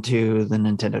listen to the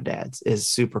Nintendo Dads is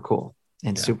super cool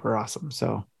and super awesome.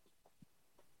 So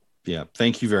yeah,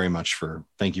 thank you very much for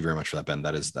that, Ben.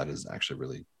 That is actually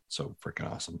really so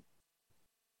freaking awesome.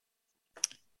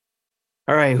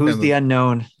 All right. Who's the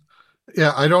unknown?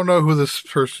 Yeah. I don't know who this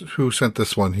person who sent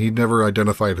this one. He never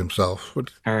identified himself.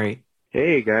 All right.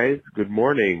 Hey guys, good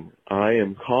morning. I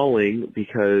am calling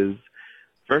because,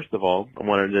 first of all, I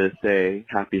wanted to say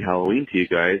happy Halloween to you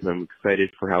guys. I'm excited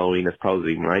for Halloween. That's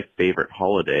probably my favorite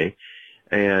holiday.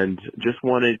 And just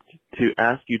wanted to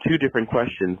ask you 2 different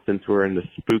questions since we're in the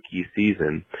spooky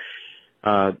season.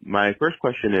 My first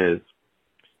question is,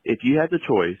 if you had the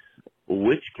choice,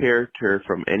 which character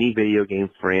from any video game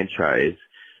franchise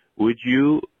would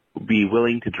you be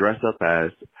willing to dress up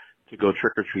as to go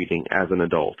trick-or-treating as an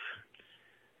adult?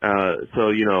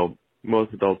 So,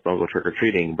 most adults don't go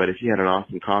trick-or-treating, but if you had an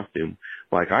awesome costume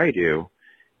like I do,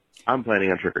 I'm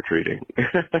planning on trick-or-treating.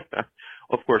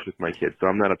 Of course, with my kids, so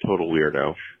I'm not a total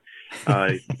weirdo.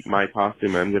 My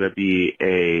costume, I'm going to be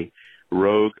a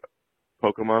rogue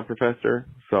Pokemon professor.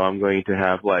 So I'm going to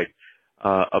have like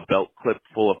a belt clip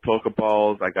full of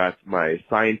Pokeballs. I got my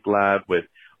science lab with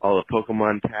all the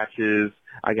Pokemon patches.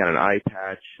 I got an eye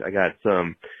patch. I got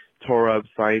some Torub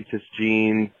scientist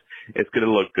jeans. It's going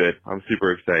to look good. I'm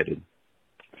super excited.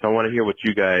 So I want to hear what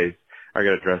you guys are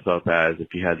going to dress up as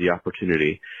if you had the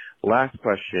opportunity. Last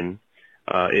question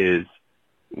is,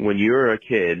 when you were a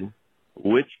kid,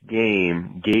 which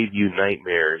game gave you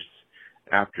nightmares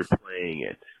after playing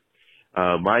it?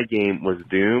 My game was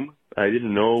Doom. I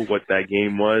didn't know what that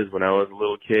game was when I was a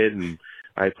little kid, and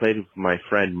I played with my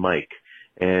friend Mike.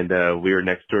 And we were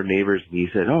next door neighbors, and he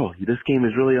said, "Oh, this game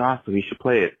is really awesome. You should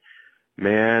play it."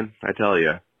 Man, I tell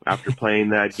you, after playing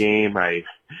that game, I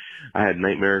had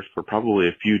nightmares for probably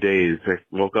a few days. I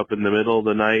woke up in the middle of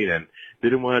the night and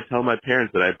didn't want to tell my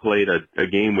parents that I played a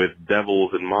game with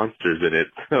devils and monsters in it.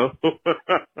 So,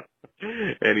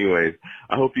 anyways,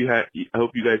 I hope you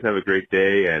guys have a great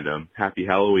day, and happy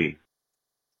Halloween.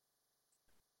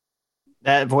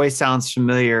 That voice sounds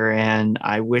familiar, and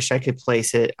I wish I could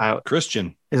place it out.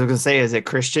 Christian. I was going to say, is it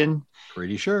Christian?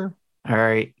 Pretty sure. All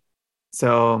right.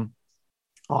 So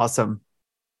awesome.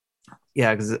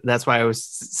 Yeah, because that's why I was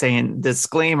saying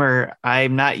disclaimer.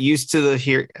 I'm not used to the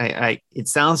here. It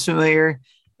sounds familiar.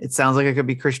 It sounds like it could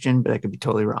be Christian, but I could be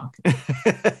totally wrong.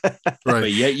 Right.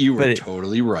 But yet you were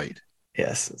totally right.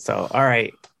 Yes. So, all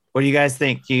right. What do you guys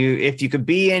think? If you could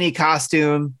be any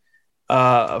costume for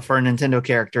a Nintendo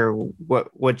character,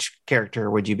 which character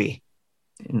would you be?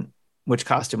 Which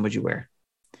costume would you wear?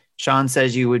 Sean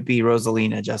says you would be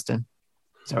Rosalina, Justin.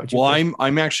 Well,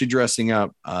 I'm actually dressing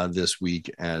up this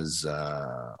week as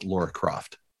Lara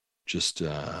Croft. That's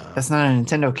not a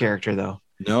Nintendo character, though.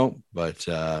 No, but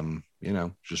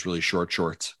just really short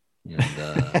shorts, and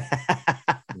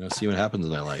see what happens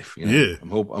in my life. Yeah. I'm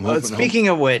hoping. Speaking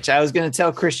of which, I was going to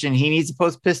tell Christian he needs to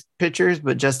post pictures,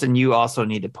 but Justin, you also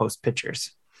need to post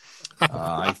pictures.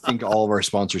 I think all of our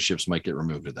sponsorships might get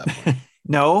removed at that point.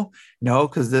 No,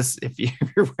 because if you're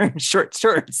wearing short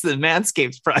shorts, the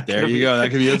Manscaped's product. There you go.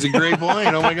 That's a great point.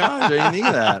 Oh my gosh, I didn't think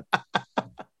of that.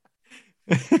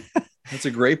 That's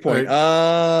a great point.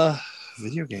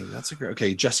 Video game. That's a great.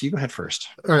 Okay, Jesse, you go ahead first.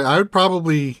 All right, I would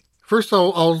probably first.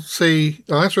 I'll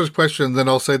answer this question, then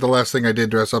I'll say the last thing I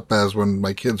did dress up as when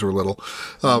my kids were little.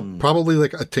 Probably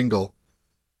like a Tingle.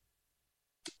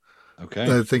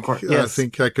 Okay, I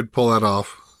think I could pull that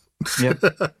off. Yep.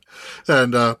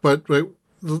 And but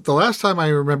the last time I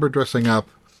remember dressing up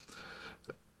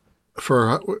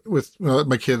with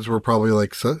my kids were probably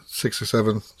like 6 or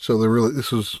 7, so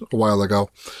this was a while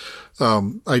ago.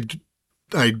 I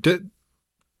did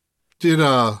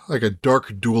like a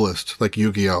dark duelist, like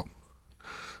Yu-Gi-Oh.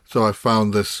 So I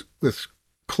found this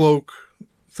cloak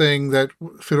thing that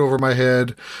fit over my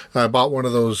head. I bought one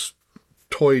of those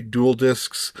toy dual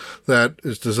discs that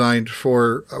is designed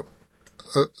for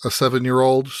a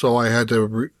 7-year-old, so I had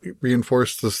to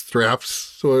reinforce the straps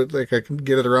so I can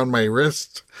get it around my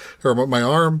wrist or my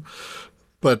arm.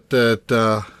 But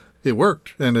it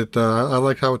worked, and I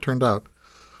like how it turned out.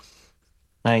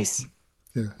 Nice.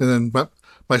 Yeah, and then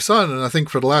my son, and I think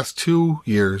for the last 2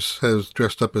 years, has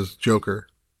dressed up as Joker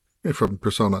from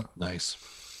Persona. Nice.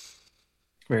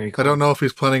 Very cool. I don't know if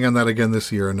he's planning on that again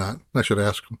this year or not. I should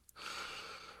ask him.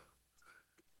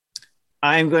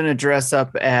 I'm going to dress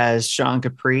up as Sean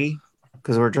Capri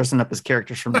because we're dressing up as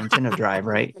characters from Nintendo Drive,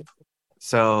 right?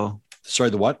 So,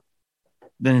 sorry, the what?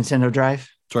 The Nintendo Drive.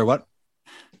 Sorry, what?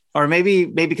 Or maybe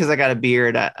because I got a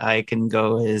beard, I can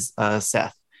go as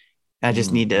Seth. I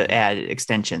just need to add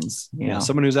extensions. You know,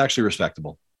 someone who's actually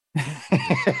respectable.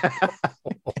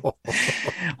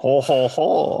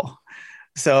 Ho.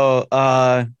 So,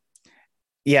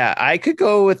 yeah, I could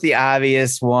go with the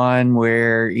obvious one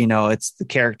where, it's the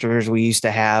characters we used to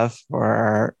have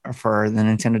for the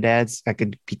Nintendo dads. I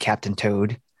could be Captain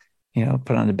Toad,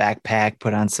 put on the backpack,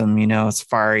 put on some,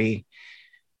 safari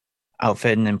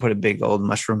outfit, and then put a big old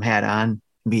mushroom hat on,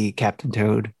 be Captain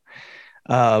Toad.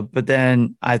 But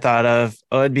then I thought of,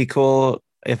 it'd be cool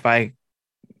if I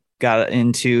got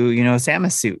into, a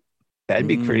Samus suit. That'd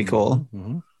be pretty cool.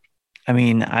 Mm-hmm. I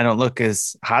mean, I don't look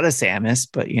as hot as Samus,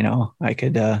 but I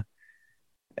could.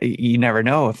 You never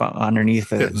know if I'm underneath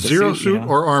the zero suit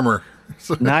or armor.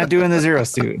 Not doing the zero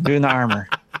suit, doing the armor.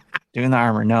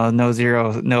 No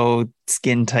zero, no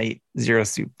skin tight zero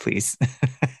suit, please.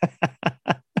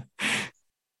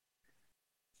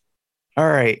 All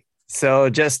right. So,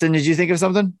 Justin, did you think of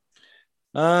something?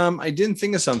 I didn't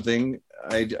think of something.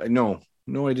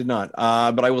 No, I did not.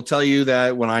 But I will tell you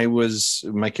that when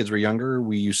my kids were younger,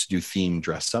 we used to do themed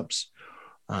dress ups.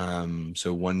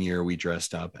 So one year I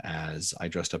dressed up as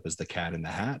the Cat in the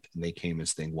Hat, and they came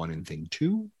as Thing 1 and Thing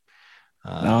 2.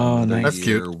 Nice. That's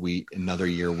cute. Another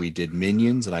year we did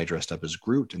Minions, and I dressed up as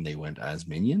Groot, and they went as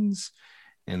Minions.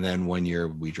 And then one year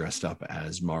we dressed up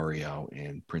as Mario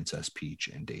and Princess Peach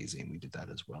and Daisy, and we did that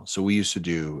as well. So we used to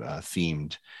do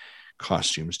themed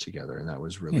costumes together, and that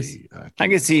was really. I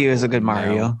could see you as a good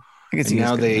Mario. I can see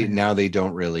now they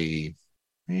don't really.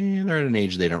 They're at an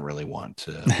age they don't really want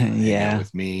to hang out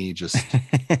with me. Just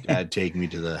Dad take me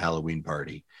to the Halloween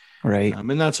party. Right.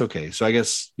 And that's okay. So I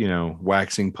guess,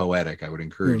 waxing poetic, I would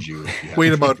encourage you.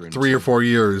 Wait about 3 or 4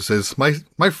 years as my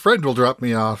friend will drop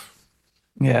me off.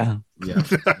 Yeah. Yeah.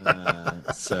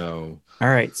 So. All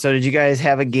right. So did you guys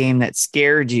have a game that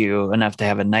scared you enough to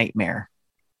have a nightmare?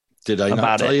 Did I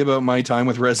not tell you about my time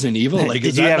with Resident Evil? Like,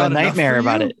 did you have a nightmare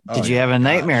about it? Did you have a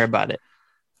nightmare about it?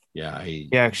 Yeah.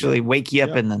 You actually wake you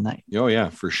up in the night. Oh yeah,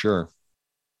 for sure.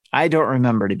 I don't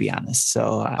remember, to be honest.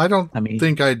 So I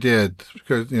think I did,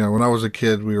 because when I was a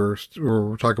kid, we were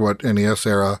talking about NES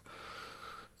era,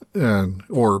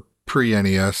 or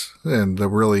pre-NES, and there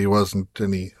really wasn't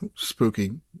any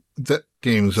spooky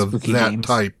games of that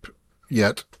type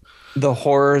yet. The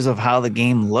horrors of how the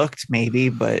game looked, maybe,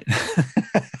 but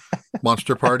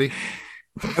Monster Party.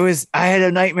 I had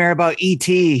a nightmare about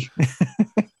E.T.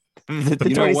 the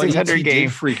 2600 game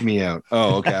freaked me out.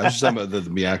 Oh, okay. I was just talking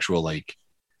about the actual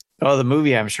the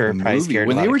movie. I'm sure probably scared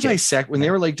when they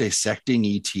were dissecting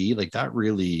ET, like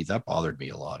that bothered me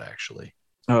a lot, actually.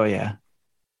 Oh yeah,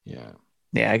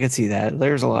 I could see that.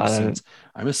 There's a lot of it.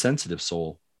 I'm a sensitive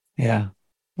soul. Yeah,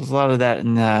 there's a lot of that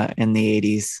in the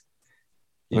 80s,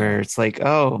 where it's like,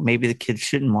 oh, maybe the kids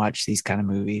shouldn't watch these kind of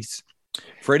movies.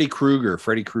 Freddy Krueger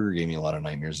gave me a lot of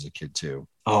nightmares as a kid too.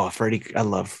 Oh, Freddy!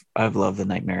 I've loved the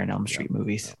Nightmare on Elm Street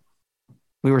movies.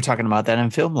 We were talking about that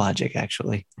in Film Logic,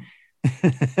 actually.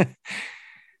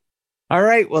 All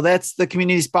right. Well, that's the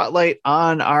community spotlight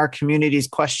on our community's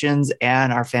questions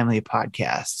and our family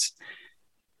podcasts.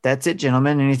 That's it,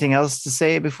 gentlemen. Anything else to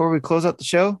say before we close out the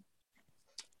show?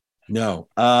 No.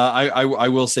 I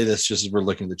will say this just as we're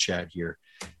looking at the chat here.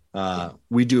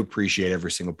 We do appreciate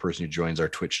every single person who joins our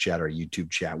Twitch chat, our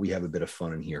YouTube chat. We have a bit of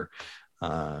fun in here.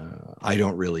 I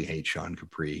don't really hate Sean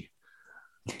Capri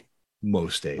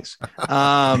most days.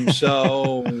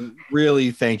 So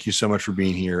really, thank you so much for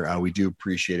being here. We do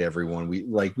appreciate everyone. We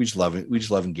just love it. We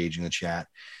just love engaging the chat.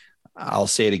 I'll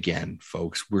say it again,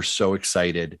 folks. We're so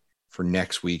excited for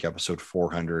next week, episode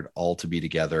 400, all to be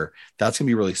together. That's going to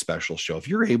be a really special show. If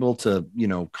you're able to,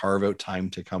 carve out time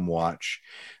to come watch,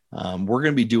 we're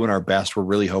going to be doing our best. We're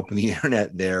really hoping the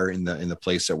internet there in the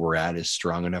place that we're at is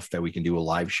strong enough that we can do a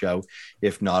live show.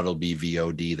 If not, it'll be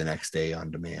VOD the next day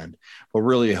on demand. But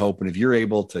really hoping if you're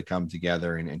able to come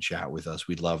together and chat with us,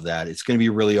 we'd love that. It's going to be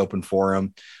a really open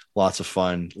forum, lots of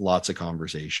fun, lots of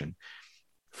conversation.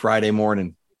 Friday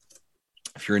morning,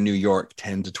 if you're in New York,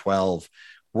 10 to 12,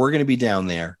 we're going to be down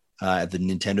there at the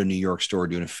Nintendo New York store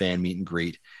doing a fan meet and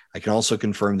greet. I can also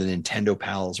confirm the Nintendo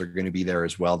pals are going to be there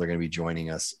as well. They're going to be joining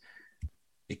us.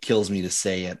 It kills me to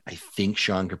say it. I think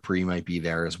Sean Capri might be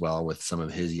there as well with some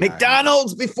of his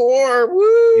McDonald's before.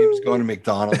 Woo! He was going to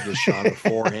McDonald's with Sean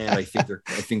beforehand. I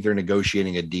think they're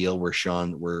negotiating a deal where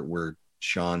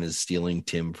Sean is stealing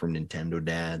Tim from Nintendo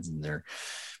Dads, and they're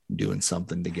doing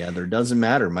something together. Doesn't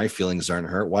matter. My feelings aren't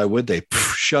hurt. Why would they?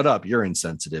 Shut up. You're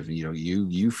insensitive.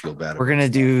 You feel bad. We're gonna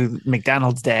do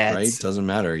McDonald's Dads, right? Doesn't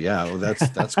matter. Yeah, well,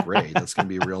 that's great. That's gonna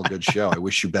be a real good show. I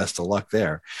wish you best of luck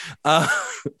there.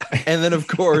 And then, of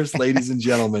course, ladies and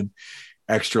gentlemen,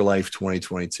 Extra Life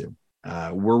 2022.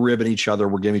 We're ribbing each other.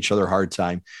 We're giving each other a hard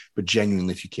time, but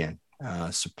genuinely, if you can,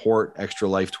 support Extra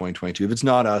Life 2022. If it's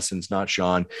not us and it's not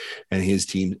Sean and his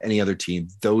team, any other team,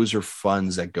 those are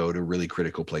funds that go to really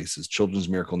critical places. Children's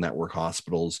Miracle Network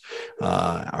hospitals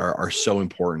are so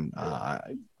important.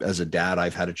 As a dad,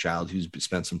 I've had a child who's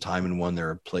spent some time in one.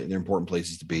 They're important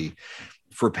places to be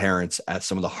for parents at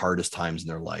some of the hardest times in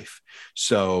their life.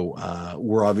 So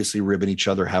we're obviously ribbing each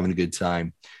other, having a good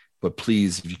time. But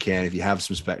please, if you can, if you have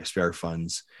some spare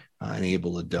funds and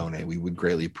able to donate, we would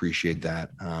greatly appreciate that.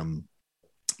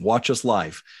 Watch us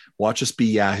live. Watch us be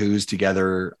Yahoos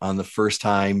together on the first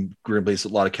time. We're going to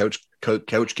play a lot of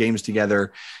couch games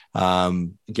together.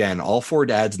 Again, all 4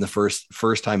 dads in the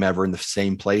first time ever in the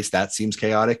same place. That seems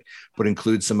chaotic, but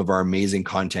includes some of our amazing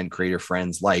content creator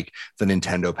friends like the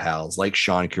Nintendo pals, like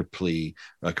Sean Capri,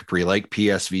 like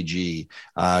PSVG,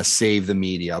 Save the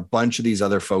Media, a bunch of these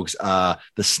other folks, the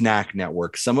Snack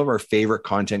Network, some of our favorite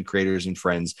content creators and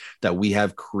friends that we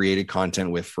have created content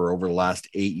with for over the last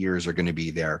 8 years are going to be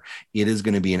there. It is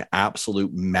going to be an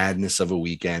absolute madness of a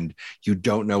weekend. You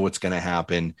don't know what's going to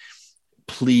happen.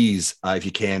 please, if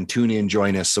you can, tune in,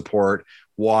 join us, support,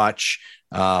 watch,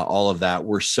 all of that.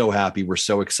 We're so happy. We're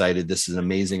so excited. This is an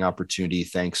amazing opportunity.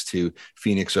 Thanks to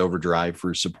Phoenix Overdrive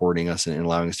for supporting us and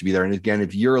allowing us to be there. And again,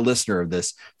 if you're a listener of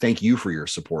this, thank you for your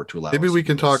support to allow Maybe us we to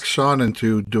can do talk this. Sean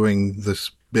into doing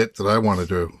this bit that I want to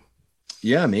do.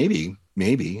 Yeah, maybe.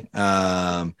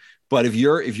 But if you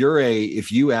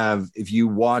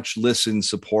watch, listen,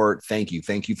 support, thank you.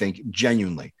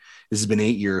 Genuinely. This has been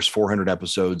 8 years, 400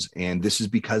 episodes, and this is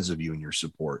because of you and your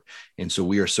support. And so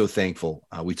we are so thankful.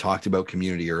 We talked about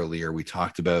community earlier. We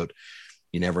talked about,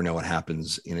 you never know what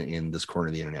happens in this corner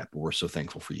of the internet, but we're so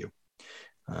thankful for you.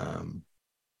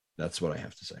 That's what I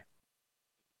have to say.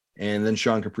 And then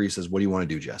Sean Capri says, what do you want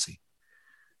to do, Jesse?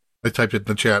 I typed it in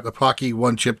the chat. The Pocky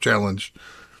 1-chip challenge.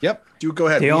 Yep. Go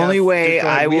ahead. The only way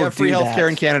I we will have free do healthcare that-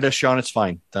 in Canada, Sean. It's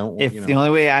fine. The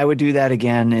only way I would do that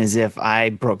again is if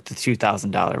I broke the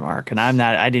 $2,000 mark, and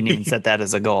I didn't even set that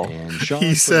as a goal. And Sean He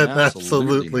put said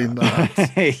absolutely absolutely not.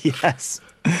 Yes,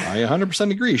 I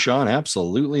 100% agree, Sean.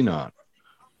 Absolutely not.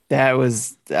 that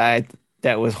was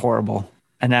horrible,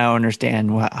 and I don't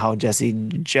understand how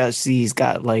Jesse's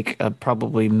got like a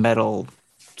probably metal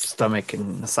stomach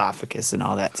and esophagus and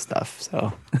all that stuff.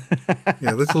 So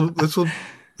Yeah,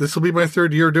 this will be my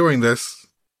third year doing this.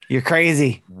 you're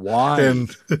crazy. Why?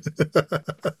 And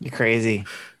You're crazy.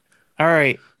 All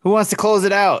right, who wants to close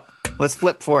it out? Let's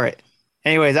flip for it.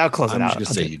 Anyways, I'll close it I'm out.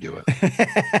 just going to say you do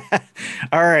it.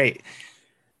 All right.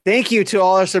 Thank you to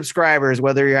all our subscribers,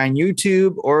 whether you're on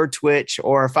YouTube or Twitch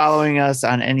or following us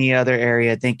on any other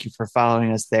area. Thank you for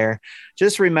following us there.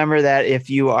 Just remember that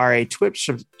if you are a Twitch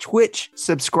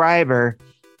subscriber,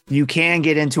 you can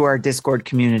get into our Discord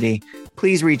community.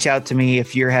 Please reach out to me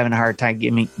if you're having a hard time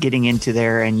getting into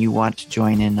there and you want to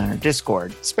join in our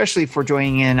Discord, especially for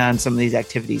joining in on some of these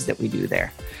activities that we do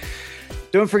there.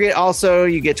 Don't forget also,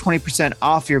 you get 20%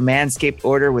 off your Manscaped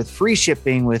order with free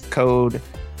shipping with code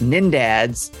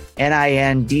NINDADS,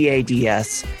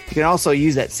 NINDADS. You can also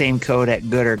use that same code at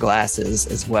Gooder Glasses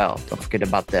as well. Don't forget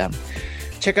about them.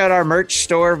 Check out our merch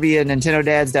store via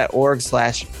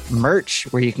nintendodads.org/merch,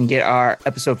 where you can get our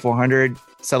episode 400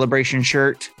 celebration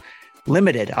shirt.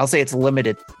 Limited. I'll say it's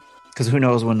limited because who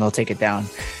knows when they'll take it down.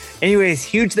 Anyways,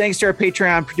 huge thanks to our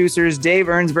Patreon producers, Dave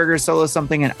Ernsberger, Solo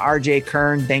Something, and RJ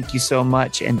Kern. Thank you so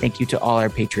much. And thank you to all our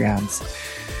Patreons.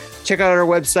 Check out our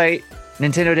website,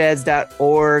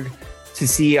 nintendodads.org, to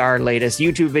see our latest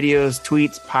YouTube videos,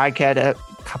 tweets,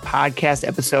 podcast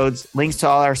episodes, links to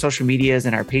all our social medias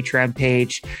and our Patreon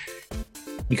page.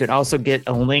 You can also get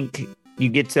a link. You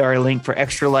get to our link for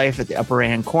Extra Life at the upper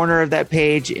right-hand corner of that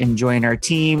page and join our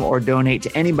team or donate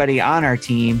to anybody on our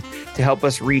team to help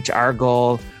us reach our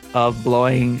goal of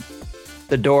blowing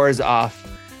the doors off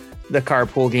the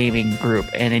Carpool Gaming group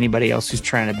and anybody else who's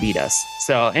trying to beat us.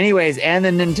 So anyways, and the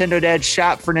Nintendo Dads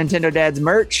shop for Nintendo Dads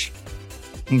merch.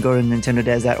 You can go to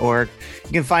nintendodads.org.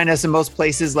 You can find us in most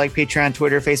places like Patreon,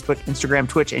 Twitter, Facebook, Instagram,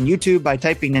 Twitch, and YouTube by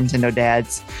typing Nintendo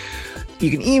Dads. You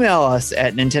can email us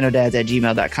at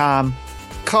nintendodads@gmail.com.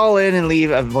 Call in and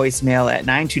leave a voicemail at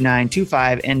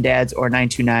 929-25-NDADS or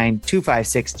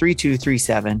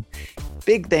 929-256-3237.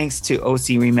 Big thanks to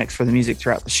OC Remix for the music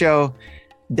throughout the show.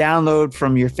 Download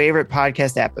from your favorite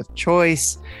podcast app of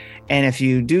choice. And if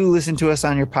you do listen to us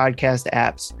on your podcast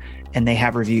apps and they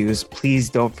have reviews,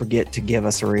 please don't forget to give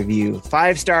us a review.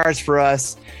 5 stars for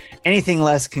us. Anything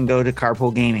less can go to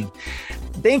Carpool Gaming.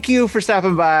 Thank you for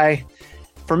stopping by.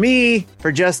 For me,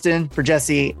 for Justin, for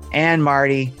Jesse, and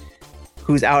Marty,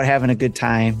 who's out having a good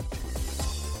time.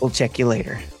 We'll check you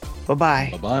later.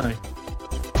 Bye-bye. Bye-bye.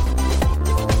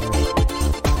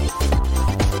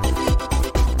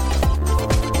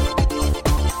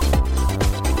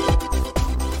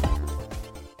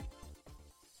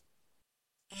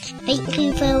 Thank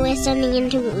you for listening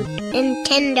to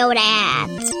Nintendo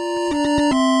Dads.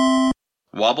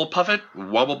 Wobble Puffet,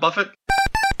 Wobble Buffet.